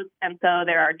of boats. And so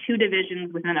there are 2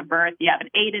 divisions within a berth. You have an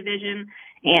A division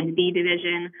and B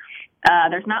division.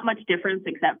 There's not much difference,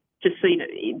 except just so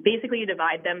basically you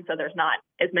divide them. So there's not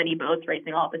as many boats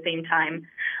racing all at the same time.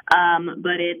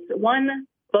 But it's 1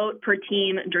 boat per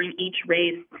team during each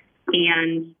race.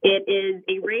 And it is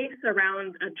a race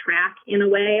around a track in a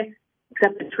way,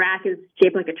 except the track is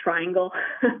shaped like a triangle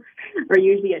or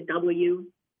usually a W.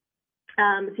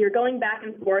 So you're going back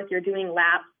and forth. You're doing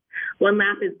laps. 1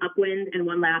 lap is upwind and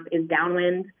 1 lap is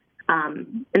downwind.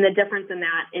 And the difference in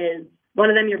that is one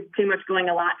of them you're pretty much going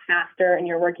a lot faster and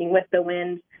you're working with the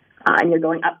wind and you're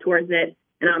going up towards it.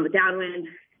 And on the downwind,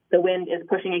 the wind is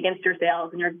pushing against your sails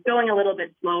and you're going a little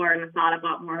bit slower, and it's not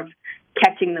about more of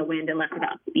catching the wind and less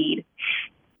about speed.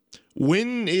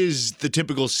 When is the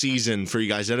typical season for you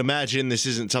guys? I'd imagine this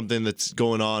isn't something that's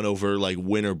going on over like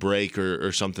winter break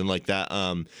or something like that.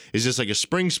 Is this like a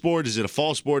spring sport? Is it a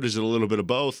fall sport? Is it a little bit of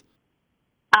both?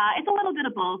 It's a little bit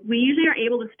of both. We usually are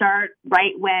able to start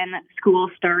right when school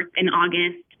starts in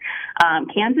August.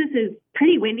 Kansas is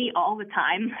pretty windy all the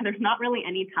time. There's not really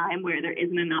any time where there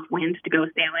isn't enough wind to go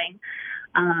sailing.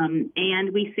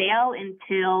 And we sail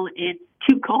until it's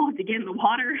too cold to get in the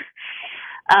water.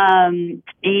 And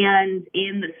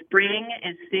in the spring,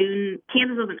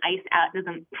 Kansas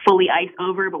doesn't fully ice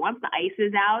over, but once the ice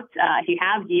is out, if you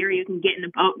have gear, you can get in a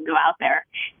boat and go out there.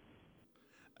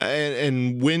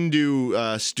 And when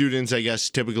do students, I guess,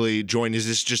 typically join? Is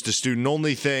this just a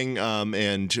student-only thing?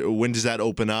 And when does that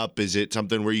open up? Is it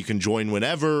something where you can join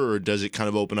whenever, or does it kind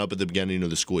of open up at the beginning of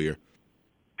the school year?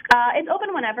 It's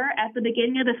open whenever. At the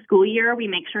beginning of the school year, we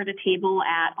make sure to table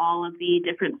at all of the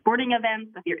different sporting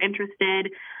events. If you're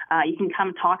interested, you can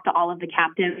come talk to all of the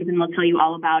captains, and we'll tell you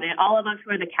all about it. All of us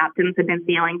who are the captains have been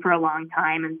sailing for a long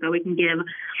time, and so we can give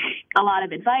a lot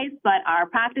of advice. But our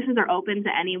practices are open to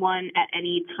anyone at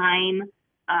any time.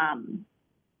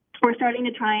 We're starting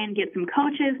to try and get some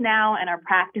coaches now, and our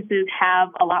practices have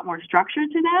a lot more structure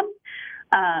to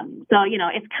them. So,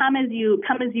 it's come as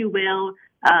you will,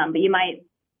 but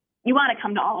you want to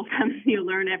come to all of them so you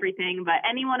learn everything, but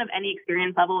anyone of any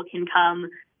experience level can come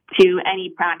to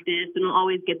any practice, and we'll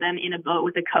always get them in a boat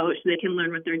with a coach so they can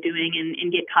learn what they're doing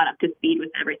and get caught up to speed with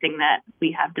everything that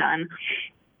we have done.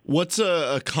 What's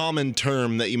a common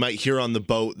term that you might hear on the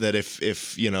boat that if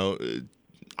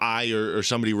I or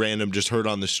somebody random just heard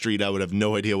on the street, I would have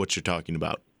no idea what you're talking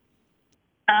about?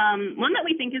 One that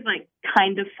we think is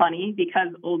kind of funny because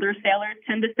older sailors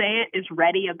tend to say it is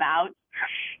ready about.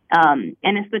 And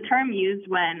it's the term used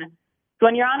when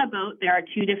you're on a boat, there are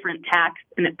two different tacks,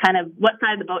 and it's kind of what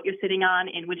side of the boat you're sitting on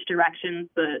and which directions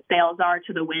the sails are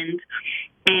to the wind.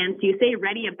 And so you say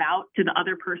ready about to the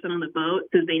other person on the boat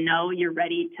so they know you're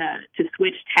ready to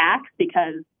switch tacks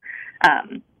because,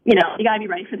 you got to be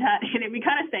ready for that. And we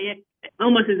kind of say it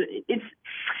almost as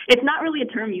it's not really a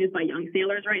term used by young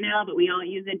sailors right now, but we all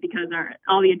use it because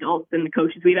all the adults and the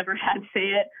coaches we've ever had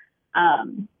say it.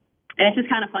 And it's just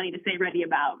kind of funny to say ready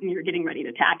about when you're getting ready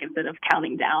to tack instead of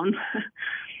counting down.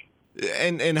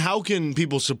 And how can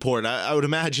people support? I would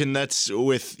imagine that's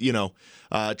with,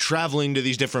 traveling to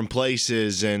these different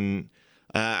places. And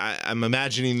I'm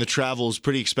imagining the travel is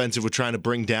pretty expensive with trying to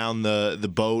bring down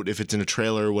the boat if it's in a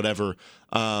trailer or whatever.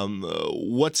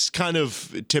 What's kind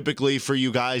of typically for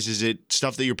you guys? Is it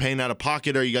stuff that you're paying out of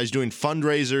pocket? Are you guys doing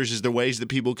fundraisers? Is there ways that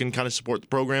people can kind of support the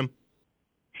program?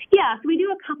 Yeah, so we do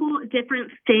a couple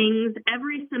different things.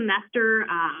 Every semester,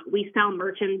 we sell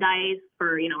merchandise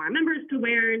for, our members to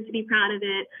wear and to be proud of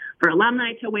it, for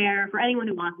alumni to wear, for anyone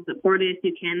who wants to support us.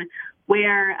 You can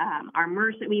wear our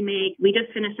merch that we make. We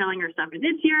just finished selling our stuff for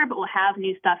this year, but we'll have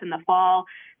new stuff in the fall.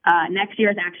 Next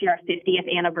year is actually our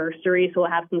 50th anniversary, so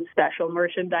we'll have some special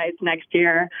merchandise next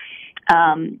year.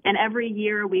 And every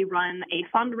year we run a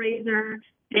fundraiser.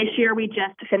 This year, we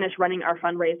just finished running our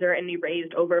fundraiser, and we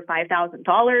raised over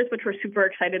 $5,000, which we're super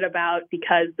excited about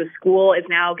because the school is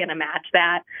now going to match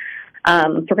that.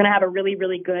 So we're going to have a really,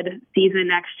 really good season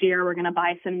next year. We're going to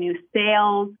buy some new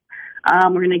sails.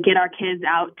 We're going to get our kids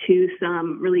out to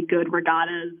some really good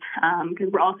regattas because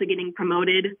we're also getting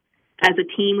promoted as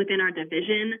a team within our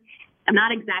division. I'm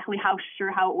not exactly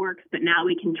sure how it works, but now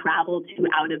we can travel to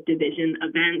out-of-division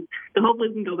events. So hopefully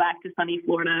we can go back to sunny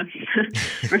Florida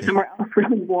or somewhere else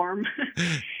really warm.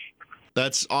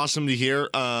 That's awesome to hear.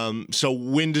 So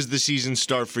when does the season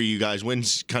start for you guys?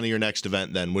 When's kind of your next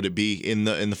event then? Would it be in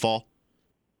the fall?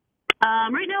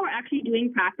 Right now we're actually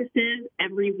doing practices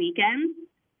every weekend.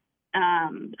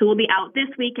 So we'll be out this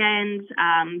weekend.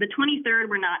 The 23rd,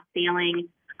 we're not sailing.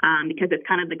 Because it's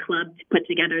kind of the club put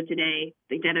together today,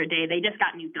 the other day. They just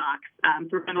got new docks. So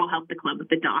we're going to go help the club with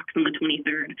the docks on the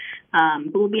 23rd.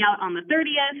 But we'll be out on the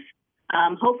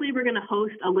 30th. Hopefully we're going to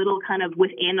host a little kind of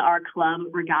within our club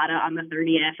regatta on the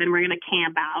 30th, and we're going to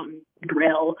camp out and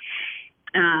grill.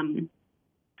 And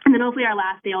then hopefully our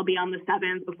last day will be on the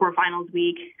 7th before finals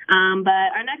week.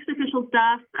 But our next official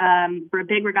stuff for a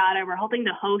big regatta, we're hoping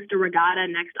to host a regatta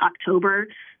next October.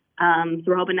 So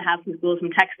we're hoping to have some schools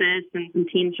from Texas and some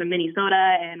teams from Minnesota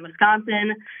and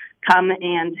Wisconsin come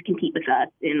and compete with us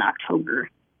in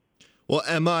October. Well,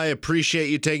 Emma, I appreciate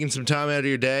you taking some time out of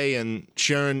your day and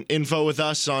sharing info with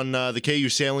us on the KU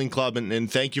Sailing Club, and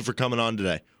thank you for coming on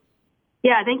today.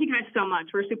 Yeah, thank you guys so much.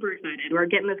 We're super excited. We're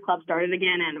getting this club started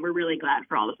again, and we're really glad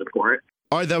for all the support.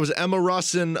 All right, that was Emma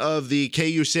Russin of the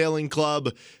KU Sailing Club.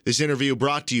 This interview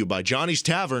brought to you by Johnny's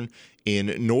Tavern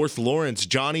in North Lawrence.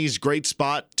 Johnny's, great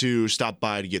spot to stop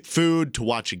by to get food, to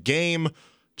watch a game,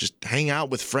 just hang out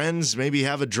with friends, maybe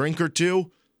have a drink or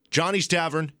two. Johnny's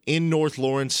Tavern in North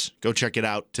Lawrence. Go check it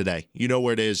out today. You know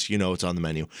where it is. You know it's on the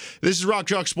menu. This is Rock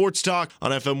Chalk Sports Talk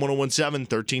on FM 101.7,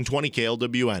 1320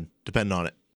 KLWN. Depend on it.